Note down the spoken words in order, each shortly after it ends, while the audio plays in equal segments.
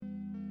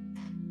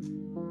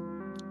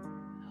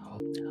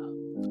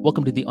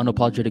Welcome to the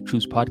Unapologetic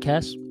Truths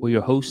Podcast. We're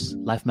your hosts,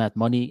 Life Math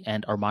Money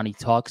and Armani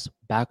Talks,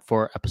 back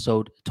for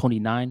episode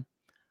 29.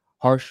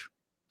 Harsh,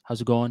 how's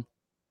it going?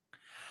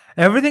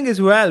 Everything is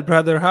well,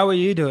 brother. How are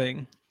you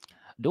doing?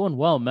 Doing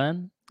well,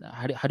 man.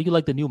 How do you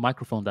like the new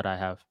microphone that I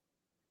have?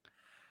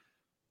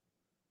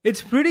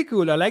 It's pretty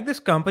cool. I like this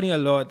company a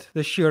lot.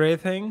 The Shure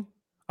thing.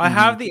 I Mm-hmm.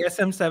 have the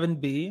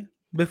SM7B.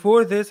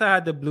 Before this, I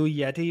had the Blue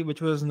Yeti,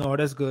 which was not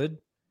as good.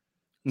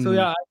 So Mm-hmm.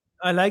 yeah,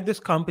 I like this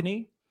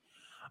company.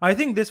 I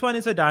think this one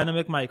is a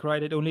dynamic mic,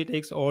 right? It only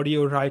takes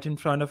audio right in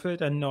front of it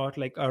and not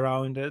like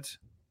around it.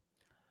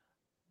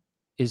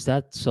 Is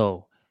that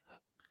so?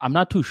 I'm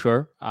not too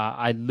sure.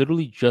 I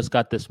literally just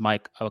got this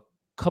mic a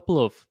couple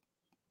of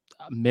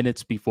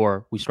minutes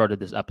before we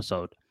started this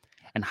episode.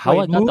 And how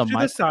I Wait, got move the to the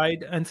mic,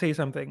 side and say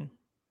something.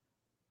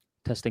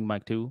 testing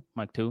mic two,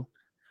 mic two.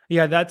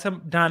 Yeah, that's a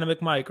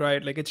dynamic mic,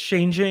 right? Like it's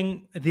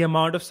changing the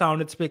amount of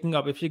sound it's picking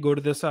up if you go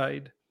to the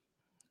side.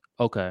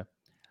 Okay.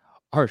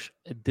 Harsh,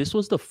 this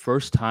was the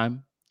first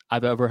time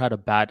I've ever had a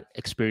bad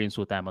experience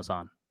with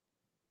Amazon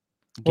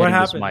What getting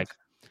this happened? mic.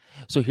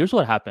 So here's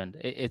what happened.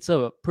 It's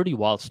a pretty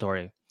wild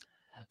story.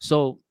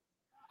 So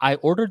I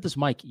ordered this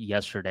mic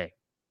yesterday,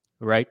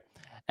 right?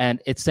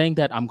 And it's saying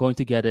that I'm going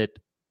to get it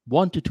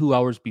 1 to 2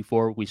 hours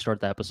before we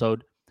start the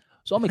episode.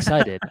 So I'm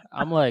excited.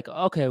 I'm like,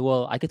 okay,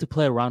 well, I get to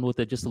play around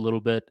with it just a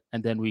little bit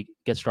and then we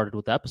get started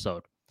with the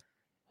episode.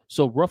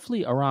 So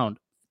roughly around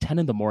 10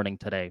 in the morning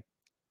today,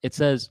 it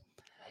says,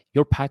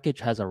 your package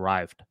has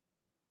arrived.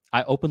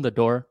 I open the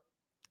door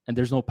and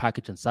there's no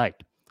package in sight.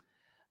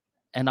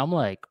 And I'm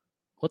like,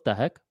 what the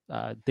heck?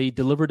 They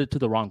delivered it to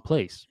the wrong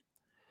place.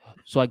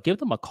 So I give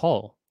them a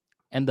call,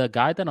 and the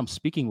guy that I'm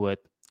speaking with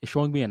is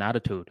showing me an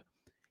attitude.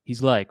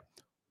 He's like,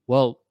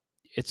 well,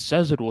 it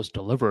says it was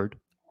delivered.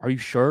 Are you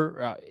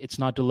sure it's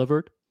not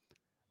delivered?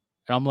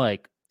 And I'm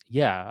like,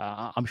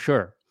 yeah, I'm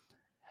sure.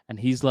 And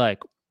he's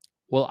like,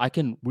 well, I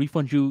can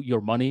refund you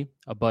your money,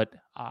 but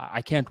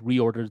I can't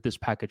reorder this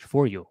package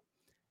for you.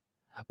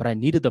 But I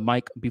needed the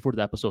mic before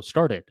the episode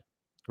started,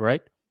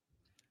 right?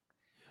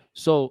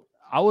 So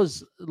I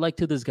was like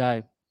to this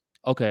guy,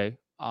 okay,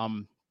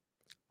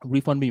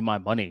 refund me my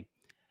money.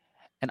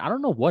 And I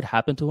don't know what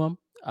happened to him,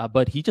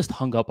 but he just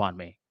hung up on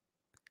me.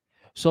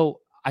 So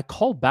I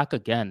called back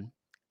again,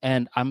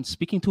 and I'm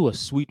speaking to a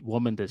sweet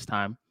woman this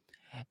time.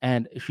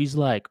 And she's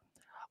like,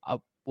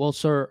 well,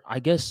 sir, I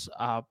guess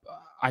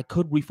I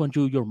could refund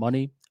you your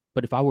money,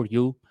 but if I were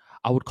you,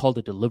 I would call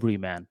the delivery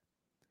man.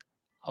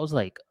 I was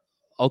like,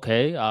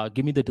 okay,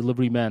 give me the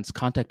delivery man's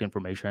contact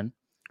information.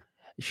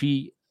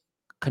 She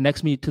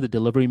connects me to the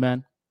delivery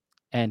man,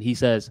 and he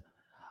says,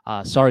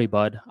 sorry,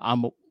 bud,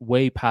 I'm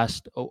way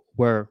past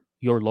where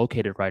you're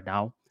located right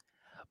now.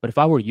 But if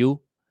I were you,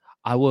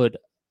 I would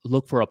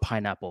look for a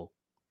pineapple.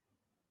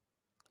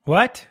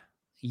 What?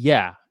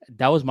 Yeah,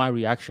 that was my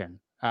reaction.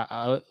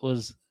 I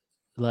was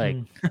like,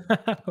 Hmm.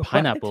 What?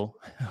 pineapple?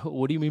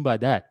 What do you mean by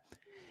that?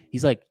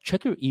 He's like,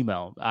 check your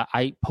email.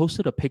 I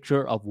posted a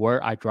picture of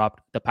where I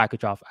dropped the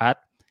package off at,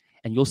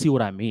 and you'll see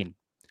what I mean.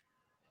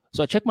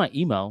 So I check my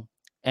email,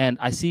 and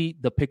I see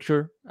the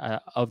picture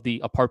of the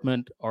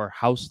apartment or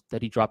house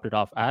that he dropped it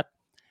off at,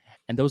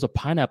 and there was a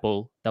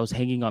pineapple that was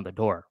hanging on the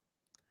door.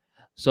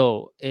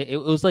 So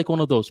it was like one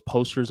of those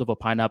posters of a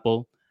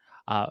pineapple.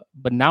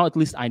 But now at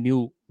least I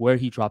knew where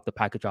he dropped the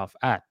package off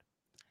at.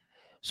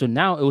 So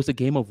now it was a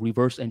game of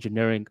reverse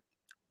engineering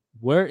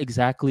where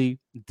exactly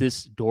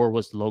this door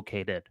was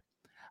located.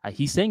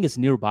 He's saying it's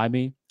nearby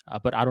me,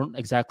 but I don't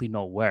exactly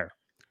know where.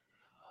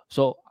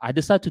 So I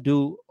decided to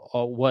do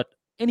what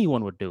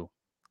anyone would do.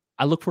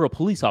 I look for a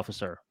police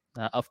officer.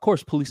 Of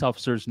course, police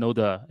officers know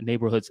the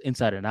neighborhoods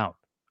inside and out,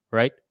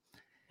 right?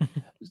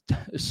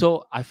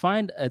 So I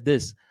find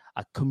this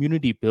a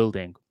community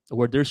building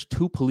where there's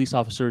two police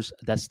officers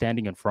that's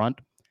standing in front,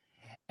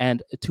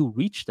 and to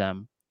reach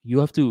them, you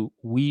have to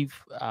weave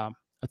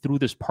through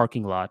this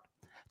parking lot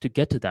to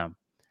get to them.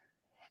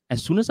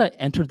 As soon as I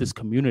enter this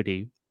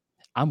community,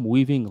 I'm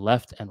weaving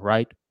left and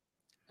right.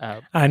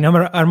 Uh, And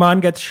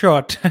Arman gets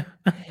shot.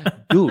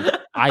 Dude,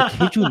 I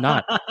kid you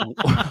not.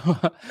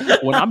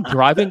 When I'm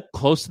driving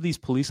close to these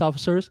police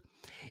officers,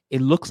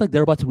 it looks like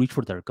they're about to reach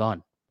for their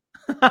gun.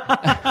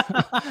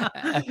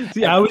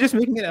 See, I was just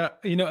making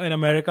an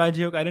America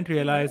joke. I didn't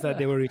realize that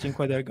they were reaching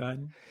for their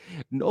gun.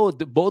 No,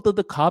 both of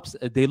the cops,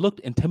 they looked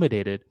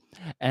intimidated.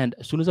 And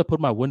as soon as I put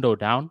my window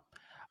down,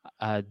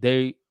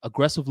 they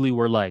aggressively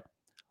were like,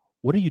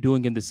 what are you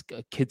doing in this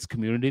kids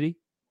community?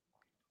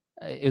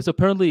 It's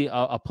apparently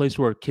a place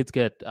where kids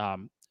get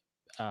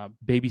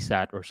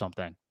babysat or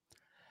something.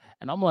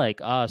 And I'm like,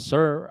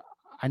 sir,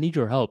 I need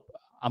your help.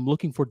 I'm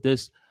looking for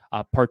this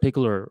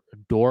particular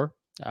door.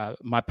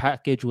 My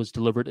package was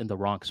delivered in the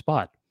wrong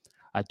spot.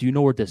 Do you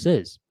know where this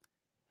is?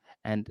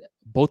 And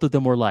both of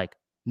them were like,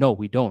 no,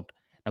 we don't.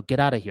 Now get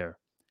out of here.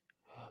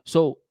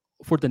 So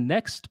for the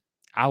next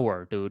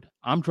hour, dude,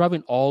 I'm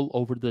driving all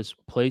over this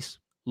place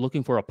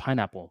looking for a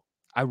pineapple.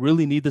 I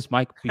really need this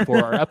mic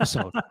before our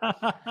episode.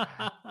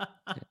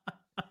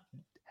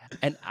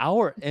 An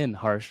hour in,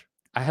 Harsh,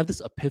 I have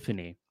this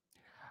epiphany.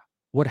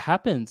 What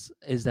happens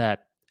is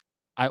that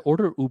I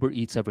order Uber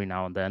Eats every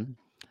now and then,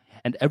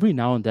 and every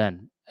now and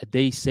then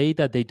they say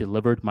that they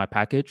delivered my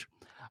package,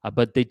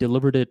 but they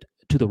delivered it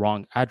to the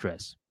wrong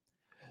address.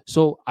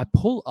 So I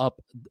pull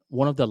up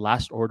one of the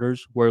last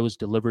orders where it was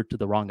delivered to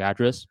the wrong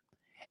address,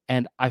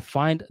 and I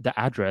find the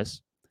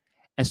address.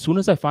 As soon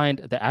as I find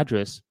the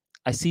address,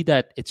 I see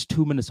that it's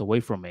 2 minutes away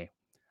from me.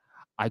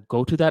 I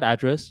go to that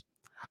address,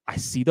 I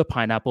see the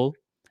pineapple,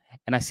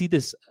 and I see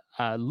this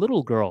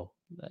little girl,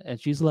 and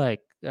she's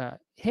like,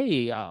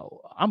 "Hey,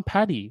 I'm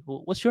Patty.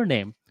 What's your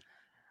name?"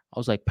 I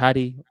was like,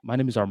 "Patty, my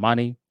name is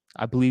Armani.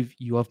 I believe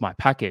you have my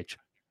package."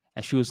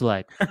 And she was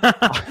like,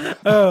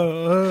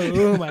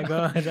 Oh my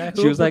God. I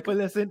she hope was like, people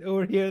listen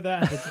overhear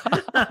that.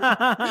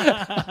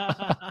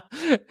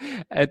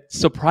 and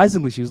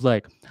surprisingly, she was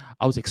like,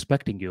 "I was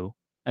expecting you."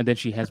 And then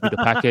she hands me the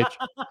package,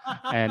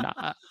 and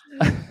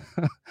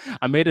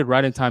I made it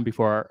right in time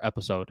before our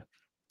episode.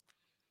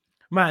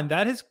 Man,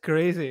 that is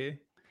crazy.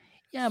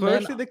 Yeah, man.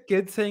 Firstly, the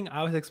kid saying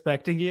I was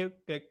expecting you,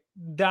 like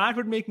that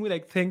would make me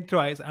like think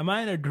twice. Am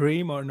I in a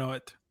dream or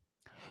not?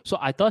 So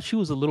I thought she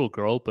was a little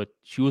girl, but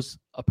she was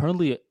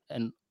apparently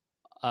an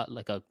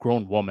like a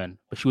grown woman,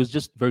 but she was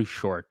just very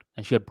short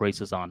and she had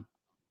braces on.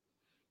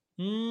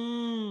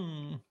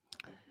 Hmm.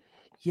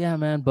 Yeah,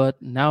 man.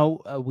 But now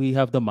we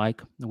have the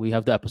mic. We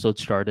have the episode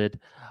started.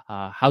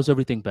 How's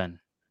everything been?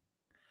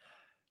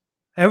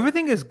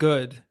 Everything is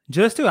good.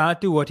 Just to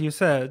add to what you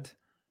said,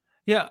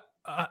 yeah,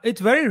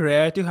 it's very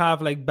rare to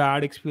have like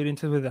bad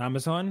experiences with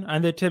Amazon,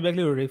 and they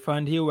typically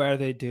refund you where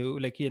they do.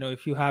 Like,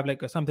 if you have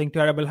like something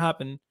terrible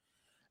happen,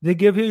 they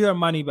give you your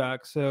money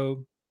back.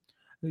 So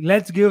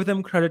let's give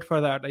them credit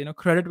for that.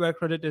 Credit where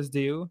credit is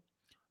due.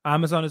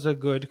 Amazon is a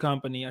good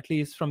company, at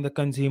least from the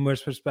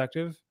consumer's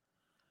perspective.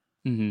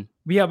 Mm-hmm.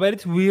 Yeah, but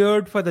it's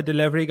weird for the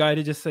delivery guy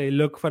to just say,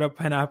 look for a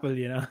pineapple,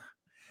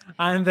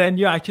 and then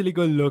you actually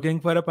go looking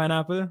for a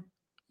pineapple.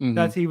 Mm-hmm.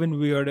 That's even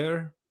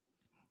weirder.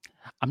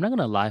 I'm not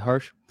gonna lie,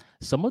 Harsh.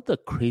 Some of the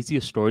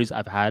craziest stories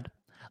I've had,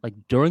 like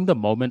during the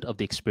moment of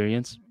the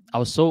experience, I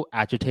was so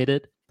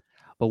agitated.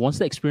 But once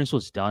the experience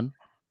was done,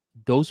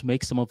 those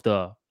make some of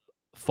the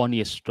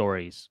funniest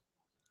stories.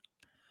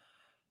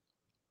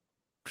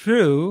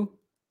 True.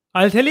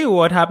 I'll tell you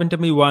what happened to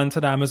me once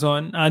at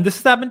Amazon, and this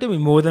has happened to me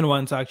more than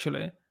once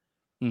actually.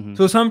 Mm-hmm.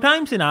 So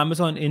sometimes in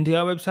Amazon India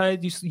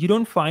website, you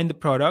don't find the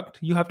product.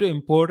 You have to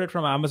import it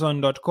from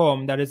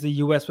Amazon.com, that is the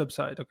US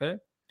website, okay?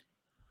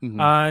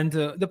 Mm-hmm. And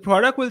the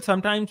product will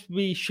sometimes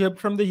be shipped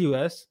from the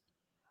US,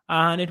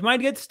 and it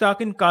might get stuck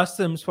in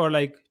customs for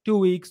like 2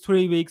 weeks,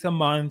 3 weeks, a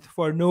month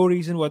for no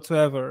reason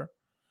whatsoever.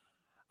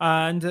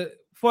 And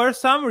for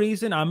some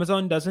reason,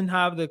 Amazon doesn't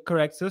have the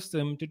correct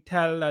system to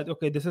tell that,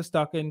 okay, this is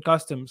stuck in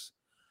customs.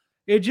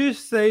 It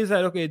just says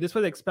that, okay, this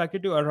was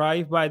expected to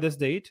arrive by this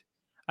date.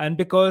 And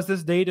because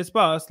this date is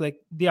passed, like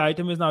the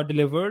item is now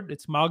delivered,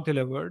 it's marked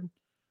delivered.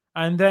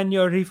 And then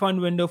your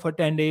refund window for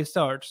 10 days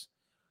starts.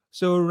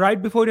 So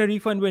right before your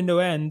refund window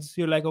ends,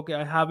 you're like, okay,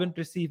 I haven't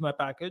received my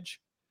package.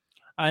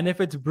 And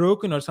if it's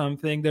broken or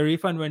something, the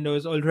refund window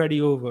is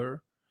already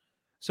over.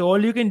 So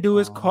all you can do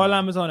is call Oh.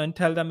 Amazon and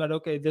tell them that,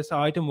 okay, this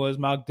item was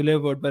marked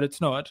delivered, but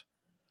it's not.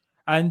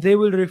 And they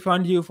will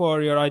refund you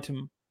for your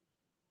item.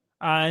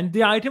 And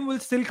the item will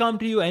still come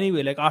to you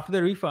anyway. Like after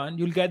the refund,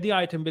 you'll get the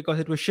item because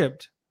it was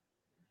shipped.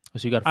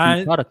 So you got a free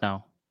And product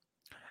now.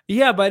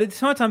 yeah, but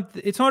it's not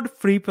a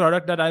free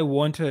product that I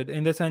wanted,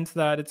 in the sense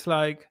that it's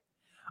like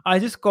I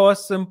just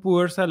cost some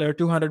poor seller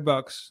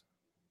 $200.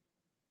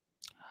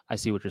 I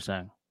see what you're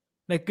saying.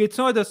 Like it's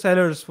not the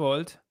seller's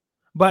fault,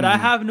 but I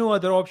Mm-hmm. have no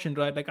other option,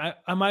 right? Like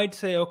I might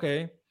say,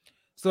 okay,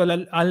 so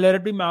I'll let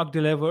it be marked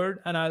delivered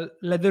and I'll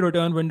let the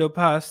return window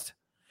pass.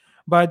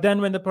 But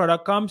then when the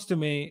product comes to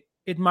me,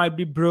 it might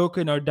be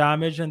broken or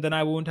damaged, and then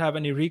I won't have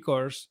any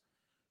recourse.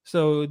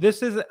 So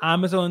this is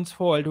Amazon's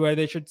fault, where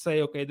they should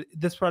say, okay,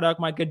 this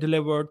product might get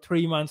delivered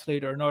 3 months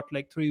later, not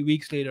like 3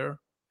 weeks later.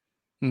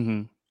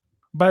 Mm-hmm.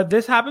 But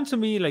this happens to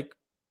me like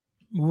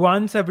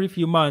once every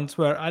few months,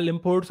 where I'll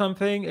import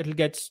something, it'll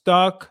get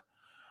stuck,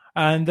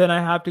 and then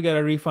I have to get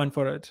a refund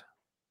for it.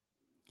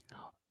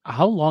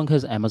 How long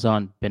has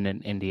Amazon been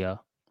in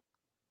India?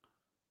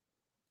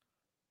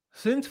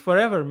 Since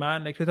forever,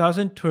 man, like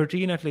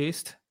 2013 at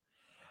least.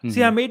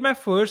 See, I Mm-hmm. made my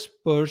first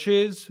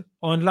purchase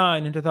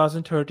online in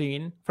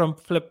 2013 from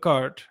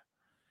Flipkart.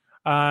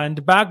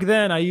 And back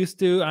then, I used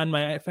to, and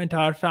my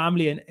entire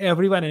family and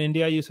everyone in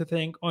India used to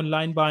think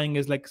online buying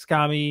is like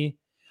scammy.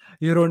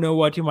 You don't know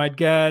what you might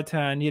get,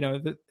 and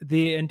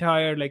the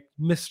entire like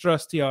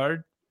mistrust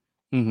yard.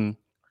 Mm-hmm.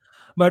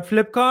 But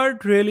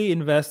Flipkart really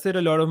invested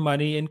a lot of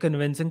money in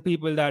convincing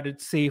people that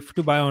it's safe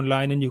to buy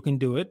online and you can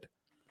do it.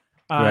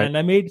 Right. And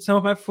I made some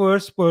of my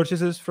first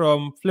purchases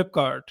from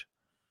Flipkart.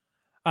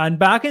 And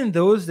back in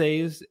those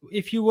days,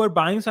 if you were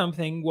buying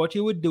something, what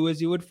you would do is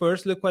you would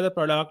first look for the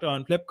product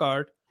on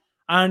Flipkart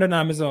and on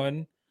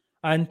Amazon.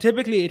 And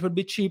typically it would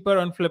be cheaper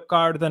on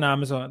Flipkart than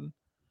Amazon.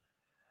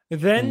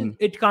 Mm-hmm. Then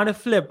it kind of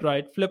flipped,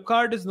 right?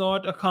 Flipkart is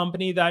not a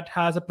company that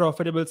has a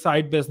profitable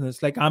side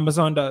business like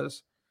Amazon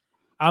does.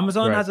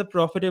 Amazon Right. has a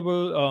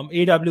profitable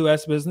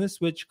AWS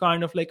business, which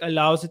kind of like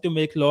allows it to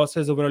make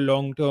losses over a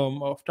long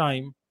term of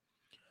time.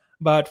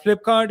 But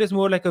Flipkart is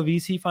more like a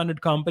VC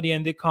funded company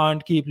and they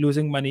can't keep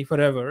losing money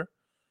forever.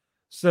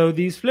 So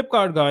these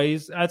Flipkart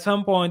guys, at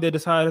some point, they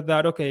decided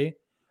that, okay,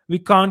 we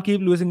can't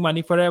keep losing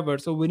money forever.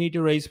 So we need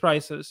to raise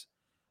prices.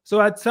 So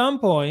at some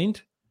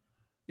point,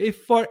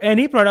 if for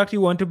any product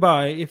you want to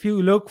buy, if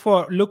you look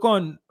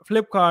on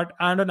Flipkart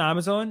and on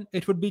Amazon,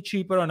 it would be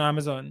cheaper on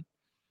Amazon.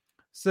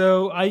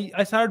 So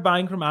I started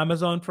buying from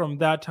Amazon from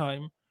that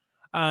time.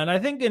 And I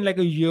think in like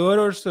a year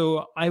or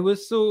so, I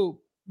was so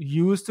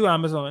used to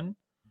Amazon.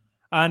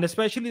 And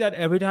especially that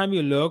every time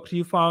you looked,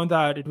 you found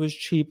that it was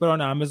cheaper on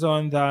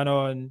Amazon than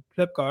on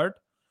Flipkart.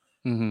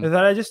 Mm-hmm.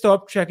 That I just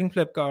stopped checking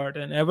Flipkart.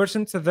 And ever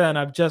since then,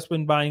 I've just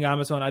been buying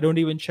Amazon. I don't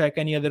even check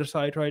any other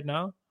site right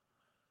now.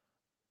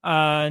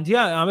 And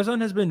yeah,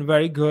 Amazon has been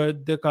very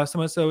good. The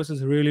customer service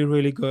is really,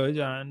 really good.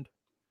 And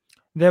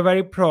they're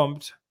very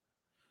prompt.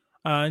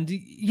 And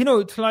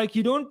it's like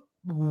you don't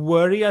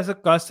worry as a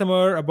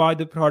customer about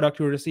the product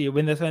you receive,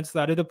 in the sense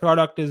that if the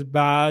product is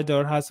bad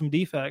or has some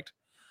defect,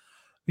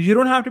 you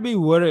don't have to be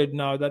worried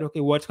now that, okay,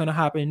 what's going to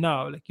happen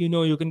now? Like,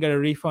 you can get a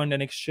refund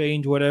and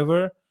exchange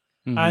whatever,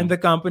 Mm-hmm. and the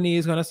company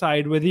is going to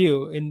side with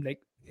you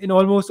in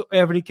almost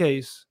every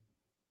case.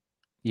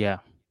 Yeah.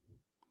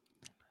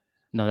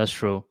 No, that's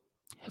true.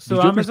 So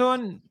Did you ever?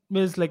 Amazon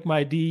is like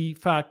my de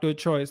facto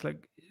choice,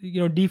 like,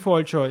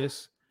 default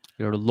choice.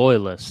 You're a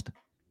loyalist.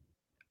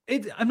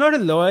 I'm not a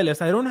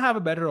loyalist. I don't have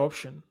a better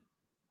option.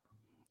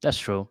 That's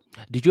true.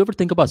 Did you ever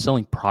think about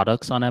selling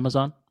products on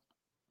Amazon?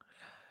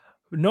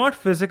 Not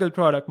physical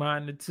product,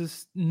 man. It's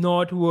just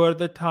not worth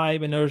the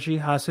time, energy,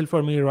 hassle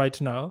for me right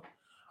now.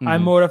 I'm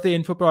Mm-hmm. more of the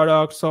info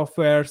product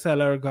software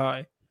seller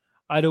guy.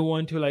 I don't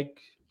want to like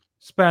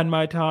spend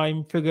my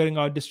time figuring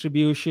out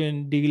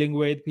distribution, dealing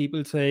with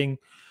people saying,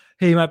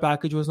 "Hey, my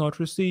package was not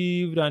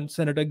received," and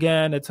send it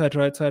again,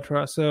 etc.,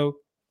 etc. So,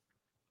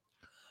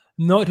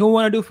 no, don't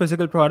want to do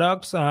physical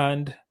products,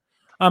 and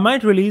I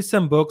might release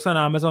some books on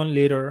Amazon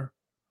later.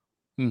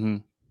 Mm-hmm.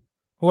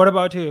 What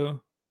about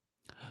you?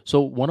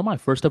 So one of my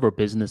first ever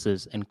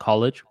businesses in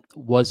college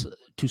was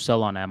to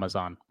sell on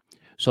Amazon.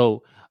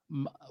 So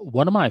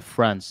one of my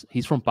friends,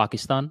 he's from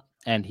Pakistan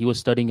and he was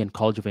studying in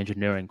College of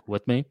Engineering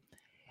with me.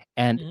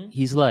 And Mhm.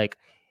 he's like,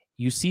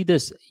 "You see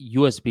this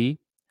USB?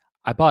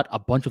 I bought a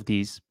bunch of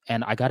these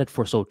and I got it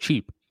for so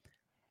cheap."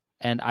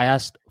 And I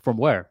asked, "From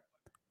where?"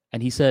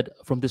 And he said,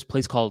 "From this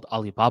place called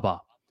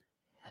Alibaba."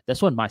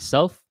 That's when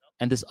myself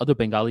and this other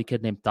Bengali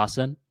kid named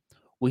Tasan,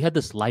 we had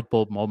this light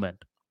bulb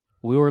moment.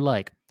 We were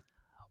like,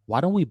 why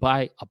don't we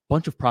buy a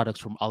bunch of products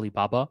from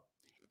Alibaba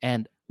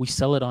and we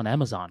sell it on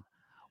Amazon?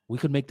 We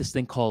could make this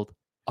thing called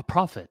a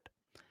profit.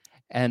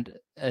 And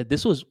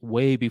this was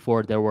way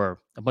before there were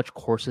much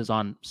courses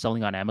on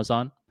selling on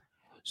Amazon.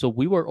 So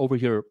we were over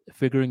here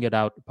figuring it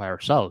out by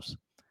ourselves.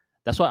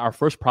 That's why our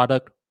first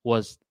product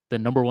was the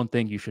number one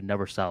thing you should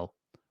never sell,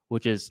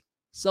 which is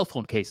cell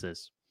phone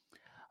cases.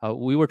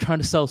 We were trying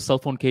to sell cell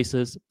phone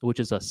cases, which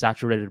is a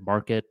saturated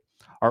market.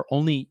 Our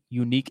only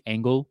unique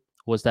angle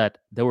was that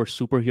there were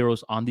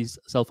superheroes on these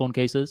cell phone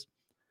cases.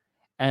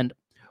 And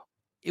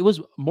it was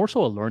more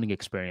so a learning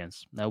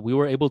experience. We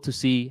were able to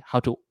see how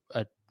to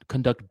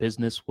conduct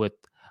business with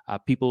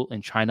people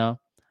in China,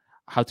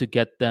 how to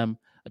get them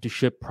to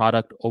ship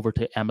product over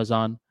to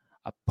Amazon,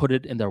 put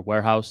it in their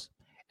warehouse,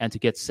 and to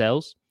get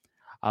sales.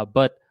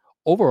 But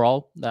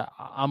overall,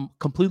 I'm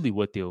completely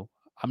with you.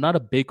 I'm not a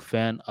big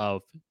fan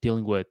of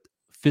dealing with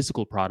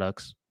physical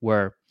products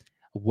where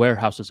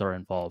warehouses are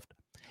involved.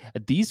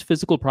 These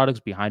physical products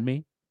behind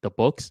me, the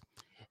books,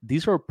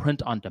 these are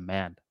print on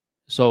demand.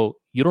 So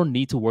you don't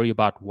need to worry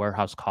about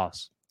warehouse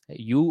costs.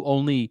 You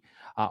only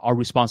are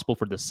responsible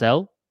for the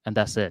sale, and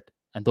that's it.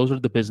 And those are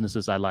the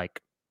businesses I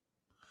like.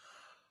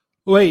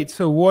 Wait,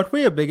 so what were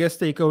your biggest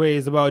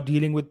takeaways about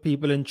dealing with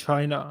people in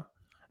China?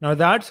 Now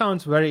that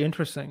sounds very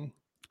interesting.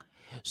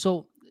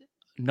 So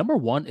number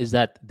one is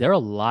that they're a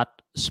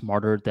lot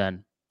smarter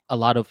than a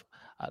lot of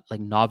like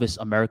novice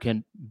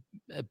American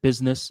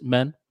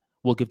businessmen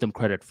will give them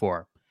credit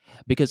for.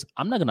 Because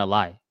I'm not gonna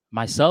lie,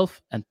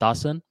 myself and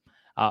Tasan,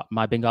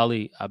 my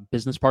Bengali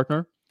business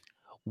partner,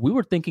 we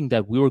were thinking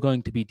that we were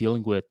going to be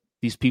dealing with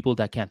these people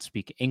that can't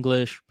speak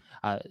English.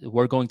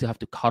 We're going to have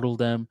to coddle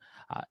them,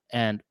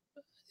 and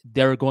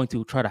they're going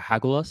to try to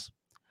haggle us.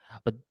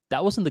 But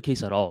that wasn't the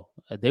case at all.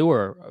 They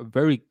were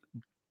very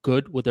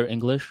good with their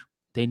English.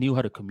 They knew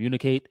how to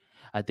communicate.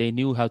 They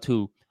knew how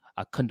to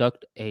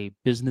conduct a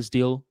business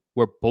deal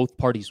where both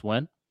parties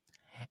win.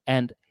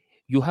 And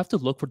you have to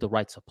look for the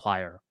right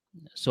supplier.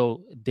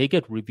 So they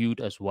get reviewed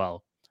as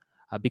well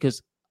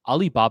because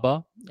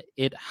Alibaba,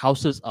 it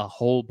houses a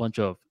whole bunch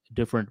of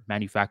different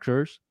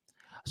manufacturers.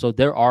 So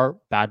there are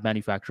bad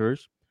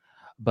manufacturers,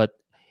 but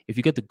if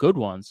you get the good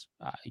ones,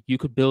 you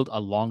could build a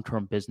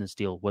long-term business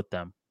deal with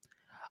them.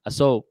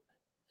 So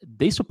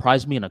they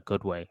surprised me in a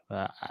good way.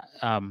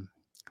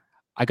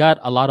 I got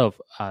a lot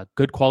of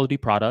good quality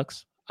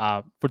products.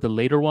 For the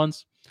later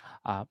ones,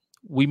 uh,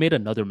 we made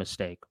another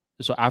mistake.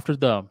 So after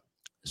the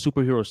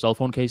superhero cell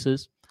phone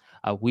cases,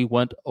 we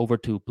went over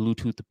to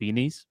Bluetooth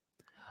beanies,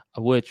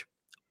 which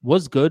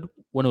was good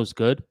when it was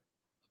good,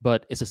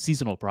 but it's a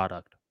seasonal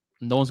product.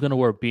 No one's gonna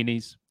wear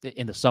beanies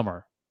in the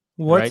summer,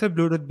 What's right? a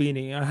Bluetooth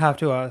beanie? I have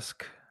to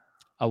ask.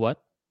 A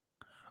what?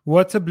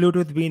 What's a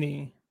Bluetooth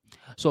beanie?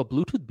 So a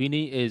Bluetooth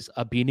beanie is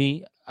a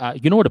beanie.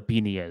 You know what a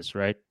beanie is,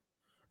 right?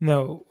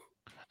 No.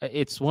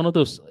 It's one of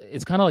those.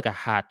 It's kind of like a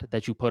hat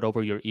that you put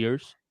over your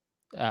ears.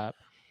 Uh,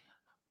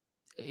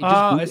 just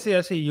Ah, I Google. see,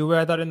 I see. You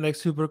wear that in like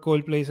super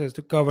cold places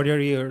to cover your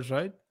ears,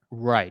 right?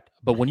 Right.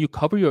 But when you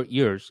cover your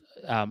ears,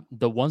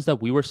 the ones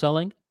that we were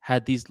selling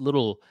had these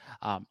little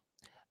um,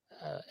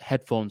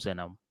 headphones in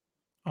them,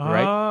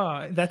 right?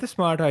 Ah, that's a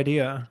smart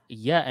idea.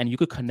 Yeah, and you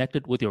could connect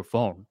it with your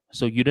phone.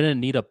 So you didn't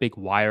need a big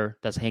wire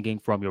that's hanging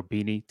from your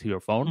beanie to your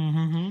phone.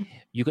 Mm-hmm.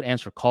 You could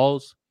answer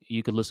calls,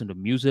 you could listen to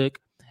music,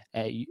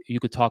 you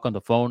could talk on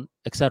the phone,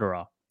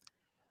 etc.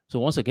 So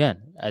once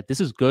again, this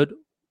is good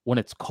when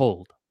it's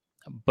cold,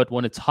 but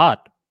when it's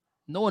hot,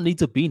 no one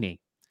needs a beanie.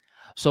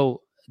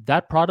 So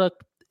that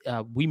product,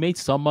 we made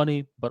some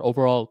money, but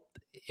overall,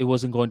 it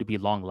wasn't going to be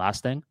long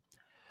lasting.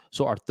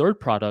 So our third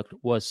product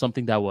was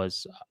something that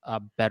was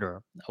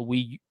better.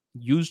 We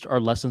used our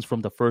lessons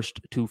from the first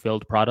two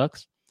failed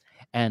products,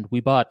 and we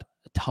bought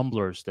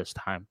tumblers this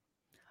time.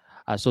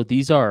 So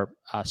these are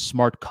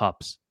smart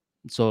cups.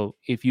 So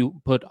if you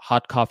put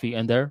hot coffee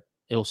in there,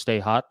 it'll stay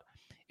hot.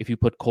 If you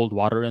put cold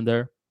water in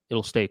there,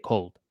 it'll stay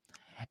cold.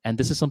 And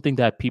this is something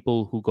that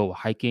people who go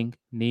hiking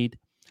need.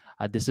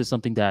 This is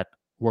something that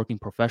working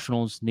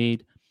professionals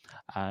need,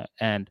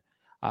 and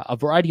a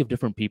variety of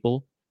different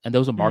people. And there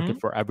was a Mm-hmm.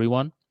 market for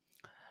everyone.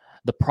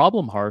 The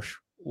problem, Harsh,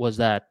 was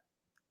that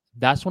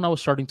that's when I was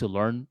starting to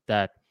learn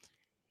that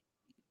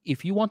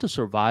if you want to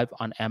survive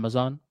on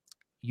Amazon,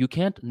 you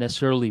can't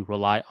necessarily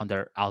rely on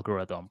their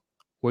algorithm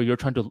where you're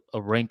trying to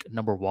rank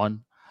number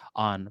one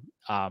on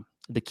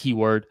the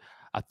keyword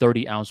a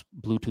 30-ounce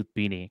Bluetooth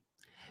beanie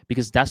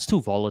because that's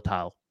too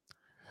volatile.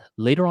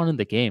 Later on in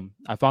the game,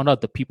 I found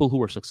out the people who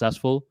were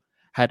successful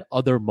had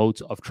other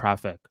modes of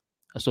traffic.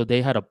 So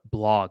they had a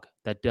blog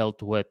that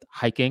dealt with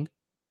hiking,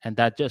 and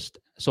that just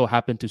so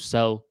happened to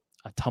sell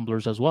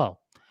tumblers as well.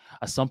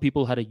 Some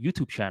people had a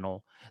YouTube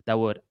channel that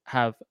would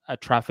have a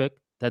traffic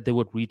that they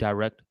would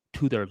redirect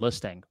to their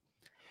listing.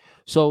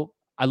 So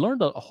I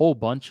learned a whole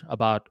bunch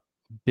about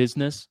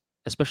business,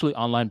 especially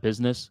online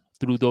business,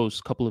 through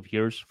those couple of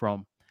years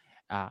from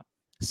uh,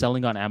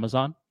 selling on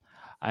Amazon.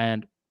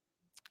 And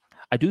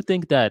I do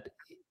think that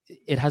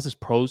it has its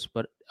pros,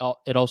 but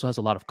it also has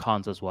a lot of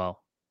cons as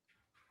well.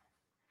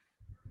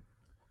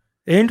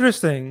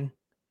 Interesting.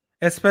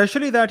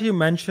 Especially that you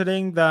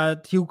mentioning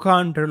that you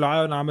can't rely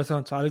on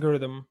Amazon's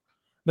algorithm.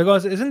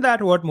 Because isn't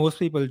that what most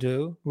people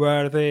do?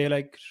 Where they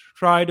like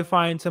try to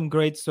find some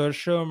great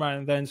search term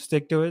and then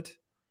stick to it?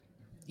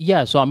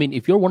 Yeah, so I mean,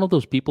 if you're one of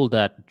those people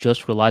that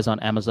just relies on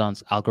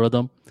Amazon's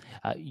algorithm,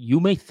 you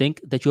may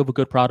think that you have a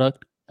good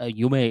product.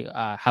 You may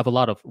have a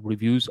lot of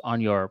reviews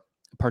on your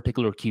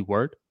particular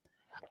keyword,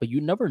 but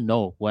you never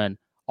know when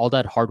all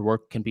that hard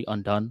work can be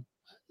undone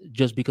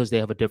just because they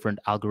have a different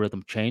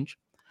algorithm change.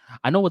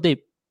 I know what they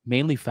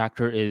mainly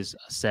factor is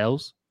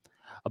sales,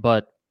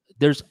 but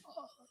there's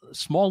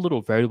small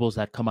little variables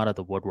that come out of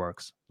the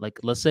woodworks. Like,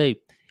 let's say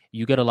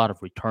you get a lot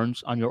of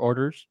returns on your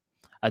orders,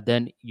 and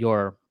then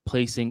your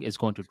placing is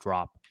going to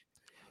drop.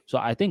 So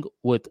I think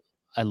with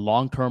a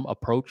long-term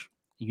approach,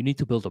 you need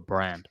to build a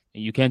brand.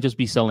 You can't just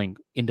be selling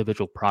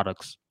individual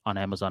products on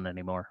Amazon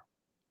anymore.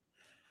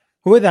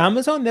 With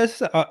Amazon, there's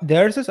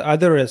this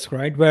other risk,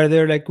 right? Where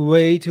they're like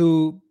way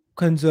too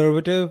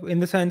conservative in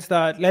the sense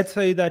that let's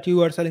say that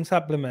you are selling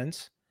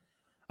supplements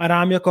and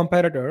I'm your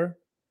competitor,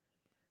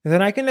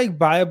 then I can like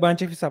buy a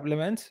bunch of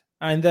supplements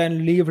and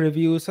then leave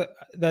reviews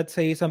that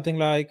say something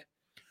like,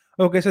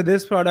 okay, so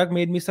this product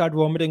made me start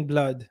vomiting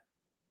blood.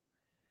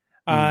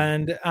 Mm.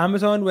 And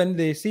Amazon, when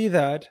they see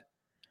that,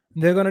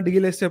 they're going to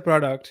delist your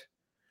product.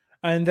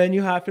 And then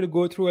you have to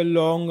go through a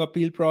long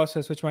appeal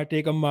process, which might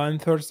take a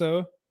month or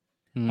so.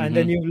 And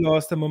then Hmm. you've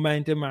lost the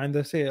momentum and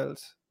the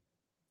sales.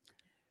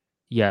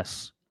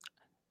 Yes,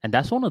 and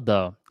that's one of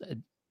the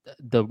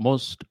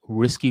most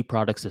risky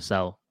products to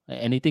sell.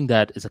 Anything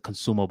that is a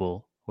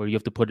consumable, where you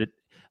have to put it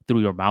through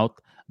your mouth,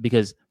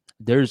 because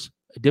there's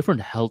different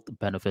health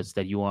benefits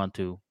that you want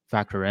to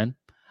factor in.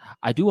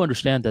 I do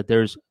understand that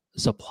there's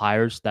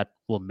suppliers that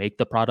will make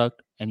the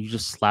product and you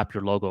just slap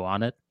your logo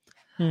on it,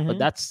 but Hmm.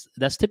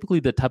 that's typically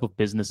the type of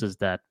businesses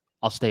that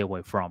I'll stay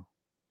away from.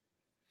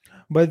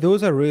 But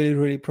those are really,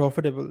 really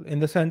profitable in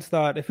the sense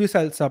that if you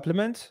sell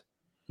supplements,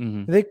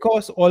 Hmm. they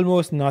cost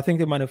almost nothing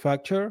to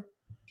manufacture,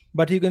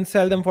 but you can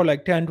sell them for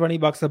like 10, 20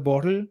 bucks a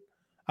bottle.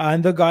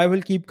 And the guy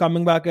will keep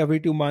coming back every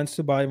 2 months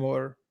to buy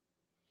more.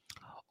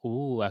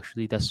 Oh,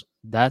 actually,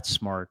 that's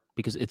smart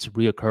because it's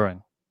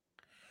reoccurring.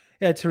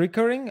 Yeah, it's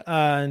recurring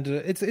and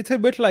it's a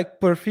bit like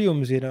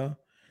perfumes,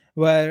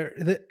 where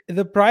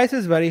the price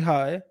is very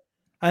high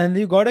and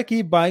you got to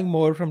keep buying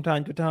more from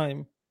time to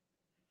time.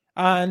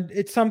 And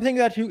it's something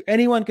that you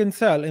anyone can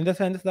sell in the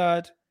sense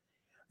that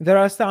there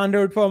are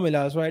standard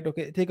formulas, right?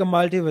 Okay, take a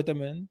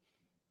multivitamin.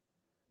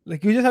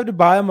 Like you just have to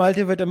buy a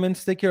multivitamin,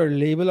 stick your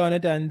label on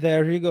it, and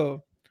there you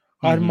go.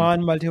 Hmm.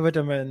 Arman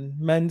multivitamin,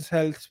 men's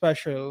health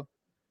special,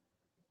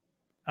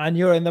 and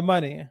you're in the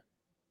money.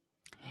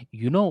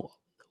 You know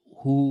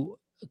who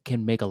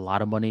can make a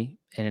lot of money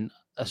in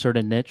a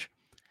certain niche?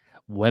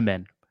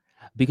 Women.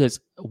 Because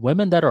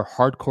women that are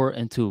hardcore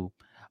into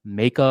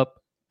makeup,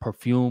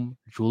 perfume,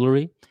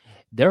 jewelry,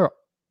 they're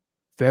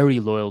very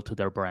loyal to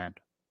their brand.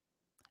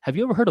 Have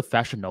you ever heard of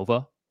Fashion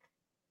Nova?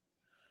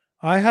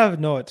 I have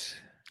not.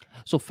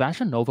 So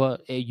Fashion Nova,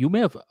 you may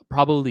have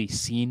probably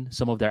seen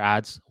some of their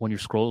ads when you're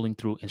scrolling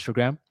through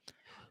Instagram.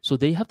 So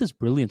they have this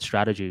brilliant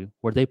strategy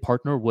where they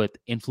partner with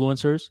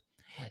influencers.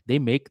 They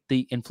make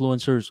the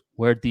influencers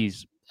wear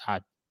these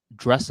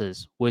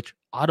dresses, which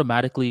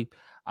automatically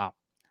uh,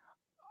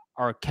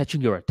 are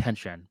catching your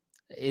attention.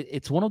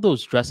 It's one of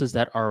those dresses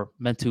that are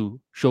meant to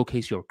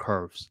showcase your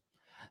curves.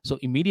 So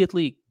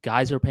immediately,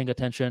 guys are paying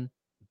attention,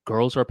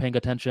 girls are paying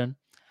attention,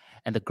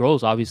 and the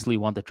girls obviously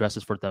want the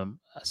dresses for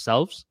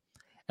themselves.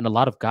 And a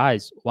lot of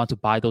guys want to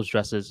buy those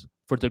dresses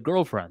for their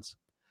girlfriends.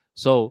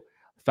 So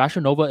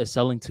Fashion Nova is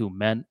selling to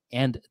men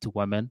and to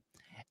women.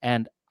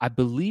 And I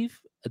believe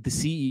the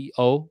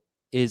CEO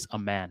is a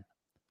man.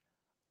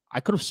 I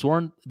could have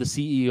sworn the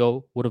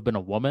CEO would have been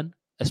a woman,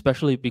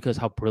 especially because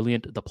how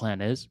brilliant the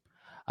plan is.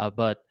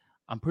 But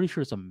I'm pretty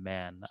sure it's a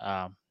man.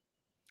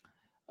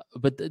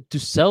 To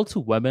sell to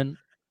women,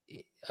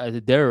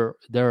 they're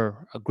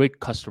a great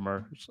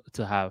customer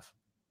to have.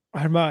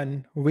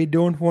 Arman, we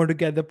don't want to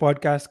get the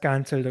podcast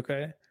cancelled,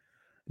 okay?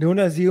 Don't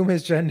assume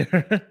his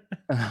gender.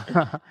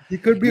 He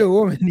could be Yeah, a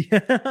woman.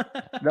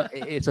 no,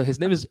 so his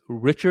name is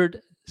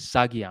Richard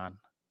Sagian.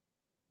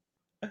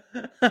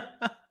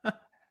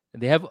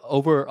 They have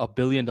over $1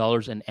 billion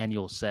in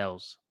annual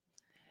sales,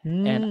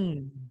 and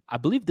Hmm. I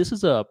believe this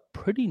is a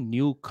pretty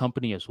new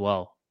company as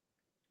well,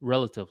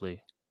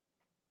 relatively.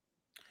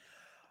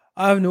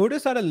 I've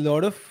noticed that a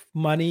lot of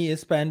money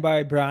is spent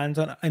by brands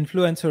on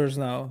influencers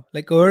now.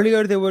 Like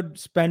earlier, they would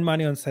spend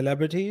money on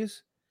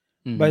celebrities,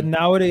 but Hmm.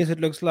 nowadays it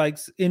looks like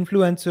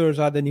influencers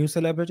are the new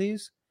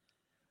celebrities.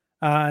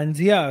 And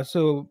yeah,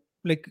 so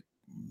like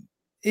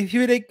if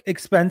you take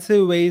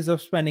expensive ways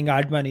of spending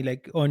ad money,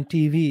 like on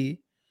TV,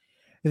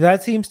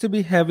 that seems to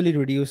be heavily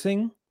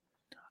reducing.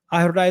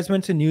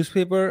 Advertisements in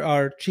newspaper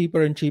are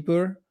cheaper and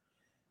cheaper,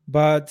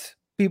 but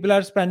people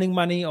are spending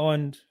money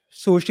on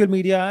social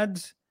media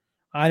ads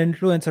and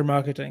influencer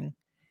marketing.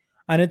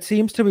 And it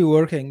seems to be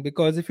working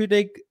because if you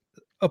take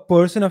a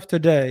person of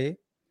today,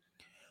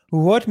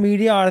 what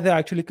media are they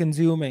actually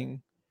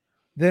consuming?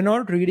 They're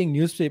not reading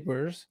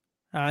newspapers,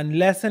 and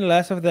less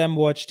of them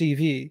watch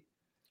TV.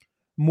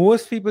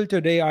 Most people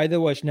today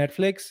either watch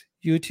Netflix,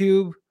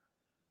 YouTube,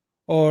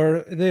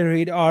 or they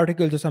read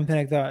articles or something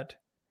like that,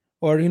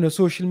 or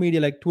social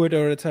media like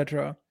Twitter,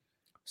 etc.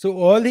 So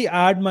all the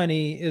ad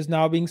money is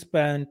now being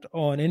spent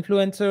on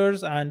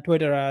influencers and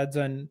Twitter ads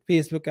and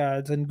Facebook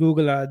ads and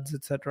Google ads,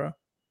 etc.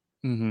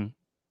 Hmm.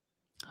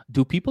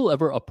 Do people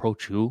ever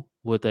approach you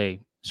with a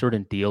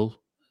certain deal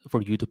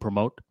for you to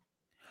promote?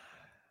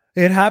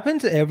 It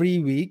happens every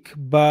week,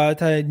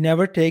 but I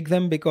never take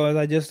them because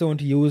I just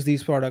don't use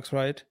these products,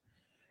 right?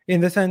 In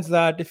the sense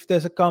that if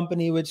there's a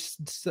company which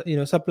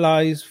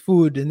supplies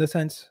food, in the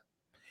sense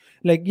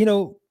like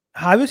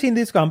have you seen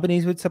these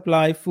companies which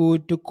supply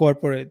food to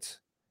corporates,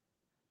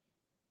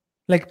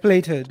 like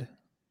plated?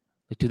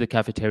 Like to the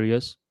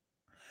cafeterias?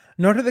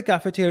 Not to the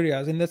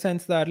cafeterias, in the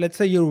sense that let's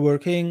say you're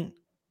working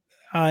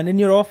and in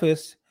your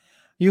office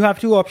you have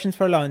two options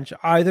for lunch.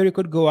 Either you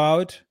could go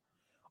out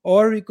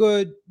or you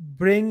could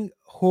bring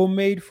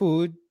homemade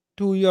food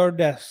to your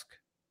desk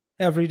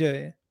every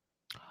day.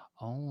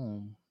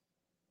 Oh,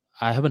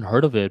 I haven't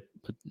heard of it,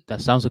 but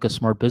that sounds like a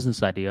smart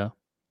business idea.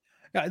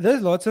 Yeah,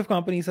 there's lots of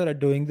companies that are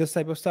doing this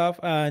type of stuff,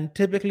 and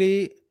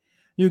typically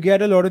you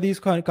get a lot of these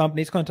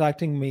companies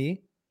contacting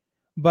me.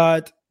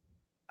 But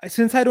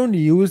since I don't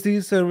use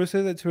these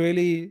services,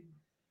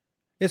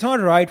 it's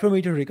not right for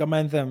me to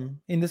recommend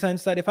them, in the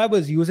sense that if I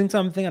was using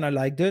something and I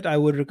liked it, I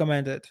would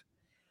recommend it.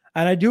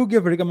 And I do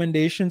give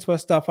recommendations for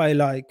stuff I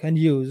like and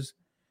use.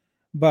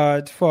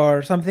 But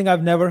for something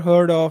I've never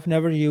heard of,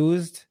 never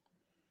used,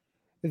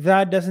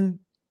 that doesn't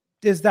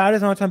that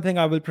is not something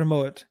I will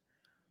promote.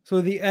 So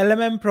the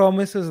LMM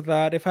promises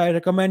that if I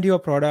recommend you a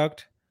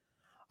product,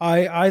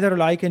 I either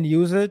like and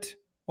use it,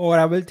 or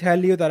I will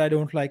tell you that I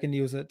don't like and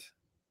use it.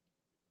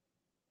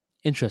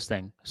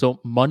 Interesting. So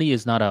money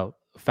is not a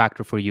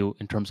factor for you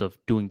in terms of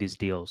doing these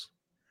deals.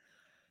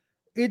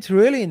 It's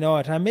really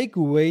not. I make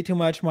way too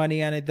much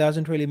money, and it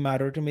doesn't really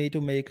matter to me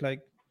to make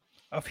like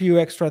a few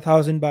extra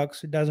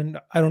 $1,000. It doesn't.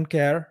 I don't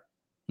care.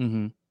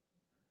 Hmm.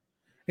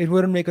 It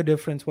wouldn't make a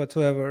difference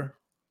whatsoever.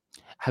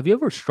 Have you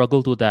ever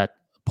struggled with that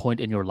point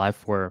in your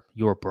life where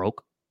you were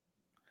broke?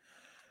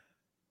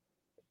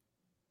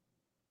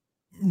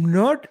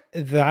 Not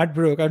that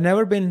broke. I've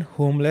never been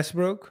homeless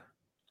broke,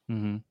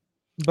 Hmm.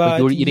 Like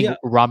you were but eating yeah.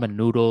 ramen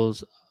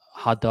noodles,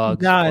 hot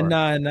dogs, Nah, or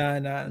nah, nah,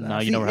 nah, no, nah.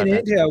 you See, never in had that.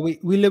 India,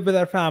 we live with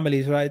our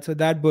families, right? So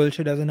that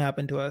bullshit doesn't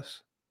happen to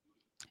us.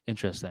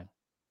 Interesting.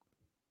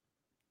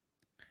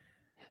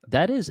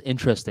 That is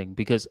interesting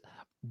because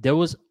there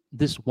was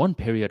this one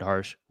period,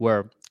 Harsh,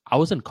 where I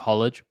was in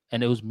college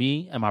and it was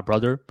me and my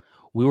brother.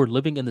 We were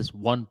living in this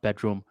one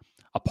bedroom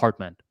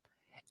apartment.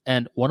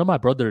 And one of my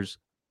brother's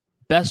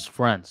best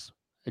friends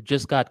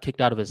just got kicked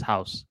out of his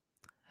house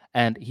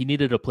and he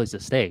needed a place to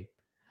stay.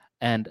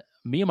 And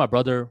me and my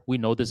brother, we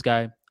know this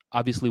guy.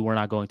 Obviously, we're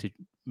not going to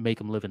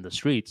make him live in the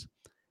streets,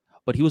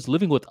 but he was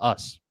living with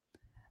us.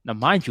 Now,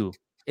 mind you,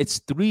 it's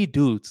three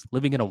dudes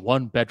living in a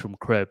one bedroom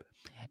crib.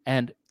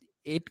 And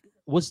it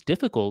was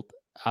difficult,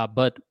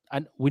 but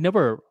we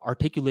never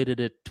articulated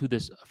it to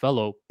this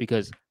fellow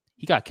because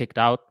he got kicked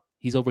out.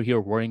 He's over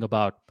here worrying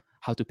about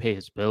how to pay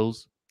his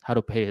bills, how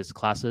to pay his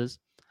classes.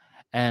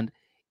 And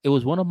it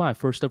was one of my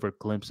first ever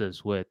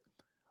glimpses with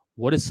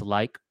what it's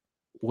like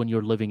when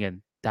you're living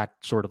in that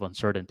sort of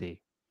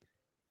uncertainty.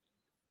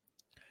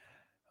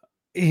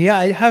 Yeah,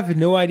 I have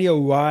no idea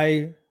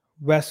why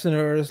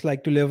Westerners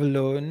like to live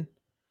alone.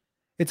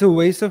 It's a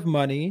waste of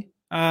money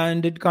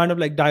and it kind of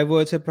like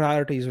diverts your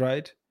priorities,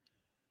 right?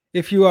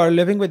 If you are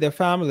living with your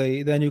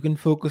family, then you can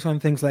focus on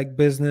things like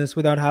business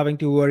without having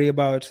to worry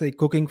about, say,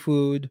 cooking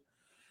food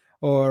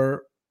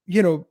or,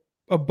 you know,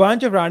 a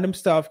bunch of random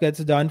stuff gets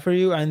done for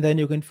you. And then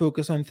you can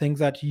focus on things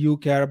that you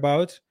care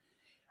about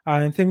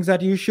and things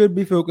that you should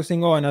be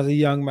focusing on as a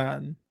young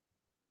man.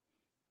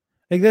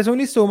 Like, there's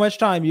only so much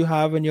time you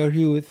have in your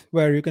youth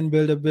where you can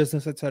build a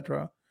business,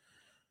 etc.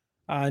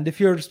 And if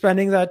you're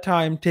spending that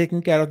time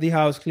taking care of the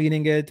house,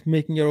 cleaning it,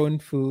 making your own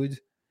food,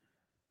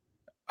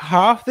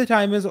 half the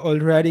time is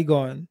already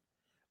gone.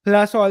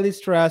 Plus all the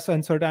stress,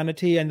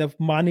 uncertainty, and the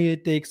money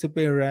it takes to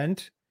pay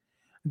rent,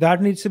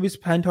 that needs to be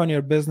spent on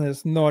your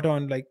business, not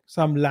on like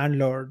some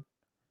landlord.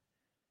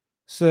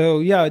 So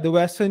yeah, the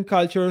Western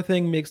culture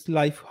thing makes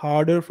life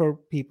harder for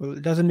people.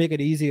 It doesn't make it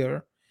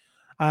easier.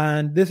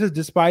 And this is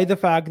despite the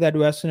fact that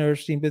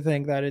Westerners seem to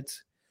think that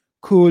it's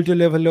cool to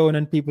live alone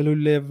and people who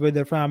live with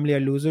their family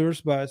are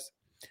losers. But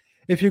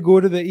if you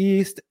go to the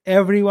East,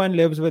 everyone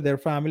lives with their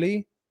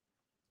family.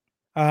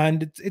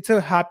 And it's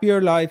a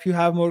happier life. You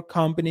have more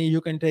company.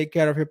 You can take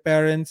care of your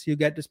parents. You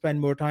get to spend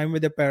more time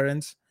with your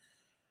parents.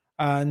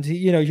 And,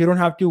 you don't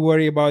have to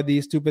worry about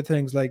these stupid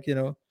things like,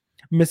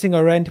 missing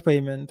a rent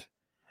payment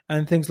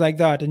and things like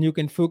that. And you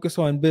can focus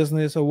on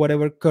business or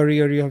whatever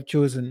career you have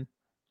chosen.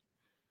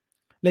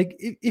 Like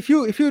if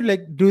you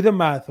like do the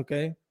math,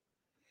 okay,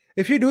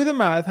 if you do the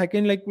math, I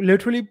can like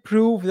literally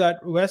prove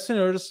that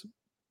Westerners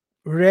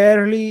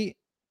rarely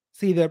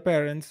see their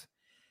parents,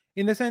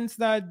 in the sense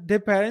that their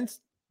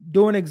parents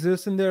don't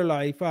exist in their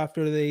life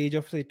after the age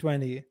of say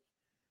 20.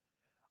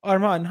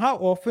 Arman, how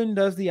often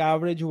does the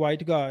average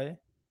white guy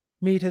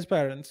meet his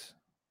parents?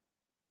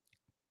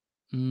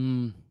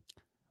 Mm,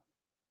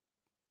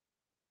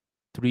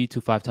 3 to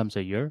 5 times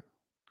a year,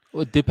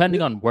 well, depending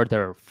L- on where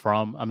they're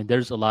from. I mean,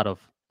 there's a lot of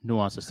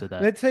nuances to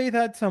that. let's say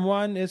that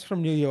someone is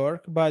from New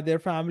York, but their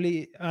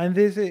family, and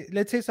they say,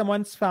 let's say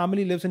someone's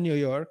family lives in New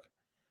York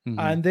Hmm.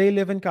 and they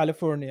live in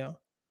California.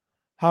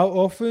 How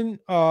often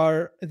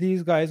are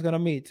these guys going to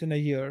meet in a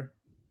year?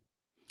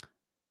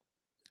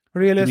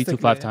 Realistically,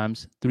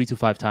 3 to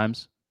 5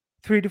 times.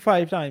 3 to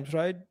 5 times,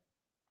 right?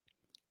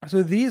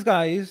 So these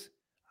guys,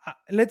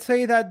 let's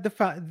say that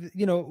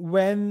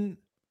when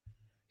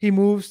he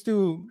moves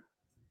to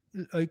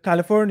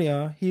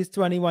California, he's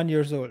 21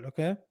 years old,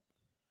 okay?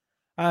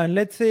 And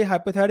let's say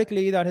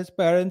hypothetically that his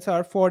parents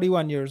are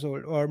 41 years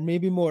old or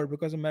maybe more,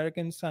 because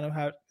Americans kind of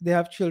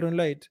have children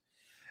late.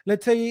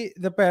 Let's say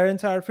the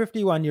parents are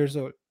 51 years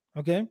old,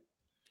 okay?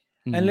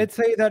 And Hmm. let's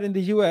say that in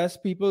the US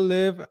people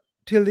live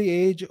till the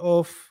age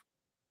of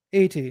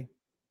 80.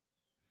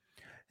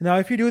 Now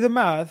if you do the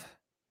math,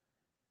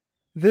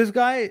 this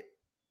guy,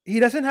 he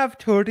doesn't have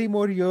 30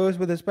 more years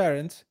with his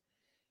parents.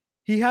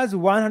 He has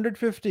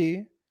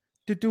 150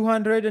 to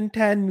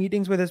 210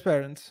 meetings with his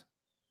parents.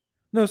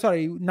 No,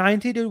 sorry,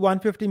 90 to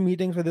 150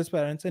 meetings with his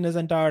parents in his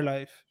entire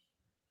life.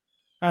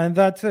 And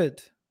that's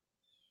it.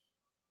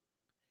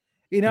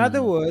 In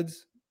other Hmm.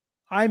 words,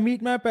 I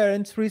meet my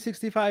parents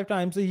 365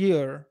 times a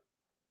year.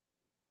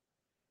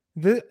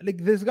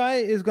 This guy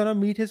is going to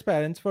meet his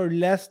parents for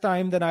less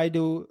time than I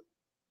do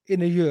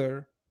in a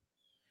year.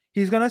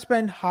 He's going to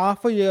spend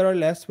half a year or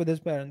less with his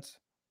parents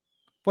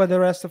for the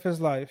rest of his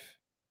life.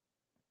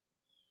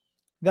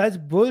 That's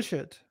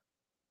bullshit.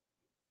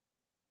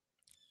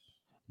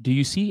 Do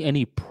you see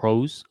any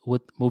pros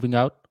with moving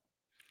out?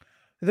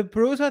 The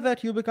pros are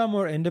that you become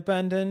more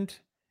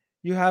independent,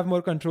 you have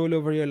more control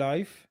over your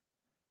life,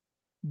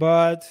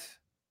 but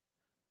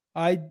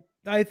I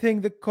I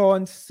think the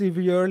cons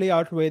severely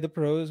outweigh the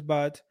pros,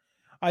 but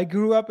I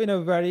grew up in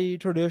a very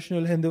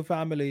traditional Hindu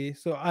family,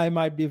 so I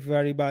might be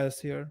very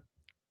biased here.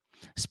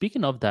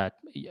 Speaking of that,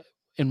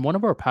 in one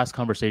of our past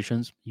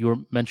conversations, you were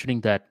mentioning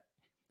that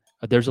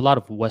there's a lot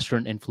of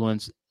Western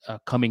influence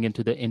coming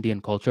into the Indian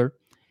culture.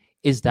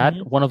 Is that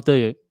Hmm. one of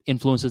the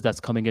influences that's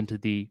coming into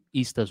the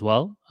East as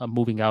well,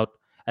 moving out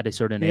at a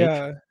certain age?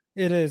 Yeah,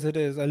 it is. It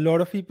is. A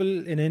lot of people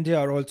in India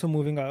are also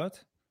moving out,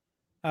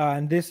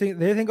 and they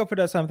think of it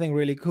as something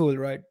really cool,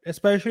 right?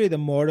 Especially the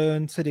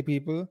modern city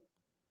people,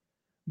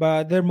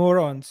 but they're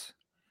morons.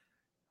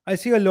 I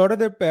see a lot of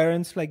their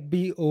parents like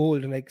be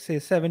old, like say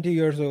 70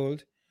 years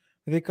old.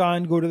 They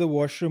can't go to the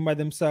washroom by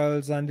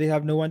themselves and they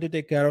have no one to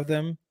take care of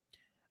them.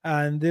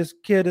 And this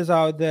kid is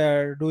out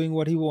there doing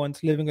what he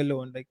wants, living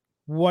alone. Like,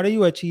 what are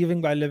you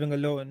achieving by living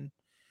alone?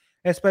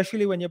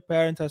 Especially when your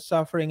parents are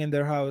suffering in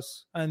their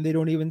house and they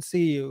don't even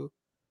see you,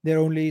 their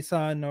only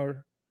son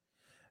or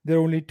their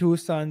only two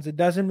sons. It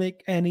doesn't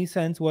make any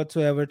sense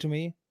whatsoever to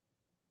me.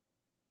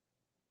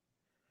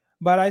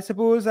 But I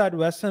suppose that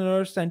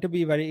Westerners tend to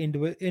be very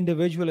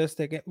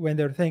individualistic when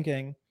they're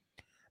thinking.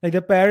 Like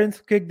the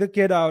parents kick the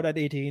kid out at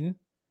 18,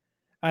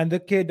 and the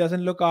kid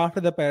doesn't look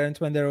after the parents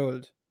when they're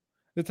old.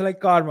 It's like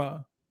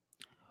karma.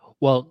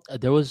 Well,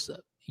 there was.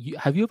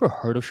 Have you ever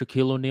heard of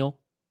Shaquille O'Neal?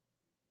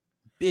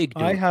 Big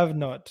I dude. have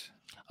not.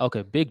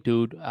 Okay, big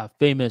dude,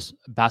 famous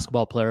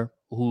basketball player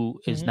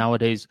who is Hmm.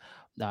 nowadays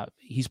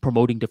he's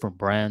promoting different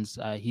brands.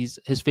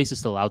 His face is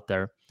still out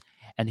there,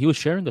 and he was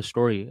sharing a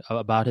story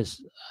about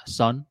his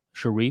son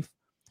Sharif,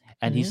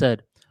 and he Hmm.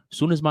 said,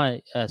 "Soon as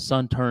my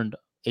son turned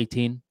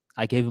 18,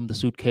 I gave him the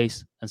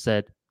suitcase and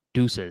said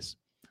deuces."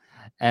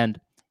 And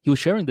he was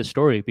sharing this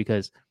story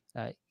because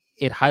uh,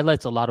 it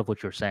highlights a lot of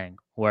what you're saying,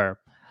 where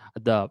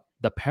the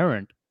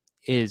parent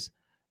is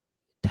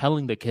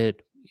telling the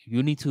kid,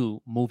 you need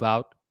to move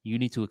out, you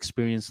need to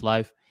experience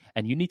life,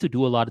 and you need to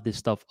do a lot of this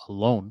stuff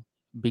alone,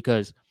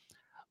 because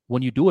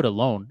when you do it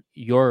alone,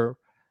 you're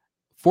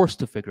forced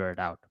to figure it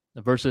out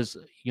versus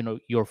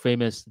your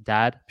famous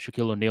dad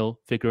Shaquille O'Neal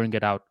figuring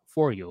it out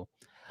for you.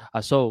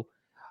 So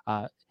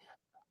uh,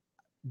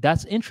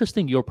 that's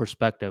interesting, your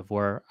perspective,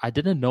 where I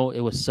didn't know it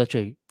was such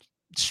a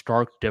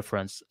stark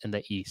difference in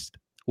the East,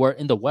 where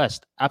in the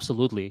West,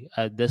 absolutely,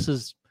 this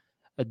is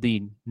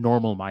the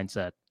normal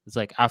mindset. It's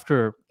like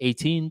after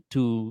 18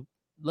 to,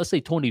 let's say,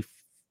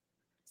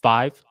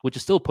 25, which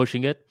is still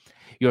pushing it,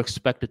 you're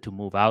expected to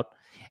move out.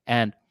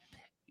 And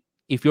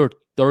if you're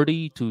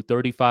 30 to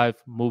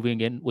 35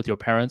 moving in with your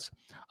parents,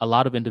 a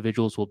lot of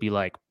individuals will be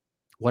like,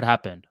 what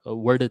happened?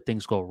 Where did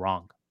things go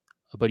wrong?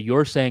 But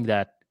you're saying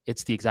that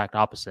it's the exact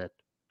opposite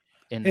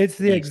in It's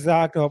the East.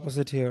 exact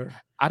opposite here.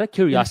 Out of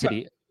In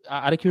fact,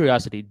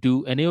 curiosity,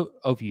 do any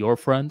of your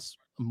friends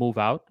move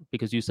out?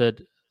 Because you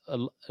said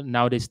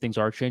nowadays things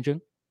are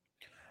changing.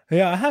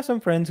 yeah, I have some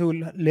friends who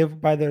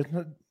live by their.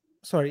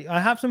 Sorry, I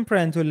have some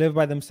friends who live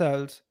by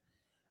themselves,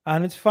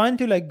 and it's fun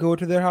to like go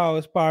to their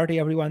house, party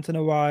every once in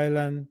a while,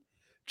 and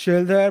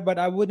chill there. But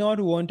I would not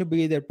want to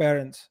be their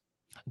parents.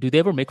 Do they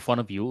ever make fun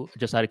of you,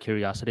 just out of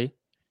curiosity?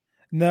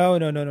 No,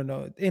 no, no, no,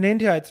 no. In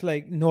India, it's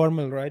like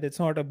normal, right? It's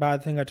not a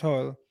bad thing at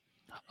all.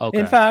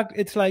 In Okay. fact,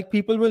 it's like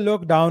people will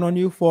look down on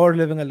you for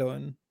living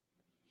alone.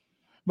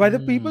 By the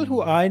people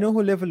who Mm, I know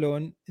who live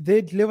alone,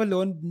 they live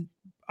alone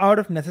out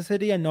of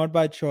necessity and not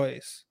by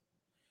choice.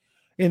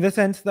 In the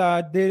sense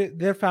that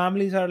their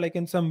families are like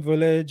in some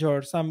village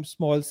or some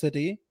small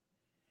city,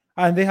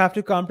 and they have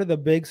to come to the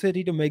big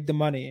city to make the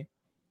money.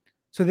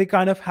 So they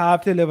kind of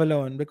have to live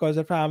alone because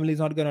their family is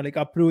not gonna like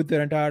uproot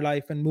their entire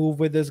life and move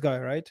with this guy,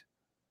 right?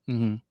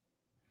 hmm.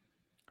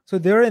 So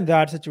they're in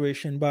that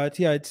situation. But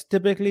yeah, it's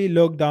typically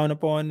looked down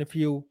upon if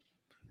you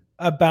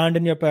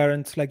abandon your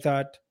parents like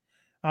that,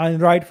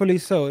 and rightfully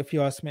so, if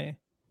you ask me.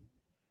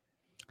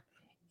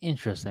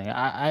 Interesting.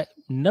 I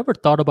never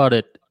thought about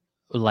it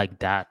like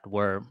that,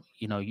 where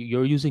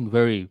you're using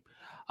very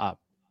uh,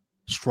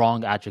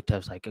 strong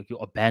adjectives like you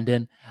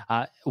abandon.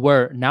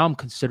 Where now I'm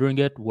considering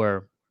it,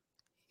 where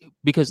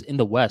because in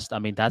the West, I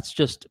mean, that's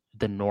just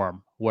the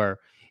norm, where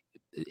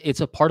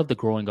it's a part of the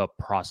growing up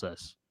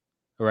process,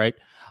 right?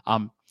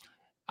 Um,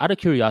 Out of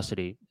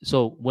curiosity,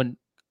 so when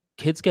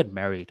kids get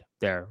married,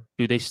 there,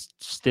 do they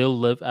still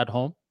live at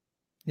home?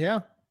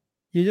 Yeah,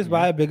 you just Yeah.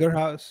 buy a bigger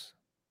house.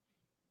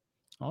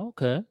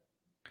 Okay.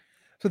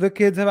 So the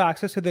kids have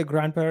access to their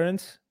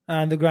grandparents,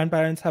 and the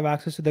grandparents have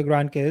access to the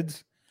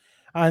grandkids.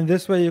 And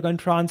this way, you can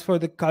transfer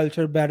the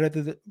culture better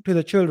to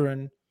the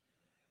children.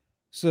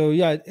 So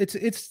yeah,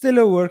 it's still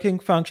a working,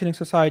 functioning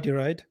society,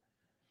 right?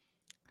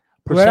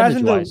 Whereas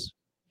Percentage wise,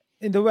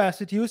 in the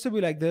West, it used to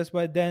be like this,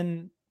 but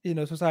then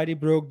society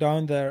broke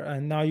down there,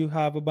 and now you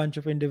have a bunch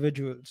of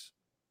individuals.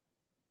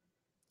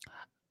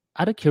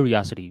 out of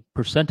curiosity,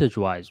 percentage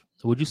wise,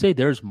 would you say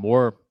there's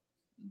more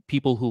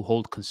people who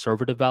hold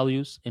conservative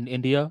values in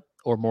India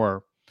or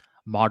more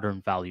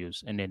modern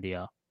values in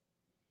India?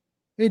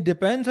 It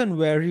depends on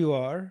where you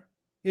are.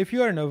 If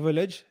you are in a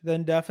village,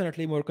 then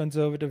definitely more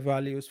conservative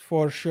values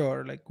for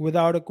sure, like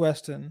without a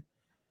question.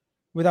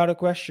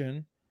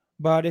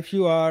 But if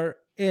you are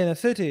in a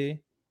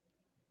city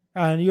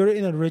and you're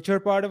in a richer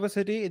part of a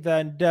city,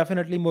 then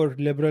definitely more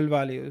liberal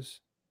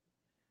values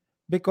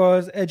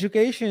because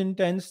education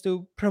tends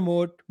to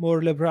promote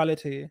more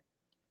liberality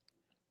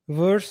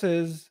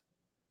versus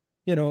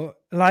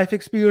life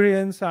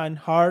experience and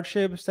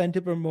hardships tend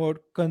to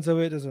promote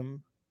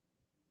conservatism.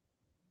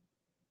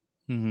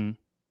 Hmm.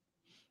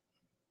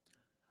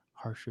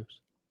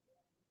 Hardships.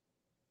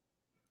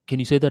 Can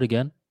you say that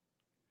again?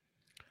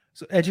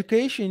 So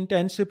education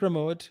tends to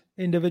promote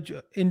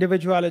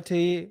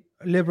individuality,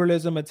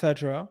 liberalism,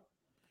 etc.,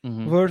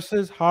 Hmm.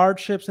 versus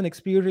hardships and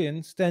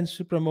experience tends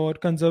to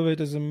promote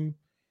conservatism,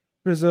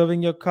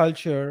 preserving your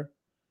culture,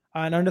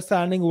 and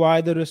understanding why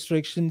the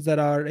restrictions that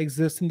are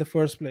exist in the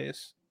first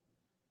place.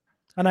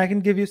 And I can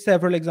give you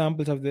several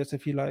examples of this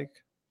if you like.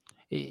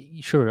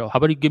 Sure. How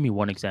about you give me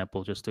one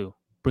example just to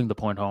bring the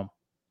point home?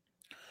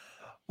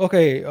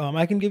 Okay,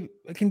 I can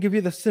give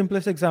you the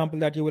simplest example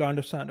that you will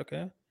understand.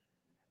 Okay,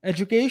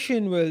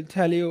 education will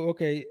tell you,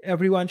 okay,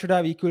 everyone should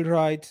have equal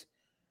rights,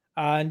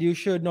 and you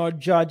should not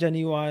judge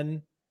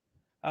anyone,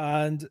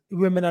 and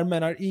women and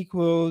men are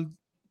equal.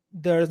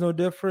 There is no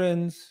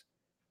difference.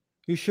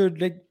 You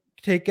should like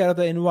take care of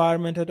the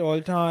environment at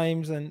all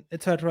times, and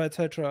etc.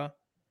 etc.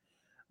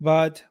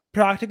 But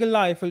practical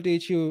life will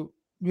teach you,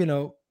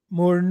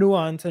 more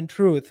nuance and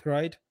truth,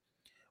 right?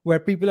 Where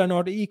people are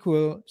not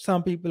equal.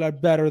 Some people are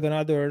better than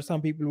others.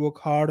 Some people work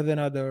harder than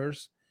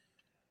others.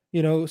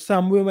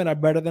 Some women are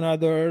better than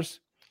others.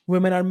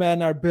 Women and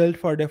men are built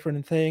for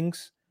different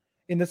things.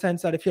 In the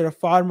sense that if you're a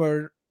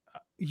farmer,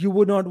 you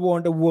would not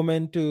want a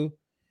woman to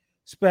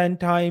spend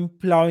time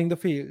plowing the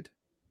field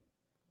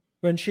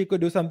when she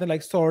could do something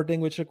like sorting,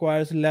 which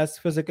requires less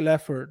physical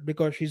effort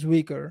because she's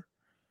weaker.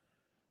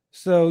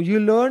 So you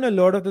learn a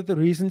lot of the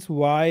reasons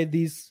why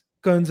these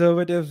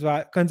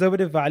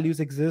conservative values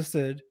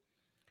existed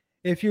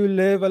if you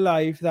live a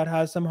life that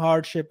has some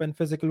hardship and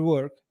physical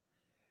work.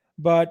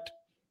 But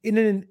in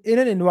an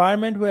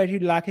environment where you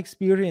lack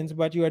experience,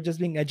 but you are just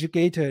being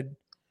educated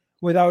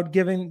without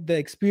giving the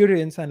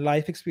experience and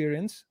life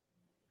experience,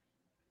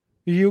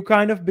 you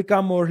kind of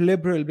become more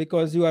liberal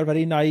because you are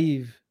very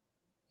naive.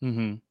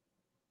 Hmm.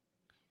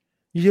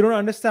 You don't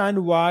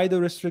understand why the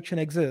restriction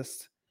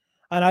exists.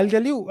 And I'll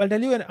tell you, and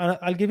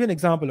I'll give you an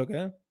example.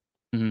 Okay,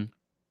 Hmm.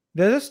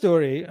 there's a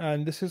story,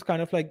 and this is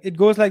kind of like it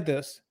goes like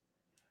this.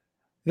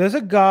 There's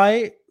a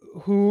guy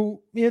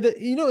who in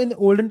the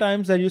olden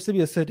times there used to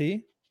be a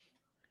city,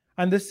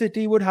 and this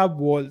city would have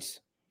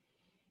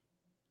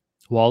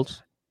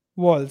Walls.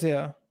 walls,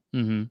 yeah.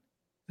 Hmm.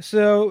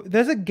 So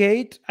there's a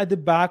gate at the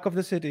back of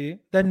the city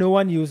that no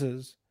one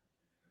uses.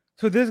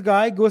 So this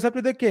guy goes up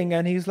to the king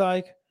and he's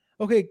like,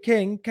 "Okay,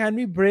 king, can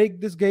we break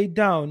this gate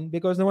down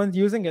because no one's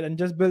using it and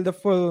just build the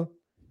full,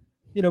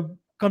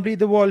 complete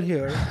the wall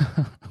here?"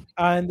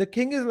 And the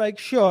king is like,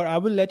 "Sure, I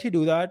will let you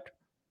do that.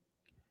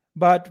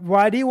 But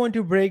why do you want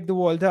to break the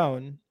wall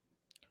down?"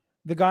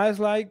 The guy's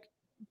like,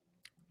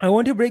 "I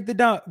want to break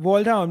the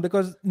wall down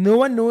because no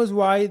one knows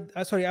why.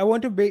 Sorry, I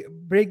want to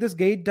break this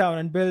gate down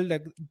and build,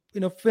 like,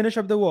 finish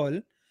up the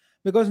wall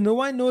because no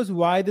one knows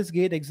why this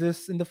gate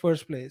exists in the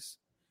first place."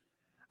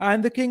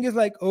 And the king is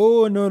like,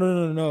 "Oh, no, no,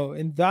 no, no.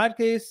 In that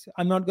case,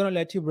 I'm not going to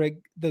let you break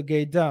the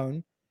gate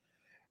down.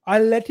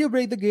 I'll let you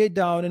break the gate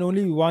down in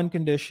only one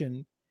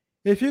condition.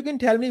 If you can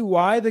tell me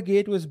why the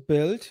gate was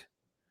built,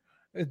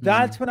 Hmm.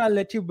 that's when I'll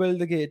let you build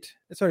the gate.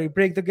 Sorry,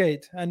 break the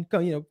gate and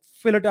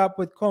fill it up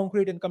with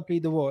concrete and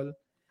complete the wall.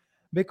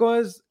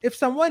 Because if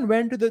someone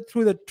went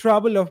through the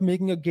trouble of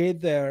making a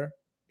gate there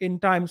in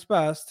times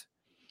past,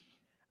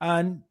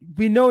 and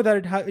we know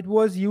that it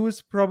was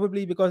used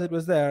probably because it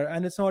was there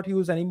and it's not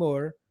used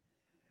anymore,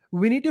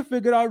 we need to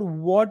figure out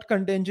what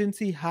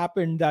contingency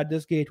happened that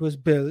this gate was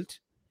built.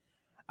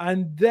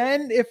 And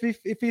then if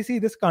we see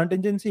this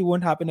contingency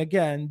won't happen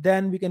again,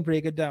 then we can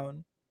break it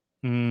down.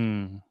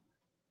 Mm.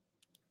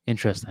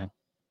 Interesting.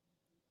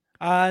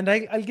 And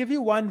I'll give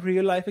you one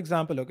real life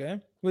example, okay?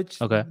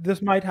 Which Okay.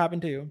 this might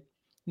happen to you.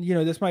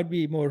 This might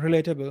be more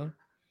relatable.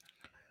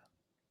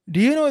 Do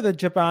you know that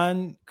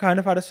Japan kind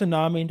of had a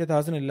tsunami in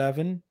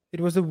 2011?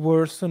 It was the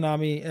worst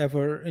tsunami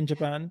ever in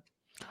Japan.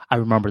 I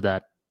remember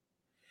that.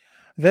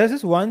 There's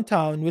this one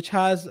town which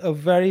has a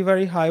very,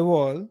 very high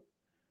wall,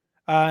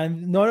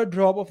 and not a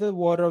drop of the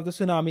water of the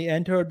tsunami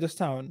entered this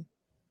town.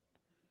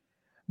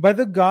 But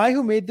the guy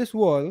who made this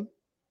wall,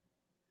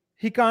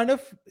 he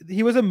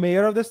was a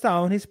mayor of this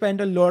town. He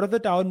spent a lot of the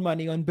town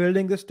money on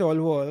building this tall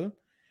wall.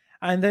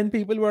 And then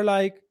people were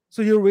like,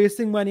 "So you're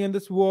wasting money on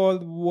this wall.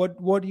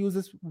 What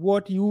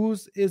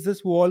use is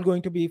this wall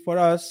going to be for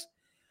us?"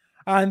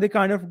 And they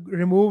kind of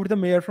removed the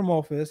mayor from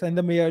office, and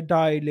the mayor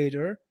died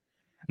later.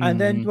 And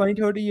then Hmm. 20,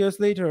 30 years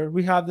later,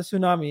 we have the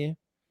tsunami.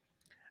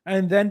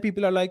 And then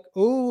people are like,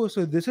 "Oh,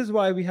 so this is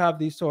why we have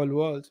these tall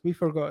walls. We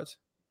forgot."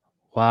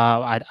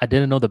 Wow. I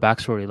didn't know the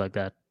backstory like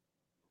that.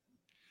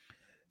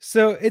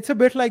 So it's a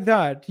bit like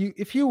that.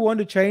 If you want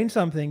to change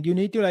something, you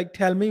need to like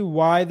tell me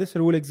why this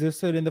rule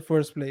existed in the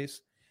first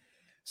place.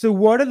 So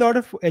what a lot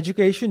of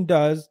education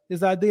does is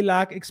that they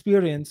lack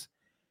experience.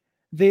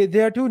 They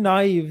are too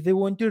naive. They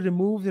want to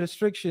remove the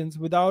restrictions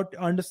without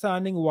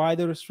understanding why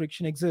the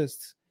restriction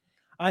exists.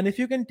 And if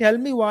you can tell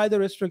me why the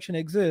restriction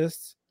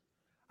exists,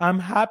 I'm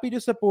happy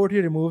to support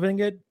you removing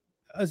it,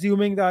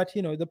 assuming that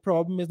the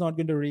problem is not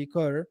going to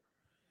recur.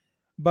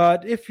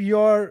 But if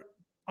your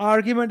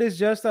argument is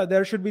just that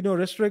there should be no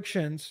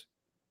restrictions,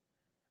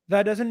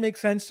 that doesn't make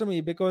sense to me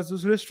because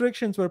those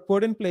restrictions were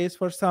put in place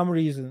for some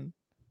reason.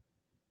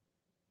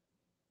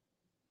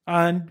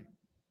 And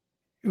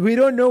we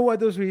don't know what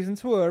those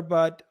reasons were,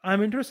 but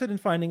I'm interested in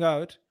finding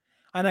out.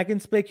 And I can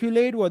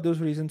speculate what those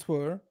reasons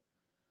were.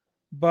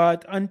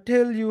 But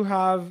until you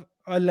have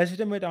a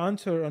legitimate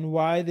answer on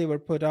why they were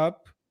put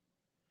up,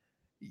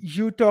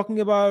 you talking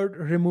about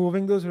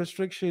removing those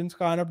restrictions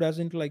kind of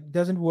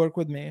doesn't work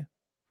with me.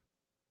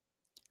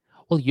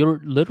 Well,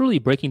 you're literally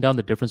breaking down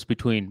the difference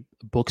between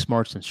book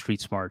smarts and street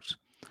smarts,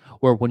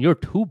 where when you're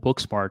too book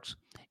smarts,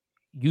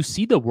 you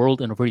see the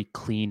world in a very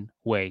clean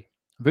way,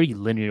 a very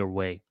linear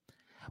way.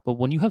 But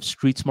when you have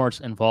street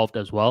smarts involved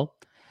as well,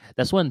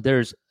 that's when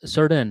there's a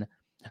certain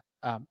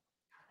um,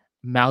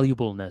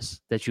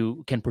 malleableness that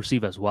you can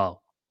perceive as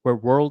well, where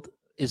world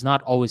is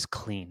not always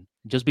clean.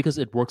 Just because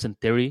it works in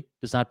theory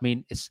does not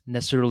mean it's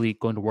necessarily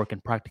going to work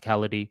in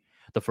practicality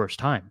the first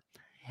time.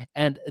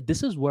 And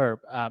this is where,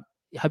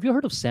 have you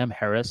heard of Sam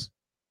Harris?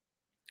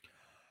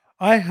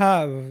 I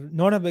have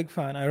not a big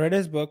fan. I read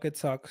his book. It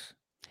sucks.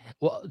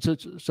 Well,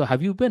 so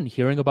have you been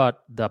hearing about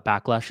the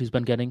backlash he's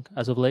been getting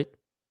as of late?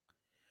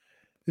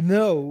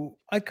 No,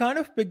 I kind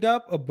of picked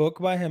up a book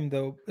by him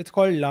though. It's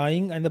called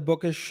Lying, and the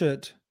book is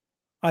shit.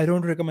 I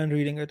don't recommend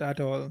reading it at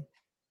all.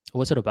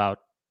 What's it about?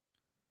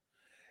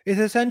 It's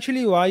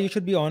essentially why you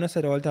should be honest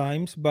at all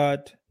times,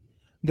 but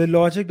the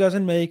logic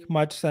doesn't make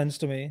much sense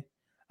to me.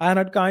 And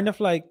it kind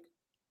of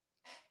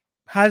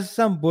has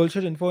some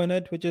bullshit info in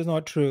it, which is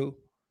not true.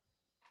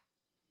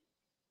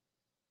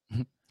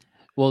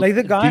 Well, Like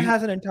the do guy you?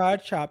 has an entire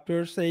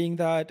chapter saying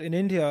that in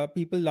India,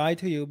 people lie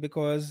to you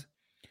because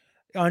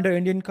under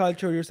Indian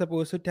culture, you're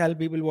supposed to tell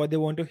people what they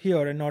want to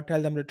hear and not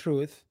tell them the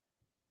truth,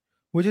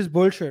 which is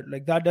bullshit.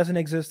 Like that doesn't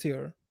exist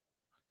here.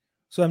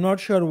 So I'm not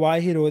sure why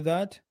he wrote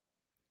that,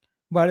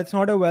 but it's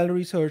not a well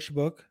researched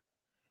book.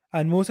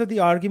 And most of the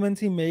arguments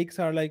he makes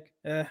are like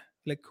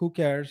who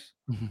cares?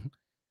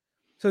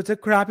 So it's a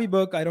crappy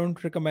book. I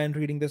don't recommend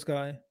reading this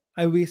guy.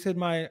 I wasted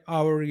my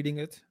hour reading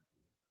it.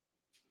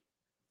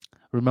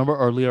 Remember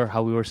earlier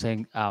how we were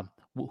saying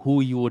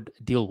who you would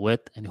deal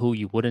with and who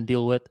you wouldn't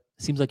deal with?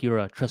 Seems like you're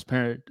a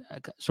transparent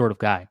sort of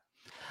guy.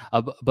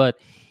 But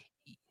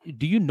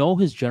do you know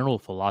his general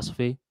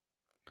philosophy?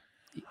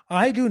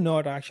 I do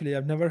not actually.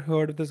 I've never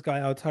heard of this guy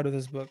outside of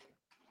this book.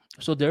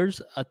 So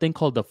there's a thing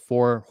called the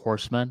Four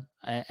Horsemen,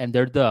 and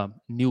they're the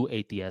new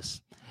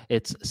atheists.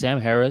 It's Sam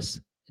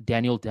Harris,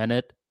 Daniel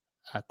Dennett,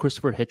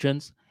 Christopher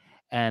Hitchens,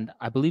 and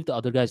I believe the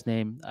other guy's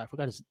name, I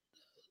forgot his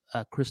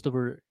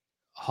Christopher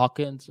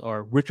Hawkins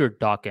or Richard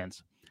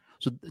Dawkins.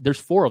 So there's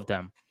four of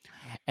them.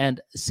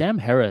 And Sam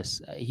Harris,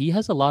 he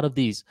has a lot of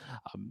these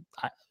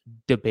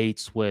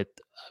debates with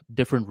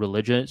different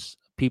religious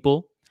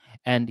people.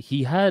 And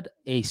he had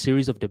a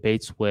series of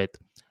debates with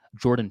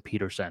Jordan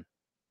Peterson.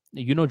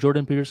 You know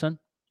Jordan Peterson?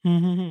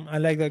 I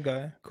like that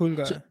guy. Cool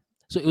So, guy.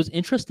 so it was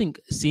interesting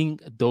seeing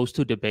those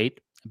two debate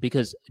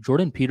because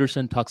Jordan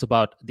Peterson talks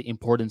about the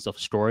importance of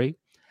story,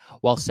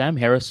 while Sam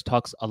Harris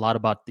talks a lot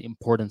about the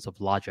importance of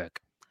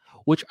logic,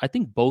 which I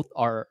think both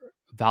are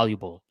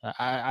valuable.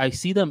 I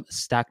see them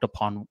stacked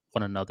upon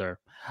one another.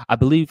 I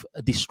believe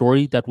the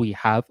story that we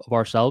have of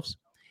ourselves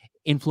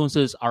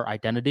influences our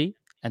identity,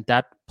 and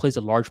that plays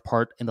a large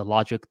part in the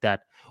logic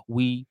that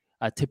we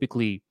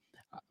typically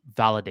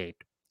validate.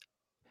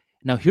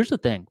 Now, here's the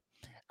thing.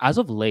 As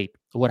of late,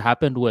 what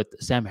happened with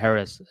Sam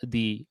Harris,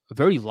 the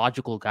very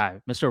logical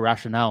guy, Mr.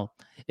 Rationale,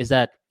 is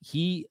that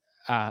he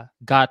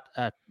got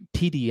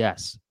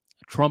TDS,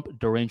 Trump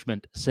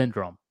Derangement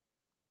Syndrome.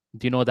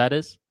 Do you know what that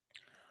is?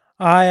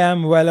 I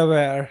am well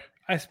aware.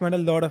 I spent a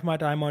lot of my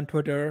time on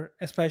Twitter,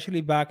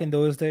 especially back in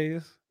those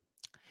days.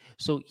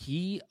 So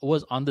he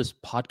was on this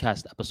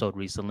podcast episode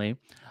recently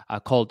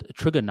called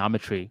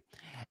Trigonometry.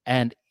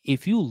 And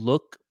if you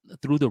look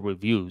through the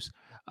reviews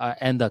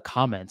and the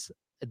comments,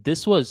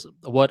 this was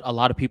what a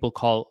lot of people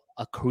call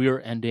a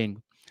career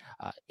ending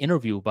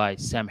interview by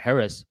Sam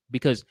Harris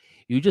because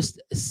you just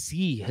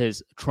see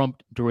his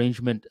Trump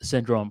derangement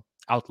syndrome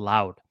out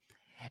loud.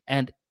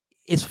 And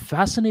it's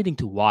fascinating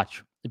to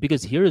watch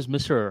because here is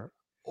Mr.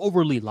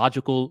 Overly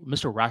logical,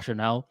 Mr.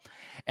 Rationale.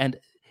 And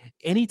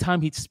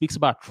anytime he speaks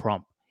about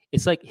Trump,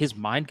 it's like his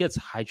mind gets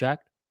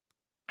hijacked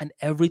and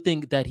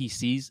everything that he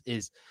sees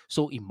is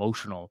so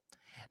emotional.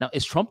 Now,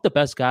 is Trump the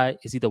best guy?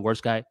 Is he the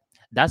worst guy?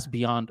 That's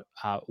beyond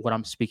what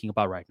I'm speaking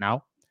about right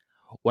now.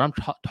 What I'm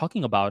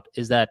talking about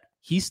is that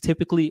he's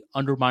typically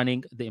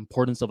undermining the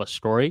importance of a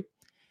story.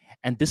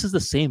 And this is the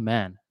same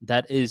man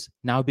that is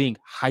now being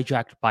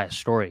hijacked by a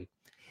story.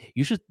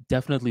 You should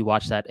definitely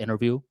watch that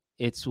interview.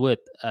 It's with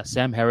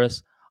Sam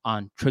Harris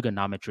on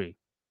trigonometry.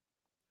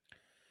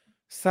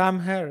 Sam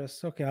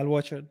Harris. Okay, I'll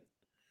watch it.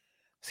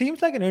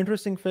 Seems like an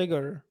interesting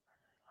figure.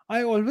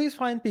 I always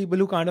find people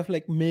who kind of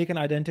make an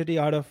identity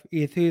out of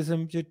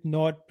atheism to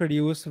not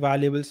produce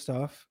valuable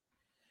stuff,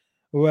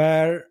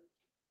 where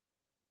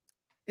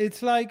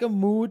it's like a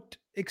moot,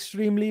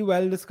 extremely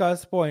well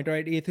discussed point,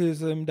 right?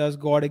 Atheism, does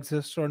God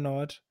exist or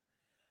not?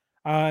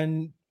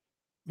 And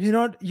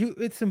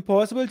it's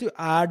impossible to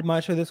add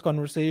much to this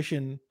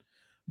conversation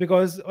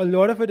because a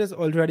lot of it has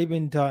already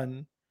been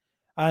done.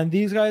 And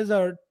these guys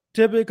are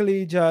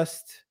typically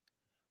just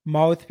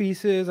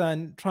mouthpieces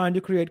and trying to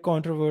create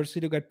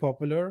controversy to get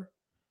popular.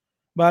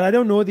 But I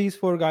don't know these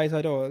four guys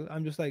at all.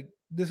 I'm just like,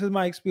 this is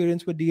my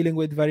experience with dealing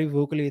with very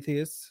vocal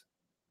atheists.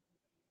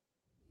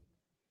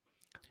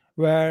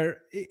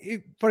 where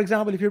for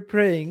example, if you're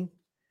praying,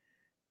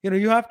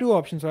 you have two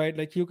options, right?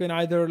 Like you can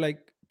either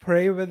like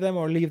pray with them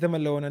or leave them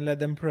alone and let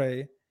them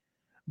pray.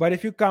 But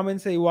if you come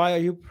and say, why are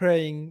you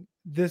praying,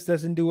 this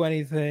doesn't do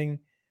anything,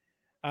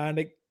 and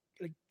like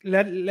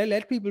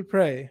let people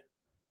pray.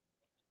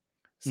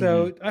 Mm-hmm.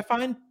 So I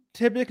find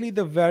typically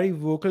the very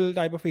vocal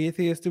type of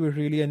atheist to be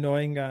really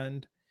annoying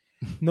and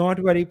not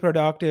very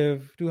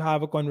productive to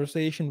have a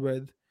conversation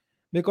with,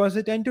 because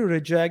they tend to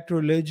reject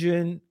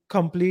religion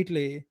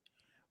completely,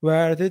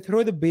 where they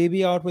throw the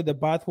baby out with the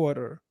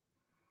bathwater.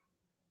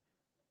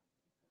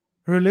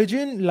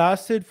 Religion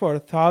lasted for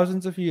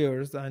thousands of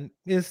years and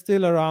is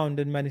still around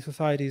in many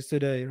societies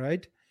today,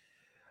 right?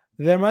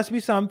 There must be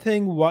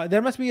something, why,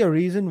 there must be a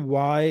reason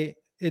why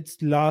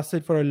it's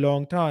lasted for a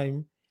long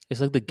time.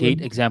 It's like the gate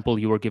When, example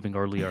you were giving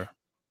earlier.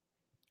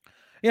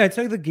 yeah, it's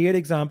like the gate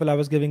example I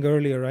was giving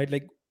earlier, right?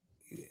 Like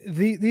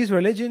these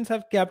religions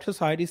have kept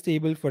society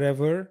stable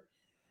forever,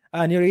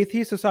 and your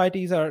atheist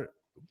societies are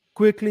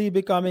quickly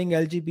becoming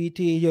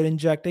LGBT. You're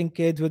injecting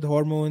kids with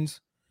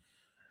hormones.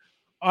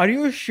 Are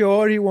you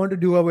sure you want to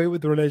do away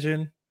with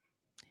religion?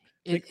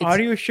 Like, are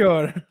It's you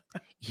sure?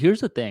 Here's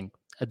the thing: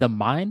 the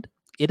mind,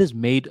 it is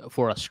made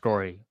for a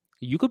story.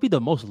 You could be the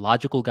most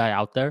logical guy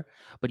out there,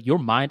 but your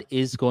mind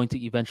is going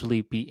to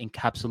eventually be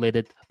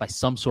encapsulated by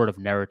some sort of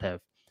narrative.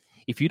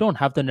 If you don't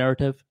have the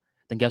narrative,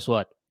 then guess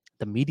what?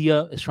 The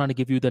media is trying to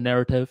give you the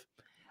narrative.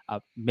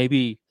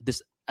 Maybe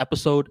this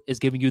episode is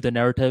giving you the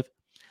narrative.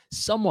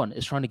 Someone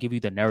is trying to give you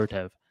the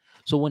narrative.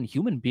 So when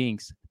human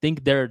beings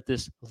think they're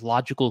this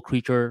logical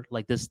creature,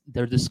 like this,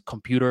 they're this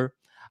computer,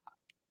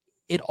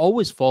 it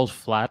always falls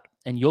flat,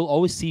 and you'll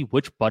always see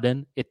which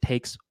button it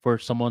takes for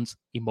someone's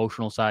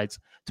emotional sides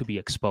to be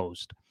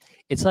exposed.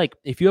 It's like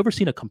if you ever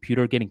seen a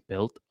computer getting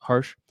built,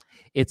 Harsh,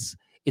 it's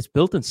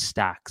built in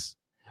stacks,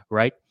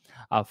 right?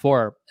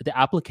 For the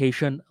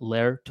application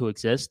layer to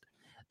exist,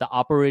 the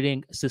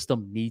operating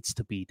system needs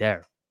to be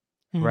there,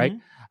 right? Hmm.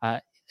 uh,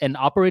 an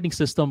operating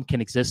system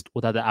can exist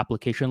without the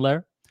application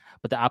layer,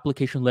 but the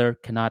application layer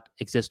cannot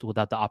exist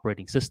without the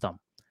operating system.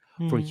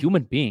 For Hmm.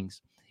 human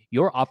beings,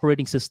 your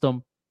operating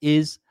system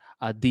is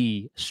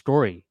the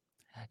story.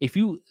 If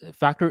you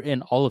factor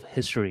in all of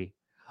history,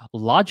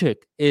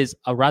 logic is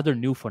a rather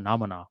new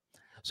phenomena.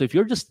 So if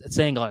you're just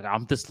saying like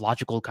I'm this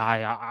logical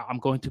guy, I'm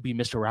going to be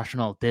Mr.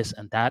 Rational, this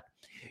and that,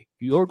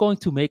 you're going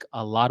to make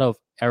a lot of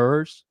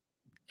errors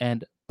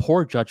and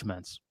poor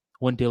judgments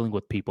when dealing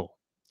with people.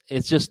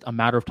 It's just a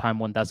matter of time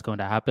when that's going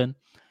to happen.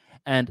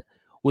 And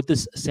with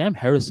this Sam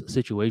Harris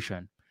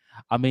situation,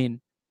 I mean,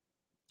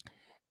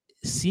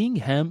 seeing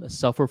him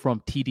suffer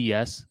from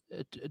TDS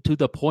to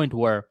the point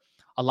where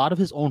a lot of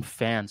his own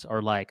fans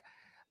are like,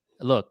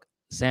 look,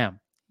 Sam,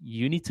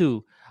 you need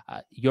to,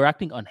 you're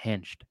acting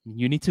unhinged.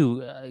 You need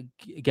to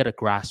get a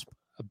grasp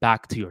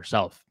back to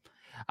yourself.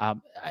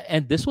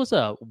 And this was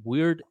a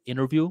weird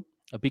interview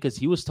because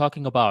he was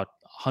talking about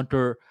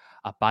Hunter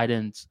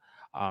Biden's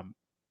um,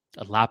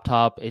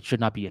 laptop. It should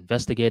not be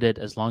investigated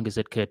as long as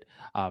it could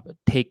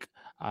take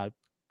uh,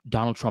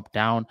 Donald Trump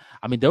down.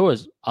 I mean, there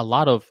was a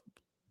lot of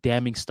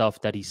damning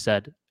stuff that he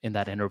said in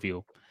that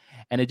interview.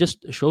 And it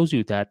just shows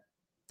you that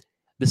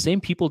the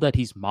same people that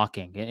he's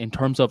mocking in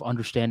terms of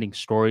understanding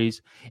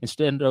stories,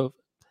 instead of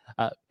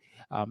uh,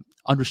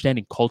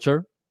 understanding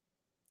culture,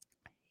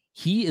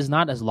 he is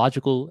not as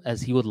logical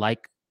as he would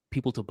like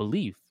people to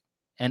believe.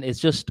 And it's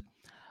just,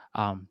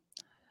 um,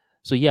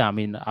 so yeah, I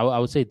mean, I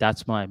would say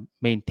that's my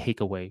main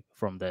takeaway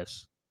from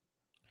this.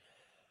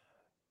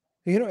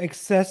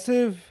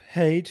 Excessive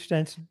hate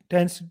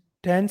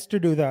tends to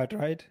do that,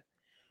 right?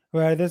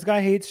 Where this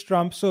guy hates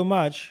Trump so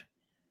much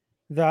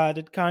that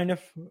it kind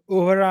of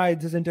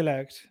overrides his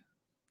intellect.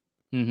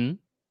 Mm-hmm.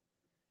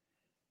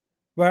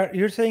 Where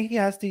you're saying he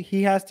has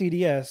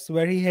TDS,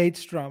 where he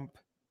hates Trump.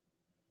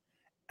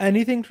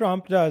 Anything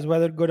Trump does,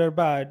 whether good or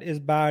bad, is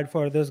bad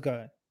for this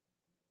guy.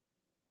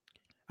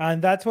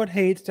 And that's what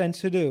hate tends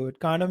to do. It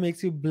kind of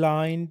makes you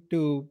blind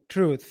to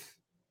truth.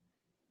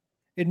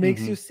 It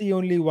makes Mm-hmm. you see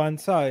only one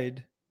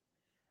side.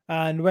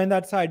 And when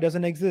that side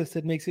doesn't exist,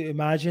 it makes you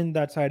imagine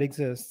that side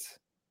exists.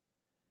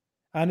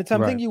 And it's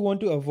something Right. you want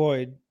to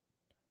avoid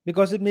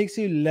because it makes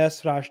you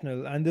less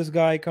rational. And this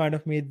guy kind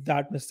of made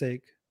that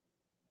mistake.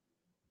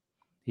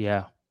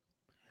 Yeah.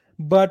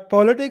 But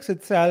politics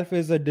itself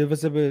is a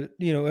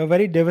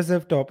very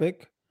divisive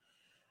topic.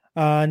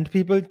 And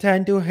people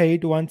tend to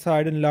hate one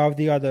side and love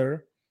the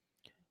other,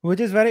 which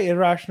is very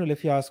irrational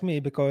if you ask me,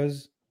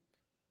 because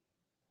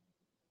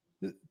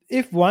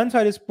if one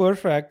side is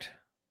perfect,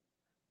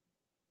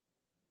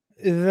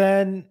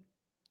 then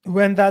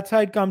when that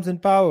side comes in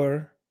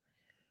power,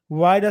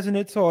 why doesn't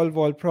it solve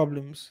all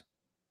problems?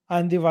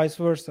 And the vice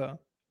versa.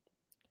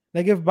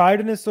 Like if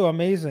Biden is so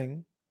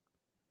amazing,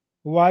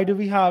 why do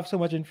we have so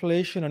much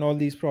inflation and all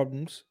these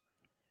problems?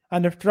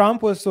 And if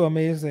Trump was so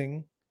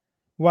amazing,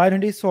 why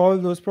didn't he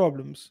solve those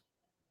problems?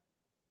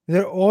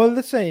 They're all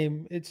the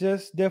same, it's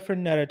just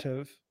different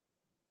narrative.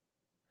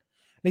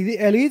 Like the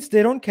elites,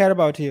 they don't care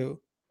about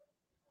you.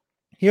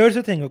 Here's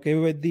the thing, okay,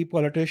 with the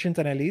politicians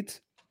and elites,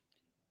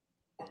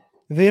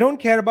 They don't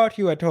care about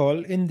you at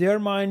all. In their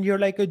mind, you're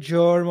like a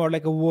germ or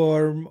like a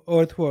worm,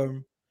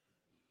 earthworm.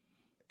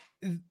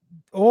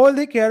 All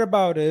they care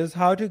about is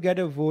how to get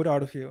a vote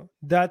out of you.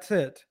 That's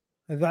it.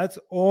 That's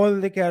all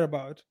they care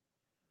about.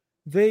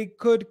 They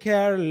could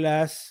care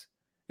less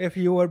if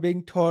you were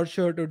being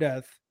tortured to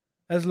death.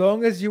 As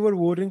long as you were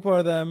voting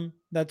for them,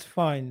 that's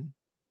fine.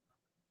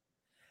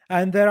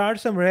 And there are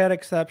some rare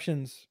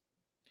exceptions,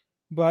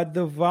 but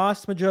the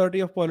vast majority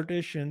of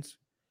politicians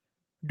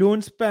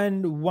don't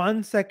spend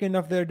 1 second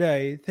of their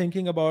day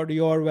thinking about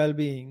your well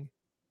being.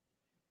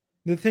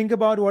 They think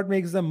about what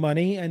makes them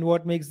money and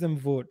what makes them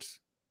votes.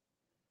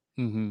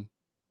 Hmm.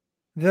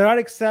 There are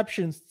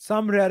exceptions,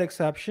 some rare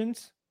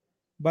exceptions,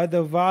 but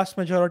the vast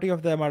majority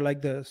of them are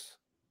like this.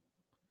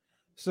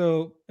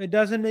 So it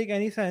doesn't make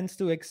any sense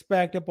to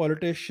expect a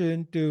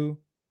politician to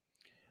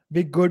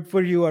be good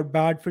for you or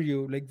bad for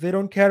you. Like they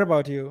don't care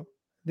about you.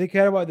 They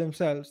care about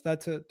themselves.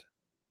 That's it.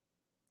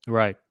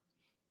 Right.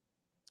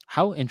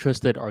 How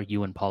interested are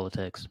you in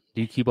politics?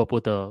 Do you keep up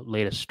with the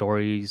latest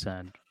stories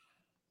and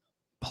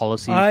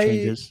policy I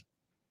changes?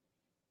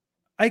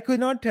 I could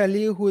not tell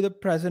you who the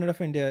president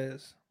of India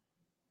is.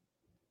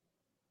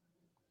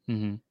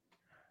 Hmm.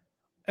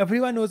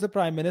 Everyone knows the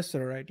prime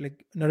minister, right?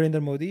 Like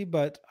Narendra Modi,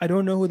 but I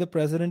don't know who the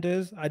president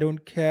is. I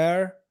don't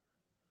care.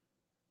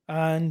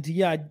 And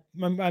yeah,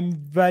 I'm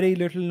very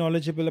little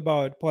knowledgeable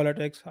about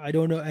politics. I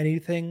don't know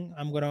anything.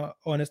 I'm gonna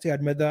honestly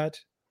admit that.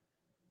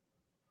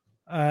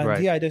 And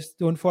Right. yeah, I just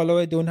don't follow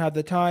it. Don't have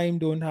the time.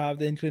 Don't have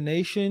the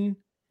inclination,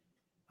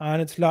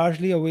 and it's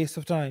largely a waste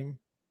of time.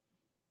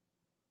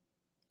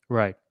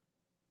 Right.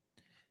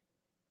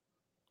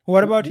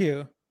 What W- about w-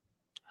 you?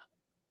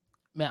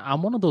 Man,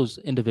 I'm one of those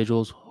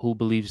individuals who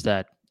believes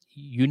that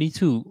you need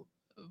to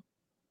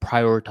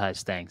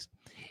prioritize things.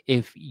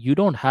 If you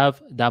don't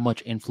have that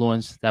much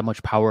influence, that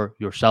much power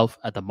yourself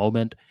at the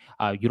moment,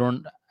 you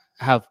don't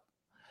have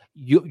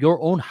your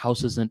own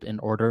house isn't in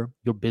order,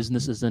 your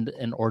business isn't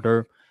in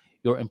order,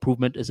 your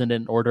improvement isn't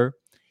in order.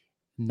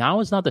 Now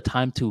is not the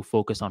time to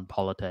focus on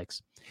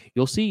politics.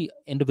 You'll see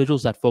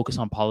individuals that focus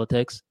on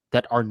politics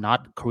that are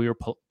not career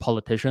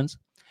politicians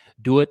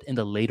do it in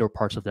the later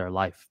parts of their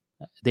life.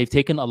 They've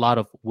taken a lot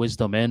of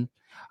wisdom in,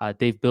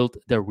 they've built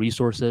their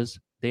resources,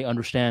 they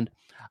understand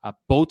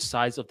both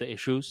sides of the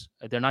issues.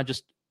 They're not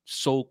just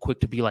so quick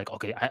to be like,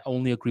 okay, I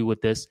only agree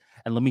with this,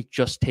 and let me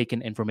just take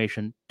in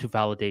information to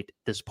validate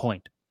this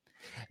point.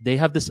 They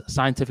have this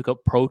scientific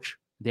approach.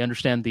 They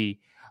understand the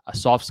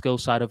soft skill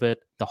side of it,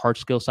 the hard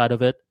skill side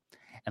of it.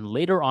 And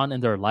later on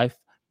in their life,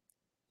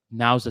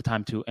 now's the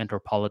time to enter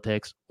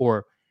politics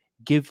or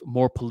give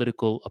more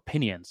political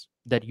opinions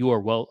that you are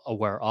well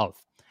aware of.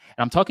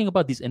 And I'm talking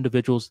about these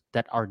individuals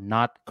that are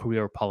not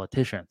career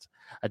politicians.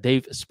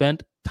 They've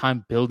spent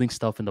time building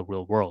stuff in the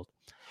real world.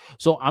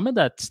 So I'm in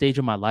that stage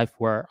of my life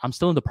where I'm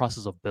still in the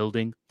process of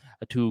building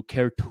to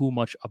care too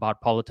much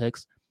about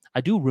politics.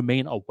 I do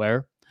remain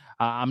aware.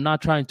 I'm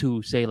not trying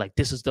to say like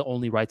this is the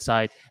only right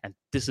side and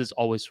this is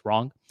always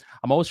wrong.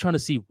 I'm always trying to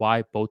see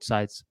why both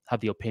sides have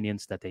the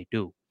opinions that they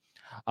do.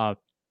 Uh,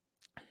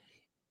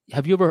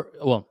 have you ever?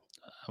 Well,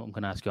 I'm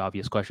going to ask you an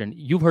obvious question.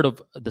 You've heard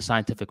of the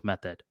scientific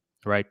method,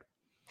 right?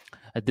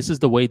 This is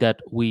the way that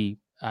we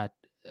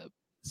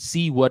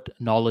see what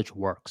knowledge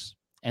works.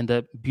 And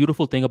the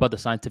beautiful thing about the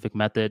scientific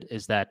method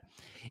is that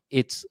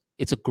it's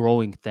a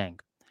growing thing.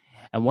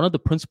 And one of the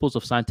principles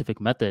of scientific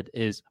method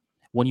is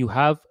when you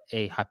have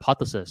a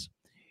hypothesis,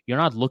 you're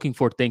not looking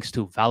for things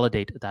to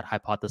validate that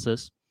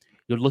hypothesis.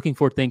 You're looking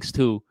for things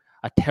to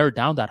tear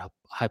down that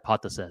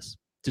hypothesis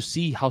to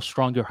see how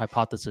strong your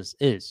hypothesis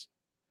is.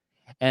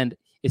 And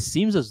it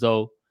seems as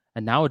though,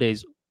 and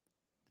nowadays,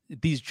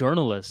 these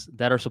journalists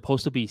that are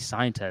supposed to be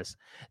scientists,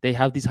 they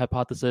have these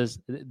hypotheses.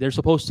 They're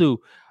supposed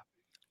to,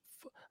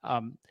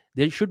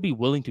 they should be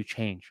willing to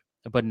change.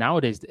 But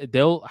nowadays,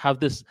 they'll have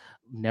this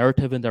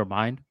narrative in their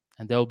mind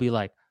and they'll be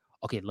like,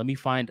 okay, let me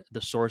find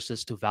the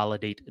sources to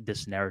validate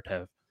this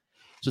narrative.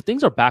 So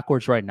things are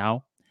backwards right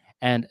now.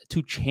 And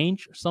to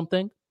change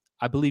something,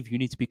 I believe you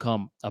need to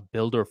become a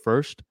builder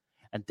first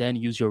and then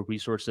use your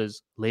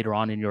resources later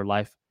on in your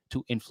life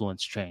to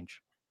influence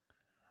change.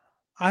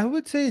 I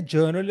would say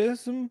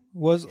journalism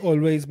was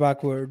always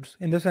backwards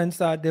in the sense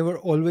that they were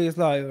always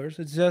liars.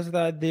 It's just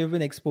that they've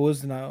been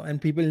exposed now and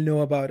people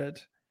know about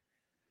it.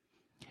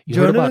 You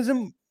heard about,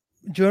 Journalism,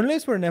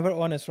 journalists were never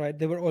honest, right?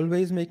 They were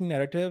always making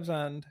narratives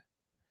and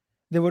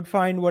they would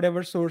find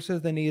whatever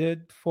sources they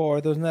needed for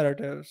those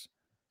narratives.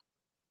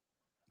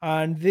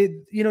 And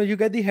you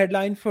get the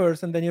headline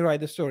first and then you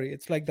write the story.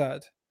 It's like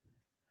that.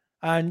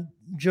 And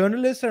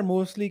journalists are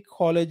mostly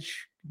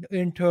college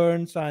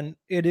interns and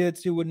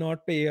idiots who would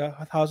not pay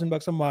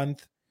 $1,000 a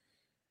month.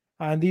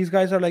 And these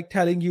guys are like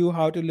telling you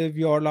how to live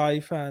your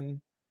life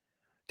and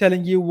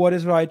telling you what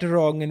is right or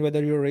wrong and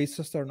whether you're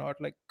racist or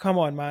not. Like, come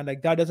on, man.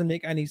 Like, that doesn't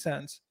make any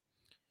sense.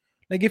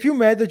 Like, if you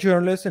met the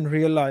journalists in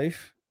real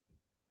life,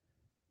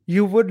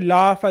 you would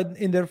laugh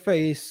in their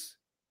face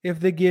if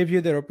they gave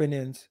you their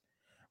opinions.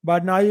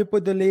 But now you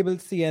put the label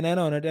CNN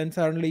on it and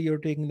suddenly you're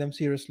taking them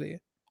seriously.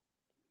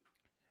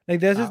 Like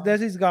there's Oh.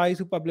 these guys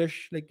who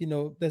publish, like,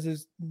 there's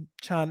this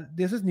channel,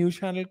 there's this news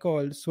channel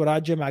called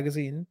Swarajya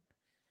Magazine,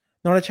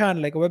 not a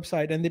channel, like a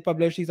website, and they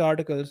publish these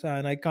articles,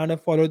 and I kind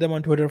of followed them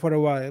on Twitter for a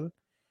while,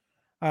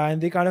 and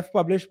they kind of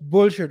publish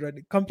bullshit,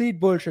 right? Complete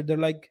bullshit. They're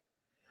like,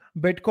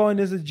 Bitcoin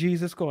is a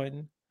Jesus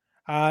coin,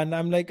 and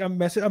I'm like,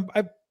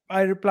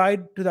 I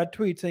replied to that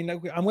tweet saying like,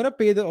 "Okay, I'm gonna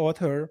pay the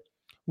author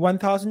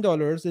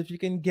 $1,000 if you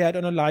can get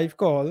on a live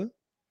call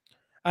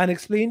and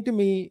explain to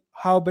me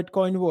how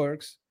Bitcoin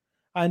works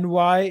and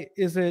why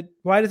does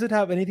it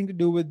have anything to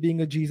do with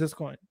being a Jesus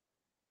coin."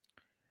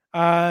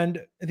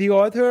 And the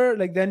author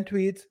like then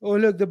tweets, "Oh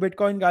look, the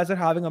Bitcoin guys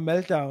are having a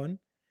meltdown."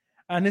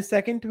 And his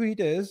second tweet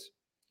is,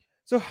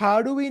 "So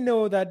how do we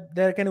know that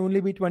there can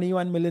only be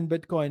 21 million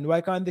Bitcoin?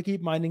 Why can't they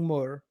keep mining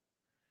more?"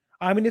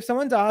 I mean, if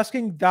someone's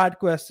asking that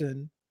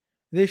question,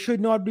 they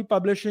should not be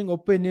publishing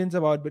opinions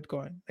about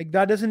Bitcoin. Like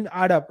that doesn't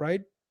add up,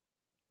 right?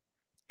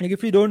 Like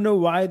if you don't know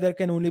why there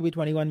can only be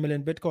 21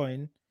 million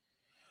Bitcoin,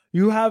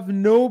 you have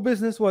no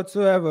business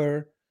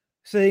whatsoever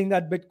saying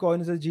that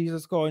Bitcoin is a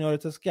Jesus coin or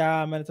it's a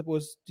scam and it's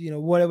supposed,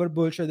 whatever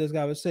bullshit this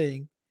guy was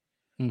saying.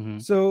 Hmm.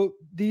 So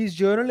these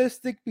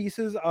journalistic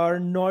pieces are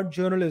not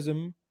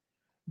journalism.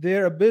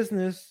 They're a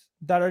business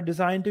that are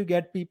designed to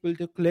get people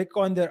to click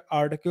on their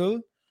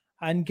article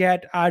and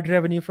get ad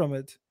revenue from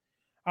it.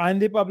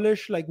 And they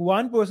publish, like,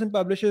 one person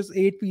publishes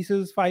 8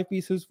 pieces, 5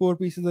 pieces, 4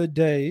 pieces a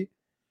day.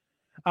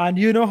 And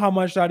you know how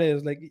much that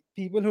is. Like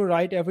people who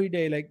write every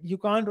day, like you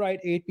can't write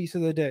 8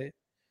 pieces a day,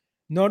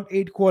 not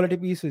 8 quality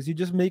pieces. You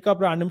just make up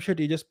random shit,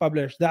 you just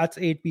publish. That's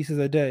 8 pieces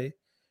a day.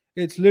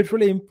 It's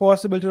literally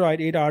impossible to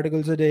write 8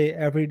 articles a day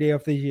every day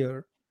of the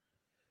year.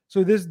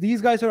 So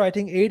these guys are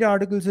writing 8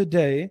 articles a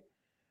day.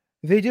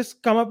 They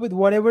just come up with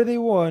whatever they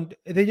want.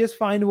 They just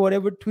find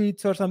whatever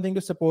tweets or something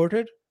to support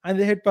it, and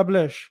they hit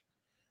publish.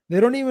 They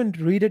don't even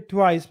read it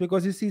twice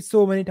because you see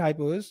so many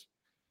typos.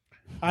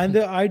 And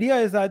the idea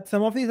is that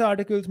some of these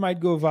articles might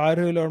go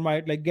viral or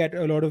might like get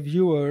a lot of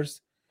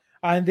viewers,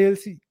 and they'll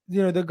see,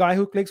 the guy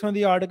who clicks on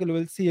the article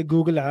will see a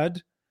Google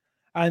ad,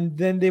 and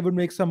then they would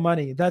make some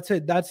money. That's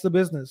it. That's the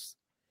business.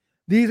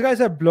 These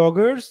guys are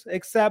bloggers,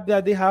 except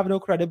that they have no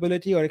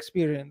credibility or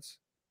experience.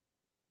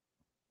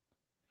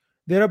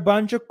 They're a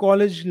bunch of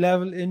college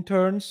level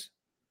interns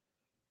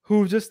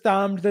who just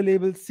stamped the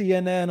label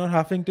CNN or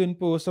Huffington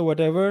Post or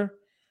whatever,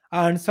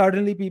 and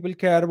suddenly people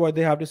care what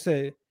they have to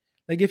say.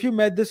 Like if you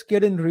met this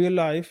kid in real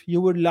life,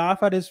 you would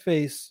laugh at his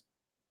face.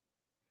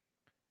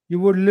 You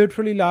would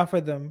literally laugh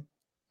at them.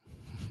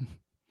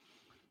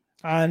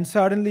 And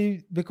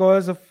suddenly,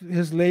 because of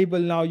his label,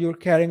 now you're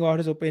caring about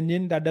his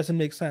opinion. That doesn't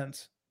make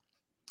sense.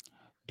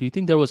 Do you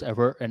think there was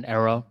ever an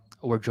era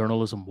where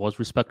journalism was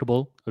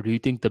respectable, or do you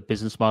think the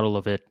business model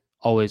of it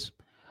always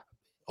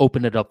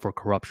opened it up for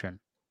corruption?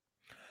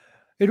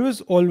 It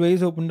was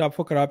always opened up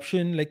for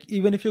corruption. Like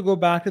even if you go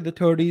back to the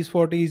 30s,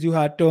 40s, you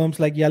had terms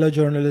like yellow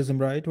journalism,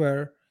 right?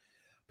 Where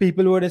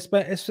people would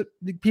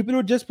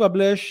just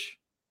publish,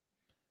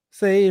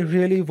 say,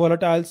 really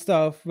volatile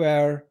stuff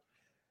where,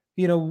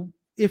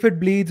 if it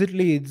bleeds, it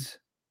leads.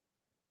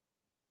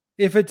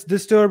 If it's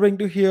disturbing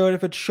to hear,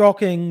 if it's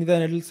shocking,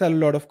 then it'll sell a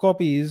lot of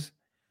copies.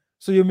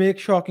 So you make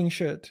shocking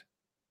shit.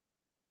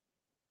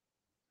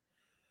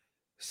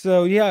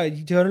 So yeah,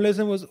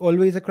 journalism was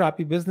always a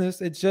crappy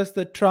business. It's just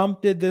that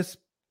Trump did this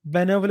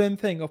benevolent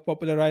thing of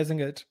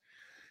popularizing it.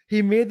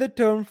 He made the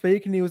term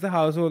fake news a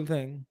household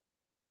thing.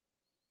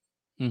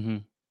 Hmm.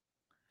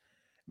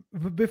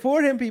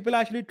 Before him, people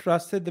actually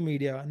trusted the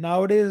media.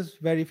 Nowadays,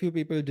 very few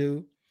people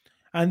do.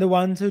 And the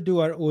ones who do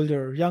are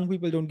older. Young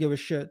people don't give a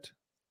shit.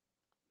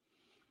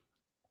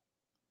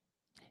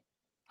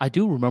 I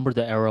do remember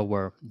the era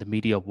where the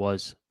media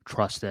was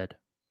trusted.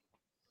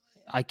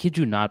 I kid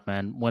you not,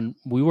 man. When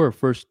we were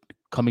first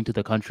coming to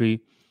the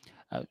country,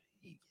 uh,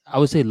 I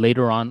would say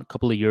later on, a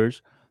couple of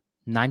years,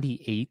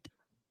 98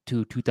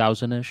 to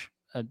 2000 ish,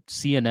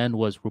 CNN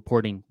was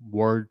reporting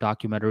war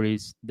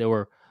documentaries. They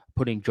were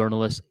putting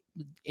journalists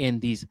in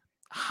these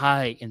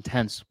high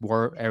intense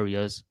war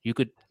areas. You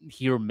could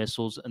hear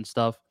missiles and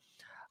stuff.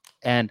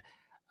 And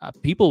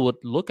people would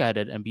look at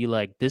it and be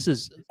like, this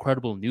is a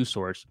credible news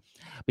source.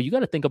 But you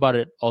got to think about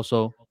it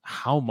also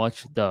how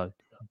much the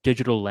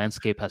digital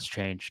landscape has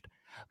changed.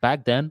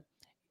 Back then,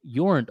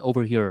 you weren't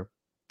over here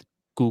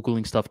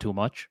Googling stuff too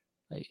much.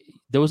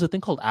 There was a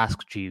thing called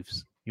Ask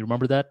Jeeves. You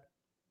remember that?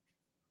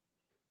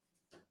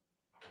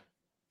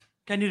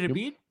 Can you You,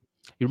 repeat?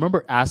 you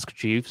remember Ask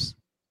Jeeves?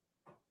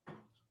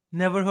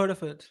 Never heard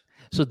of it.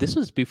 So this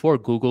was before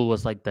Google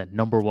was like the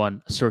number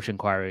one search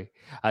inquiry.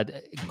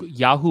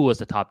 Yahoo was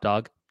the top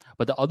dog,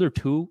 but the other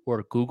two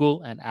were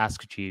Google and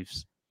Ask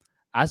Jeeves.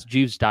 Ask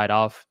Jeeves died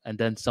off, and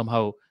then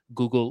somehow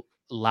Google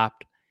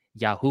lapped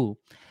Yahoo.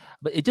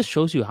 But it just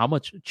shows you how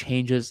much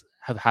changes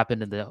have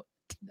happened in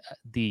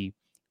the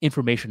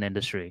information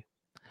industry.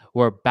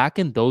 Where back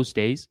in those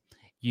days,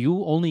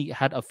 you only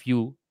had a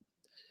few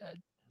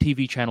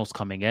TV channels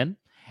coming in,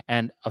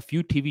 and a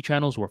few TV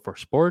channels were for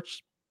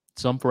sports,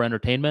 some for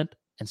entertainment,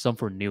 and some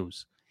for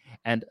news.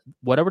 And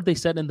whatever they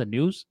said in the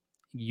news,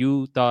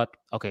 you thought,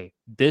 okay,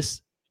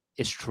 this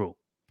is true.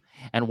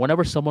 And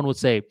whenever someone would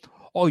say,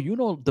 "Oh,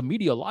 the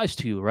media lies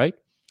to you," right?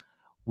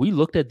 We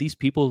looked at these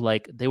people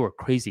like they were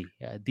crazy.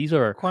 These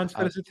are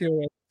Conspiracy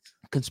theory.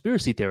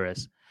 conspiracy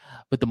theorists.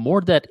 But the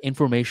more that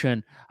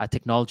information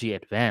technology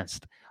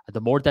advanced,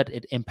 the more that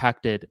it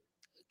impacted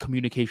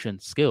communication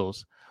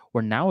skills.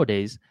 Where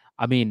nowadays,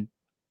 I mean,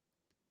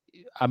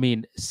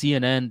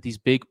 CNN, these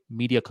big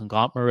media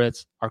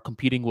conglomerates are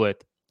competing with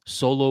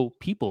solo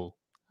people.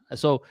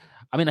 So,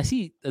 I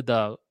see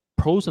the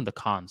pros and the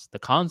cons. The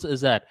cons is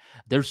that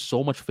there's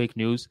so much fake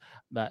news,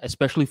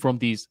 especially from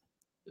these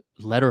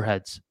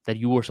letterheads that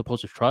you were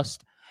supposed to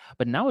trust.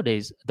 But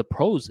nowadays, the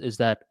pros is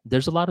that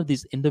there's a lot of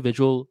these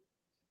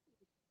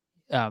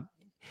uh,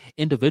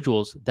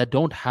 individuals that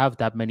don't have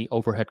that many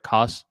overhead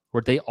costs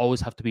where they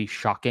always have to be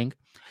shocking.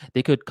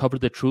 They could cover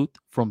the truth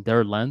from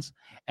their lens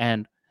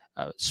and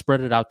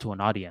spread it out to an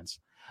audience.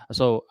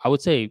 So I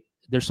would say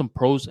there's some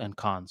pros and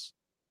cons.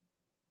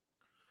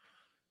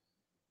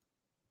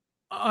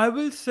 I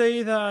will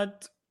say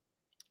that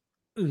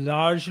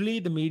largely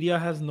the media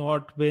has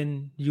not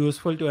been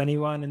useful to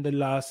anyone in the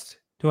last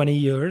 20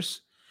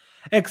 years,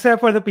 except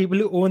for the people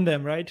who own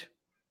them, right?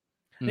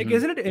 Like, Hmm.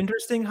 isn't it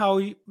interesting how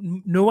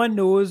no one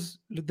knows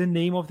the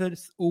name of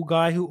this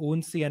guy who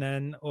owns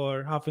CNN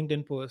or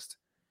Huffington Post?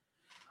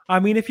 I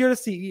mean, if you're a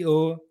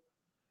CEO,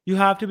 you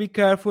have to be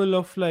careful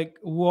of like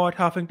what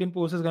Huffington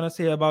Post is going to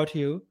say about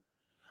you.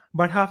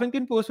 But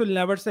Huffington Post will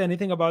never say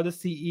anything about the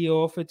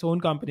CEO of its own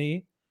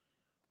company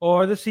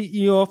or the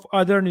CEO of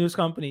other news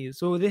companies.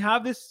 So they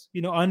have this,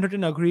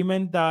 unwritten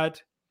agreement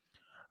that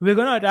we're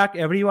going to attack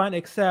everyone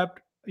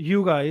except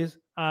you guys,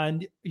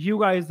 and you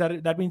guys,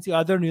 that means the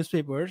other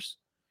newspapers.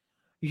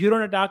 You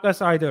don't attack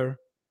us either.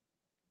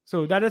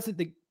 So that is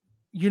the,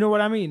 you know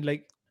what I mean?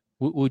 Like,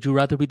 Would you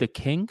rather be the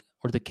king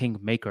or the king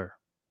maker?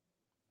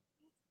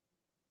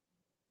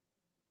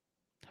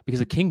 Because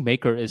the king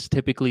maker is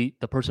typically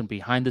the person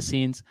behind the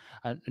scenes.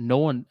 No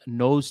one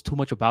knows too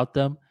much about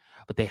them,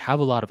 but they have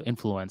a lot of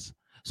influence.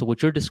 So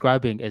what you're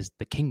describing is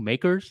the king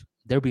makers.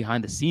 They're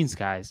behind the scenes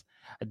guys.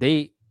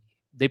 They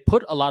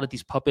put a lot of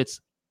these puppets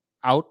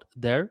out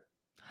there,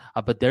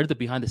 but they're the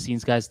behind the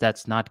scenes guys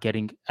that's not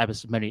getting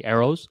as many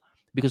arrows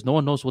because no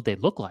one knows what they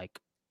look like.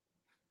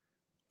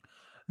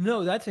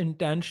 no, that's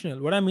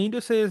intentional. What I mean to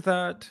say is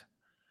that,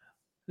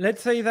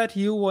 let's say that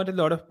you want a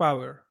lot of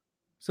power.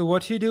 So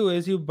what you do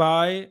is you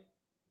buy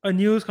a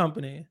news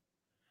company,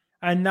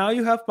 and now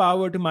you have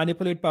power to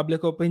manipulate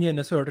public opinion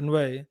a certain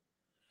way.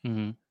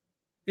 Hmm.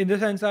 In the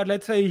sense that,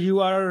 let's say you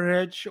are a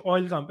rich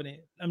oil company.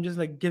 I'm just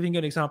like giving you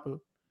an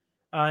example.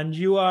 And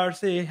you are,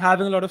 say,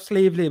 having a lot of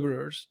slave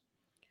laborers,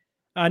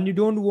 and you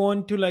don't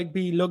want to like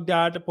be looked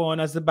at upon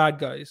as the bad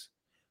guys.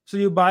 So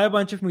you buy a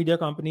bunch of media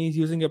companies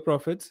using your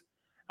profits,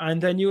 and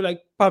then you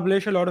like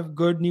publish a lot of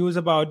good news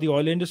about the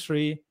oil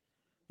industry.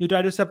 You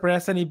try to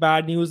suppress any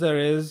bad news there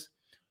is.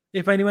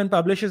 If anyone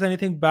publishes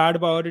anything bad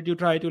about it, you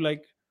try to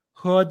like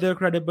hurt their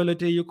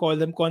credibility. You call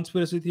them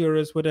conspiracy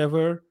theorists,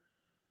 whatever,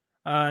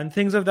 and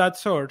things of that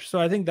sort. So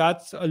I think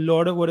that's a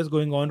lot of what is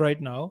going on right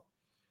now,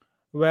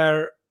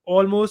 where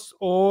almost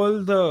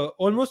all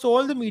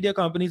the media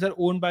companies are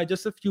owned by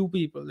just a few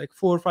people, like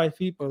 4 or 5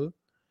 people,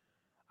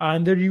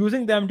 and they're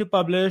using them to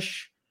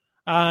publish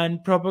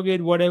and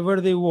propagate whatever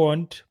they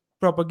want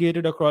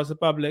propagated across the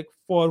public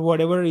for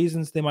whatever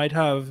reasons they might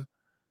have.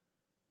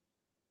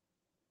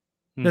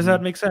 Does Hmm.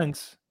 that make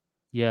sense?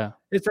 Yeah,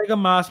 It's like a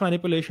mass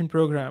manipulation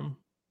program.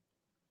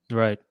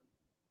 right.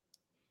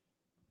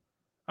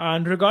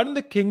 And regarding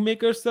the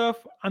kingmaker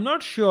stuff, I'm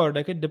not sure.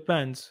 Like, it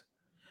depends.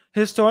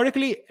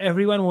 Historically,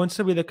 everyone wants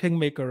to be the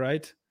kingmaker,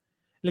 right?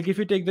 Like, if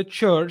you take the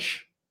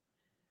church,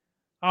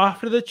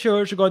 after the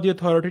church got the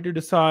authority to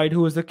decide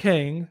who was the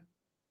king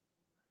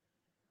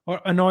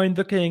or anoint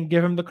the king,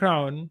 give him the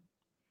crown,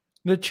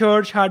 the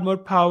church had more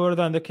power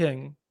than the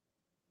king.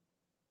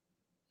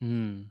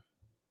 Hmm.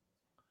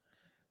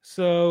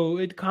 So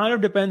it kind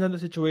of depends on the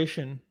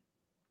situation.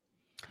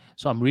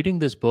 So I'm reading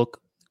this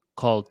book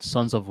called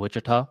Sons of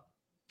Wichita.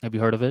 Have you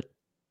heard of it?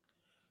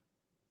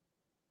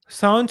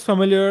 Sounds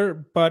familiar,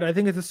 but I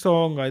think it's a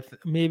song.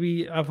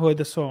 Maybe I've heard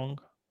the song.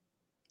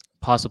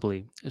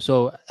 Possibly.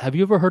 So have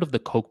you ever heard of the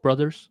Koch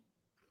brothers?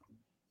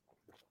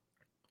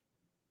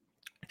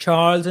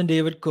 Charles and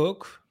David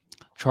Cook.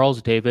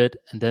 Charles David,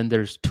 and then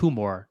there's two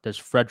more. There's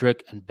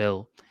Frederick and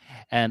Bill.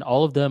 And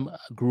all of them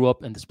grew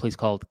up in this place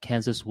called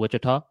Kansas,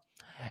 Wichita.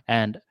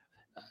 And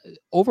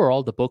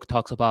overall, the book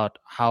talks about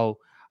how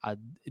uh,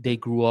 they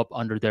grew up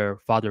under their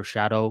father's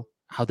shadow,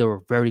 how they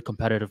were very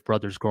competitive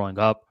brothers growing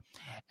up.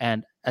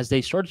 And as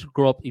they started to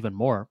grow up even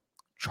more,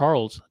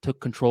 Charles took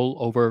control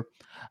over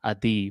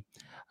the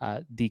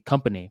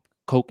company,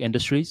 Koch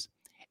Industries,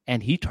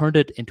 and he turned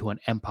it into an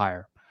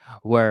empire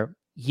where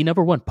he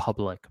never went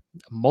public.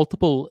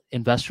 Multiple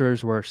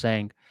investors were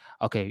saying,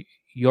 okay,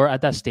 you're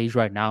at that stage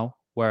right now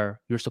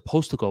where you're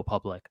supposed to go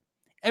public.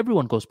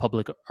 Everyone goes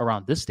public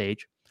around this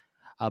stage,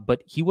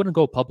 but he wouldn't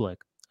go public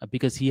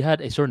because he had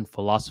a certain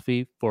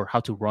philosophy for how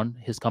to run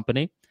his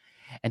company,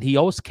 and he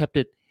always kept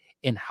it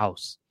in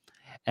house.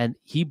 And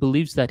he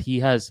believes that he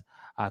has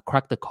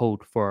cracked the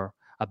code for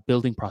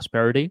building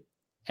prosperity.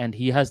 and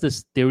he has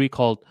this theory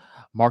called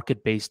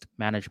market-based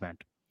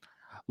management.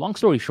 Long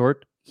story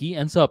short, he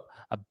ends up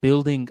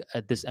building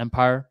this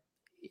empire.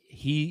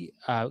 He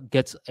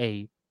gets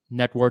a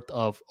net worth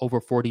of over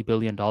 $40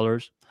 billion.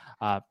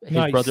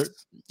 His brother,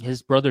 Nice.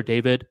 his brother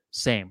David,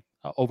 same,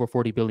 over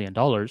 $40 billion.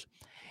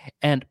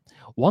 And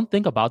one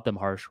thing about them,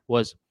 Harsh,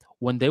 was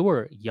when they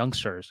were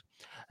youngsters,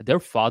 their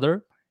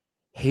father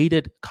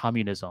hated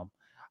communism.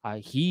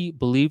 He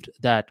believed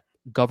that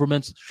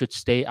governments should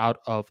stay out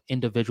of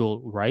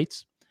individual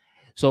rights.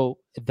 So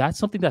that's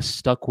something that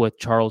stuck with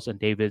Charles and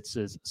David's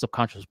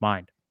subconscious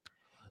mind.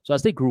 So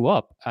as they grew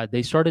up,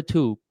 they started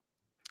to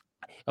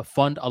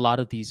fund a lot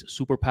of these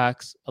super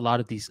PACs, a lot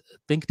of these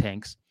think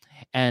tanks,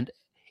 and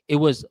it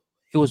was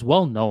it was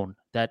well known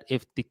that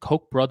if the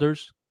Koch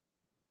brothers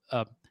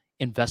uh,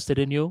 invested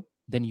in you,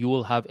 then you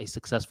will have a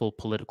successful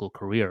political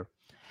career.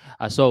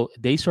 So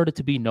they started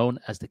to be known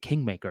as the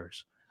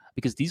kingmakers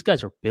because these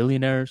guys are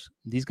billionaires.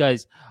 These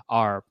guys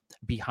are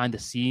behind the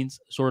scenes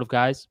sort of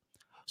guys.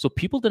 So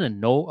people didn't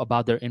know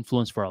about their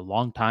influence for a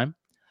long time,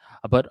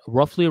 but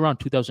roughly around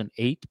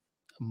 2008,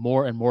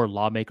 more and more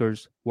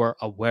lawmakers were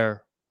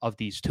aware of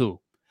these two.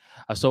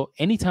 So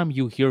anytime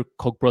you hear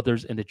Koch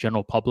brothers in the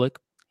general public,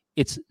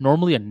 it's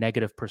normally a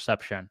negative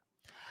perception.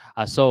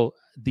 So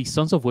the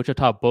Sons of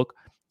Wichita book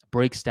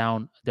breaks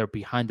down their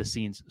behind the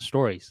scenes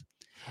stories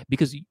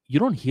because you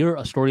don't hear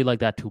a story like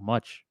that too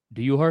much,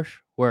 do you, Harsh?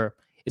 Where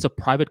it's a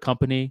private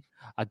company,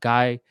 a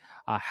guy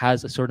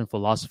has a certain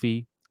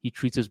philosophy, he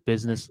treats his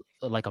business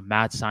like a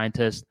mad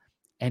scientist,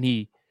 and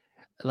he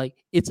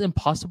like it's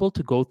impossible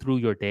to go through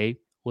your day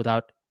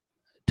without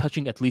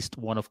touching at least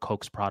one of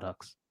Coke's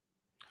products.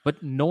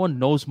 But no one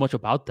knows much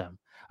about them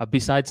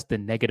besides the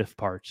negative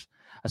parts.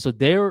 So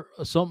they're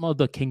some of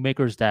the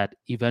kingmakers that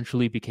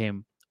eventually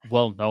became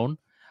well known,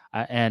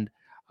 and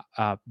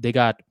they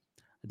got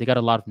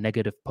a lot of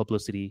negative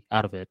publicity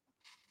out of it.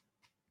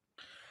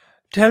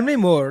 Tell me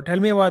more. Tell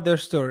me about their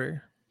story.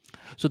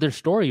 So their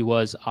story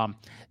was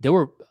they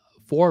were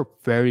four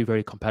very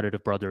very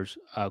competitive brothers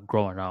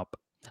growing up.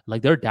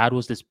 Like their dad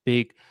was this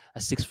big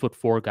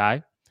 6'4"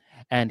 guy,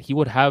 and he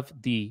would have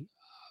the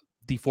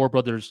four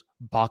brothers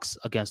box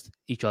against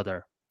each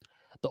other.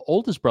 The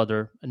oldest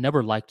brother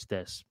never liked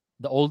this.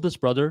 The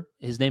oldest brother,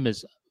 his name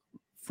is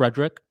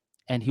Frederick,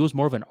 and he was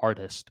more of an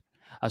artist.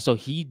 So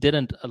he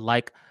didn't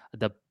like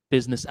the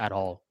business at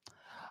all.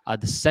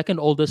 The second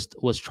oldest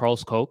was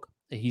Charles Koch.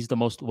 He's the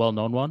most well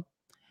known one.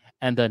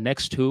 And the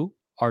next two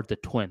are the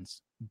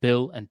twins,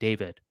 Bill and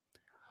David.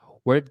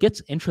 Where it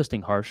gets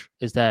interesting, Harsh,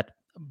 is that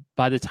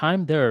by the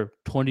time they're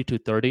 20 to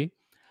 30,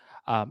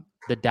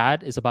 the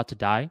dad is about to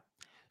die.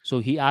 So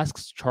he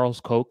asks Charles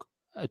Koch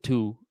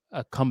to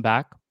come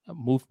back,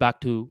 move back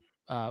to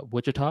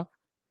Wichita,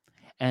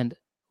 and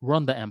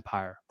run the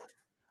empire,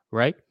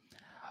 right?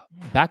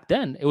 Back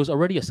then, it was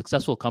already a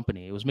successful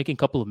company. It was making a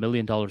couple of $1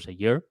 million a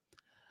year.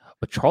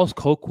 But Charles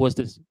Koch was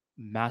this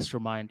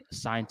mastermind,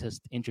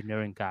 scientist,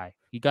 engineering guy.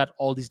 He got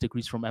all these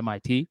degrees from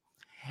MIT,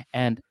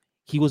 and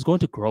he was going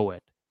to grow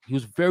it. He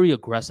was very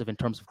aggressive in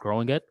terms of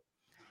growing it.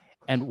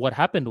 And what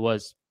happened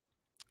was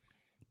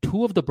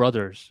two of the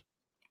brothers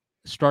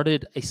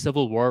started a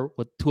civil war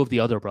with two of the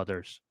other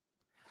brothers.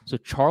 So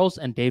Charles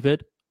and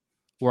David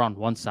were on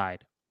one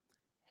side,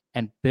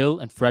 and Bill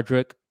and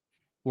Frederick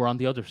were on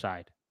the other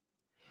side.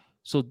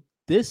 So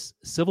this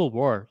civil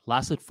war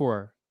lasted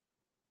for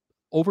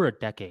over a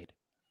decade,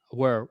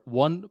 where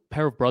one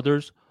pair of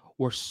brothers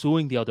were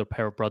suing the other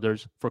pair of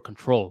brothers for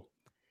control.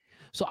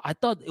 So I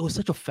thought it was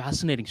such a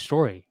fascinating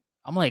story.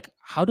 I'm like,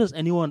 how does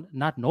anyone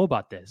not know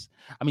about this?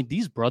 I mean,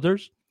 these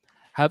brothers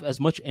have as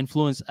much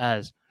influence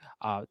as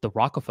the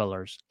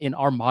Rockefellers in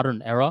our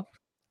modern era,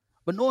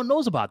 but no one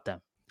knows about them.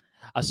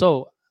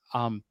 So,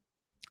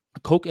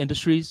 Coke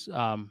Industries,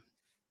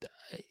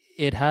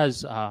 it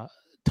has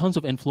tons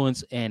of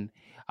influence in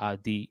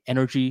the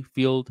energy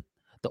field,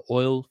 the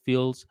oil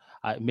fields.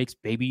 It makes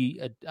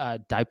baby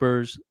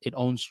diapers. It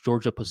owns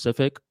Georgia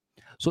Pacific.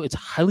 So it's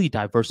highly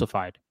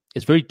diversified.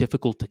 It's very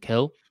difficult to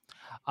kill.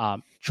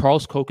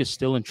 Charles Koch is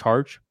still in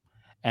charge.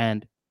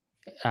 And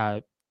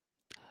let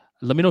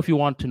me know if you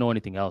want to know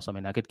anything else. I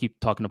mean, I could keep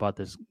talking about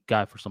this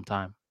guy for some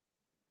time.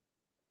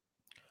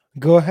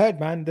 Go ahead,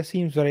 man. This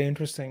seems very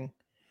interesting.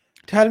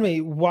 Tell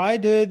me, why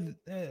did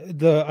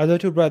the other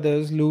two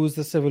brothers lose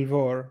the civil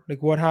war?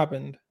 Like, what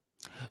happened?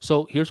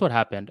 So here's what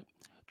happened.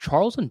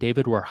 Charles and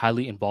David were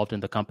highly involved in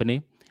the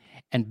company,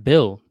 and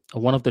Bill,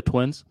 one of the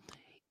twins,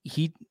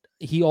 he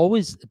he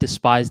always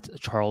despised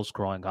Charles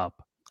growing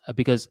up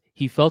because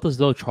he felt as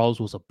though Charles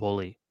was a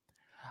bully.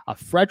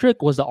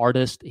 Frederick was the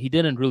artist; he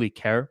didn't really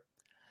care.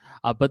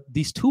 But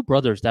these two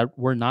brothers that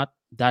were not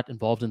that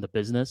involved in the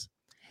business,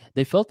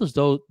 they felt as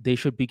though they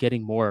should be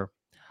getting more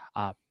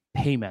uh,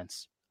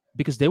 payments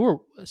because they were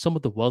some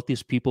of the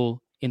wealthiest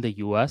people in the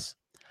U.S.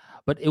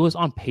 But it was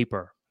on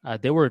paper.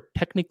 They were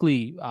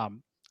technically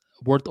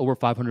worth over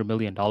 $500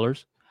 million.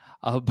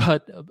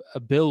 But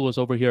Bill was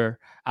over here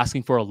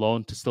asking for a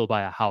loan to still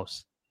buy a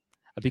house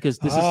because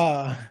this is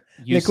Ah,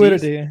 you see,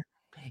 liquidity.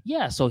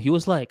 yeah. So he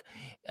was like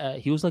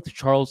to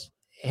Charles,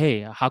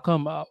 hey, how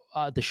come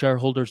the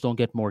shareholders don't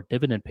get more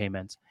dividend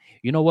payments?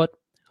 You know what?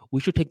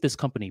 We should take this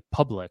company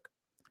public.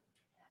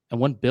 And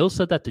when Bill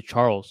said that to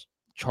Charles,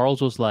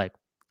 Charles was like,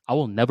 I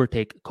will never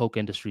take Coke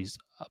Industries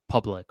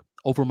public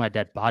over my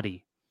dead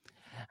body.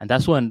 And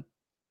that's when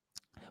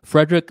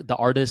Frederick, the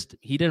artist,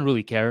 he didn't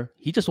really care.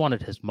 He just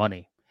wanted his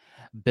money.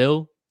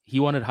 Bill, he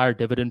wanted higher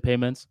dividend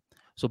payments.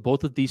 So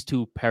both of these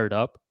two paired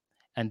up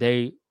and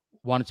they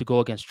wanted to go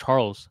against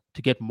Charles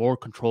to get more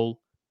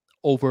control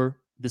over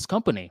this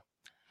company.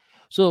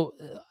 So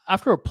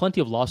after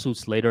plenty of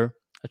lawsuits later,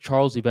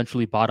 Charles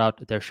eventually bought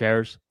out their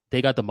shares.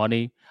 They got the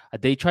money.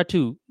 They tried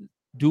to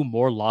do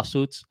more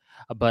lawsuits,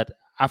 but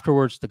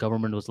afterwards the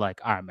government was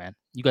like, "All right, man,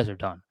 you guys are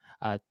done.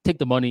 Take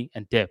the money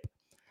and dip."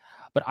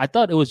 But I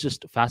thought it was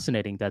just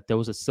fascinating that there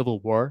was a civil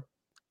war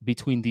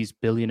between these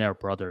billionaire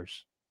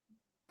brothers.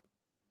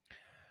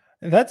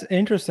 That's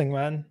interesting,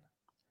 man.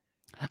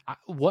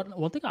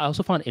 One thing I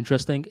also found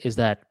interesting is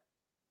that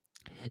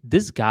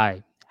this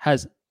guy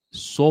has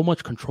so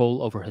much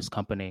control over his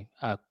company,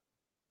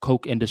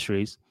 Coke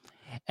Industries,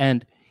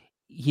 and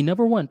he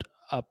never went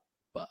uh,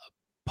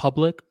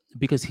 public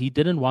because he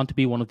didn't want to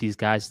be one of these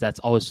guys that's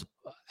always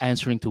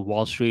answering to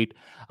Wall Street,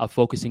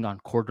 focusing on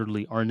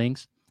quarterly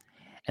earnings.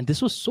 And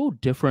this was so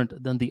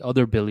different than the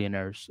other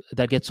billionaires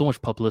that get so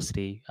much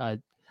publicity,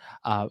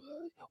 uh,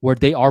 where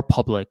they are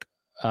public.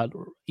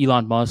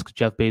 Elon Musk,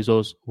 Jeff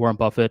Bezos, Warren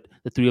Buffett,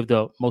 the three of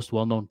the most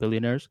well-known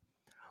billionaires.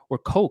 Where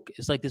Coke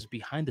is like this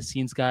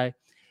behind-the-scenes guy.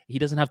 He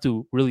doesn't have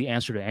to really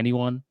answer to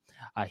anyone.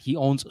 He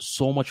owns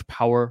so much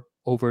power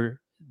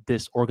over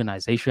this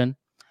organization.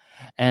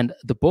 And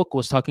the book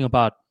was talking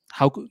about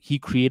how he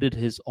created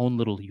his own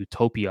little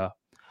utopia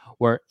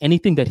where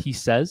anything that he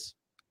says,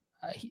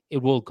 it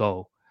will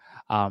go.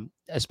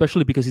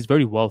 Especially because he's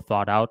very well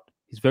thought out.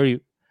 He's very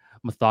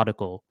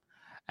methodical.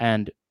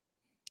 And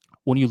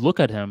when you look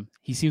at him,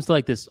 he seems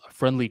like this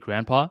friendly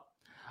grandpa,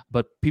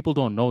 but people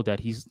don't know that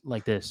he's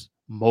like this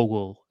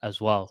mogul as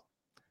well.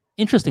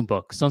 Interesting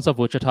book, Sons of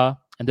Wichita.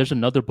 And there's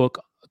another book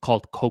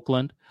called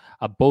Cokeland.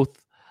 Both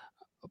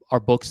are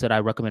books that I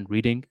recommend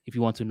reading if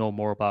you want to know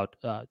more about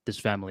this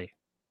family.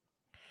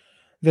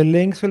 The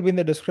links will be in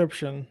the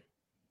description.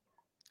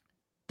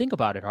 Think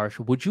about it, Harsh.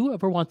 Would you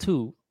ever want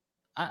to,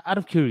 out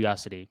of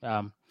curiosity,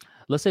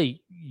 let's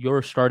say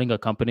you're starting a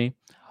company.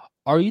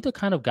 Are you the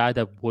kind of guy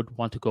that would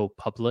want to go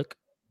public?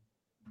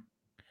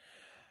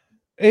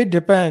 It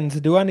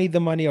depends. Do I need the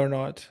money or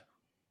not?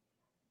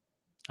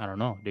 I don't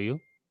know. Do you?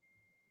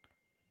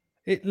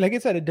 Like I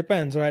said, it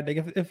depends, right?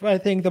 Like if I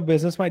think the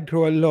business might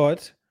grow a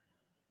lot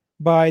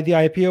by the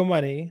IPO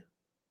money,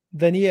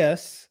 then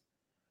yes.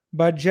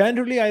 But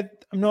generally, I'm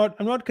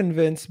not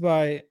convinced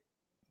by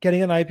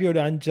getting an IPO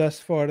done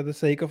just for the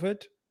sake of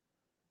it,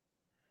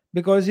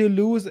 because you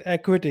lose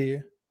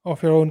equity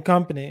of your own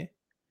company,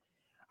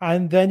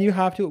 and then you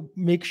have to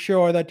make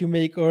sure that you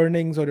make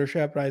earnings or your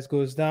share price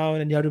goes down,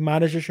 and you have to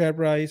manage your share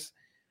price.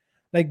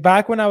 Like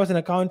back when I was an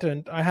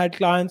accountant, I had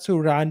clients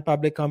who ran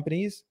public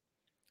companies,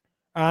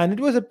 and it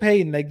was a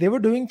pain. Like they were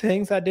doing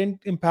things that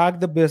didn't impact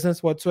the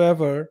business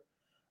whatsoever,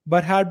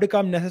 but had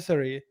become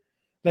necessary,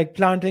 like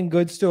planting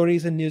good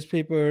stories in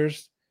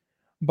newspapers,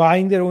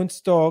 buying their own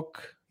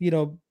stock,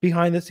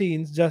 behind the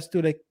scenes just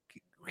to like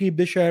keep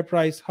the share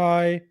price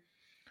high.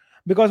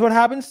 Because what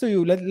happens to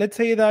you, let's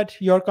say that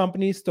your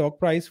company's stock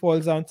price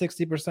falls down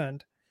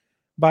 60%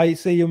 by,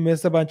 say, you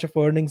miss a bunch of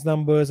earnings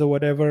numbers or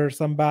whatever,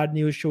 some bad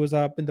news shows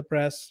up in the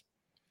press.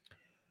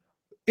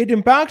 It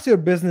impacts your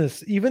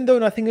business, even though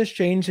nothing has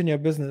changed in your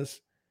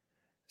business.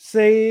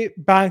 Say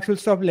banks will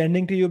stop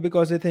lending to you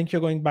because they think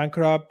you're going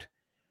bankrupt.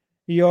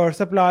 Your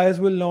suppliers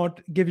will not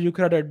give you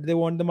credit. They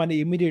want the money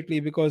immediately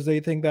because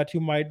they think that you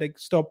might like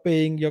stop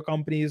paying, your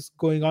company is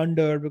going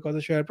under because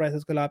the share price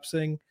is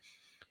collapsing.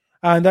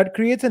 And that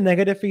creates a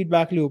negative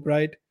feedback loop,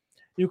 right?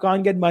 You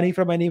can't get money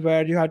from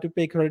anywhere. You have to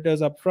pay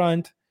creditors up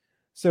front.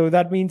 So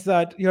that means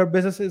that your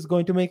business is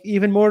going to make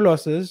even more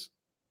losses.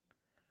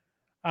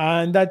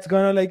 And that's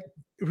gonna like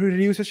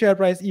reduce the share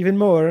price even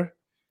more.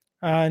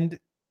 And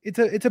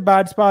it's a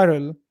bad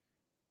spiral.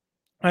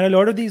 And a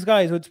lot of these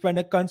guys would spend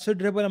a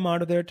considerable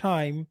amount of their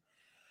time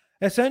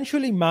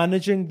essentially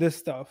managing this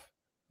stuff,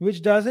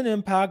 which doesn't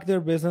impact their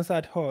business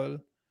at all.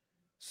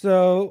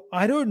 So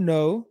I don't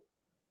know.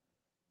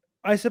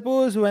 I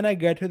suppose when I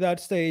get to that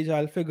stage,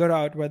 I'll figure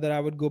out whether I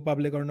would go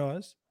public or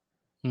not.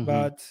 Mm-hmm.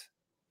 But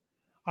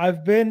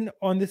I've been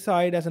on the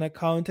side as an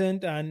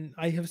accountant and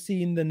I have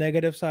seen the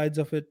negative sides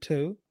of it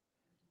too.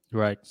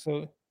 Right.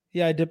 So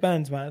yeah, it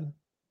depends, man.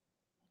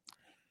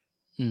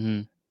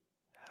 Mm-hmm.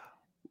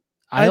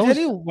 I I'll tell always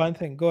you one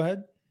thing. Go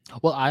ahead.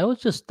 Well, I always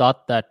just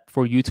thought that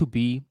for you to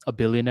be a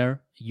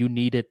billionaire, you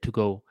needed to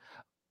go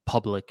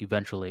public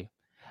eventually.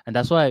 And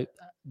that's why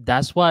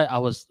I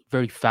was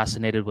very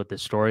fascinated with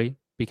this story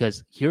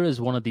because here is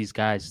one of these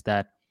guys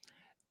that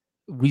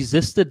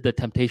resisted the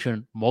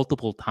temptation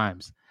multiple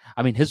times.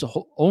 I mean, his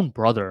own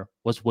brother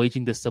was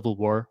waging this civil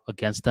war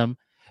against him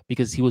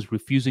because he was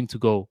refusing to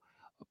go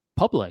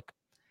public.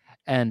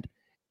 And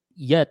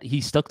yet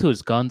he stuck to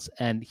his guns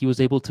and he was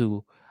able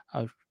to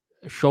uh,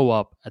 show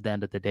up at the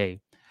end of the day.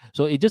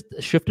 So it just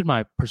shifted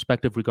my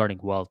perspective regarding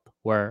wealth,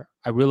 where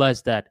I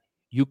realized that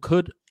you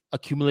could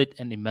accumulate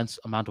an immense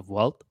amount of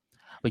wealth,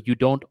 but you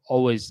don't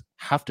always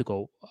have to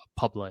go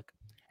public.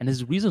 And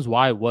his reasons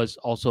why was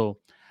also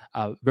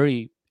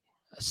very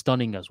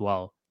stunning as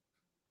well.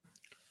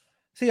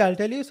 See, I'll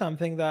tell you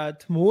something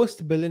that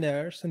most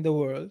billionaires in the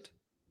world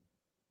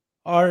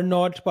are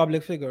not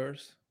public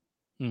figures.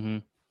 Hmm.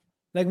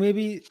 Like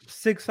maybe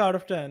 6 out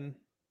of 10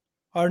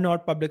 are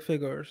not public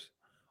figures,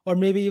 or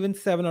maybe even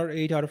 7 or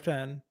 8 out of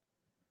 10.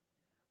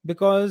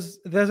 Because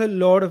there's a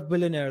lot of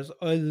billionaires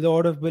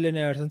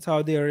in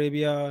Saudi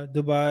Arabia,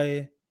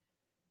 Dubai.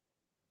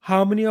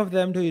 How many of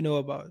them do you know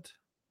about?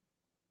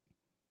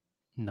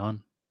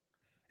 None.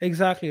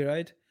 Exactly,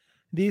 right?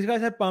 These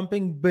guys are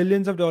pumping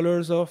billions of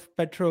dollars of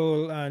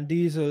petrol and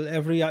diesel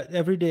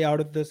every day out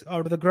of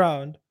the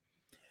ground.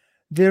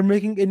 They're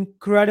making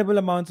incredible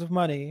amounts of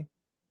money,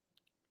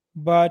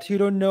 but you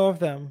don't know of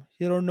them.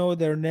 You don't know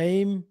their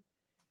name.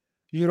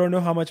 You don't know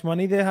how much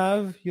money they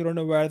have. You don't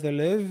know where they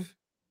live.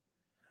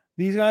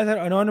 These guys are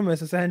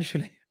anonymous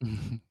essentially.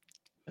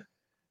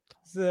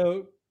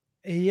 So,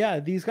 yeah,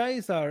 these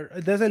guys are.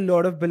 There's a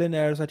lot of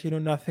billionaires that you know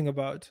nothing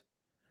about,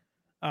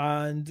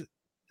 and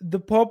the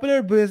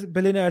popular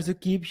billionaires you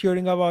keep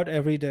hearing about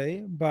every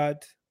day,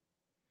 but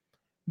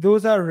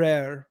those are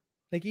rare.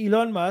 Like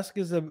Elon Musk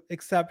is an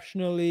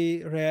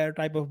exceptionally rare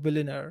type of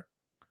billionaire.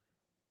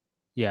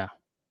 Yeah.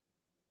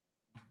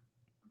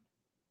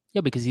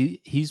 Yeah, because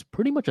he's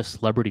pretty much a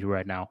celebrity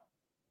right now.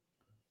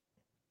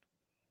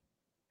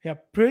 Yeah,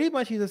 pretty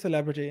much he's a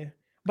celebrity.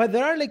 But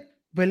there are like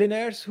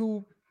billionaires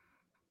who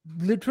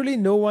literally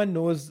no one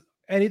knows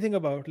anything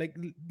about. Like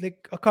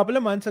a couple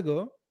of months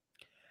ago,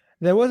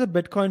 there was a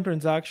Bitcoin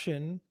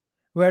transaction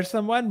where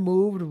someone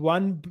moved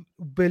 $1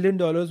 billion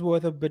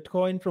worth of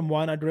Bitcoin from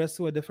one address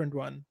to a different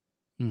one.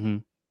 Hmm.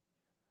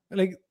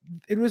 Like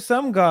it was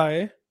some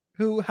guy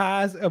who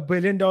has $1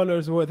 billion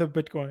worth of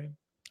Bitcoin.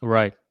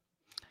 Right.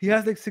 He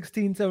has like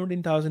 16,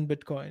 17,000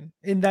 Bitcoin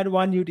in that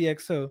one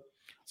UTXO.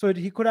 So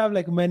he could have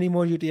like many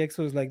more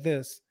UTXOs like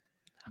this.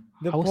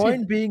 The I would say.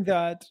 point being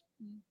that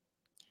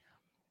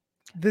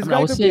I this mean, I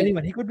guy would could be say.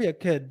 anyone. He could be a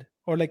kid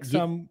or like Ye-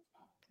 some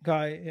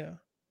guy. Yeah.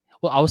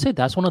 well, I would say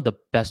that's one of the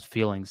best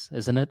feelings,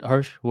 isn't it,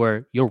 Harsh?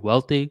 Where you're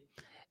wealthy,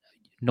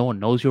 no one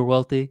knows you're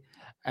wealthy,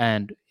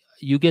 and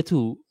you get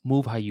to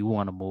move how you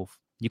want to move.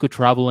 You could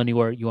travel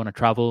anywhere you want to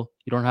travel.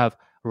 You don't have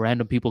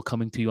random people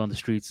coming to you on the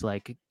streets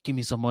like, "Give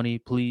me some money,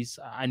 please.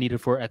 I need it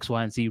for X,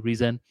 Y, and Z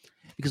reason,"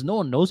 because no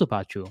one knows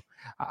about you.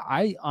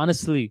 I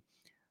honestly,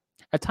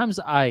 at times,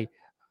 I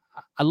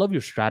love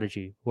your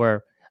strategy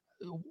where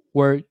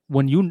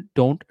when you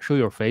don't show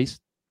your face,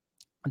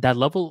 that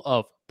level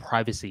of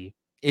privacy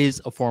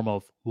is a form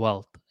of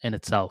wealth in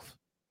itself.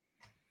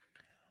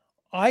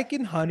 I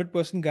can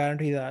 100%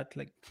 guarantee that.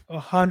 Like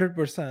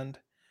 100%.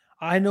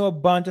 I know a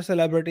bunch of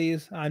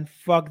celebrities and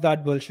fuck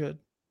that bullshit.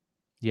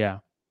 Yeah,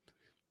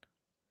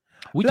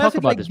 we Plus, talked it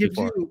about like this gives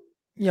before. you,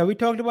 yeah, we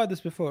talked about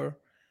this before.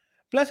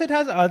 Plus, it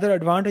has other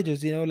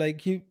advantages,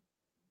 like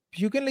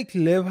you can like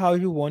live how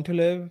you want to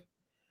live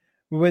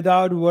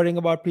without worrying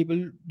about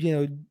people,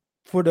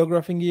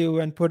 photographing you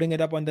and putting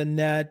it up on the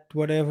net,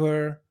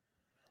 whatever.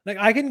 Like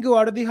I can go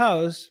out of the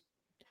house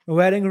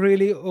wearing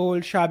really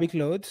old shabby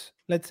clothes.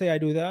 Let's say I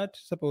do that,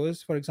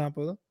 suppose, for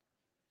example.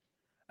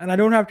 And I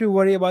don't have to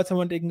worry about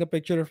someone taking a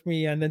picture of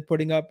me and then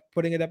putting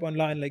it up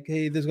online like,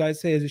 hey, this guy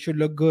says you should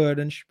look good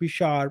and be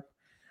sharp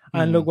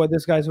and Hmm. look what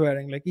this guy's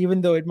wearing. Like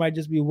even though it might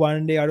just be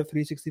one day out of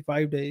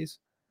 365 days,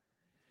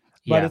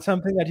 but Yeah, it's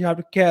something that you have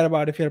to care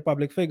about if you're a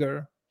public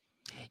figure.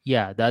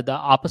 yeah. The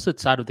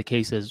opposite side of the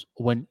case is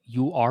when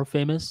you are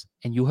famous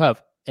and you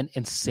have an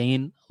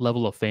insane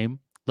level of fame.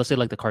 Let's say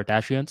like the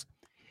Kardashians,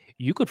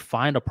 you could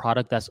find a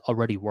product that's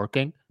already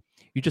working.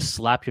 You just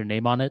slap your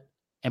name on it,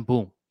 and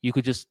boom, you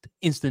could just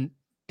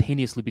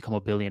instantaneously become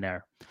a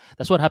billionaire.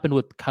 That's what happened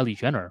with Kylie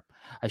Jenner.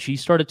 She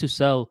started to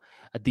sell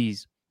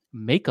these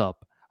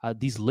makeup,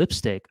 these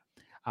lipstick,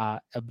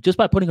 just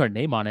by putting her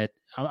name on it.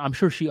 I'm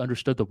sure she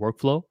understood the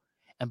workflow,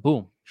 and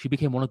boom, she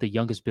became one of the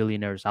youngest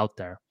billionaires out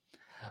there.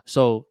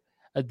 So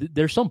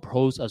there's some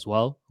pros as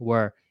well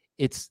where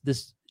it's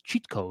this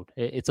cheat code.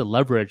 It's a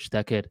leverage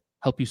that could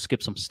help you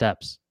skip some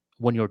steps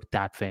when you're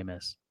that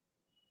famous.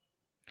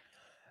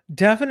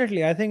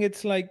 Definitely. I think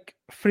it's like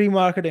free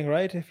marketing,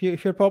 right? If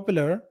you're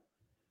popular,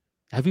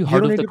 Have you you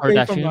heard don't of need the to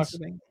pay for Kardashians?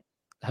 marketing.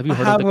 Have I you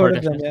heard of have the heard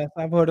of them, Kardashians? yes.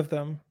 I've heard of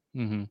them.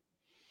 Hmm.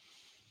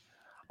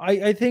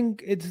 I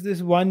think it's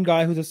this one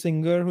guy who's a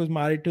singer who's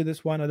married to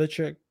this one other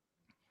chick.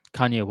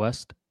 Kanye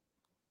West.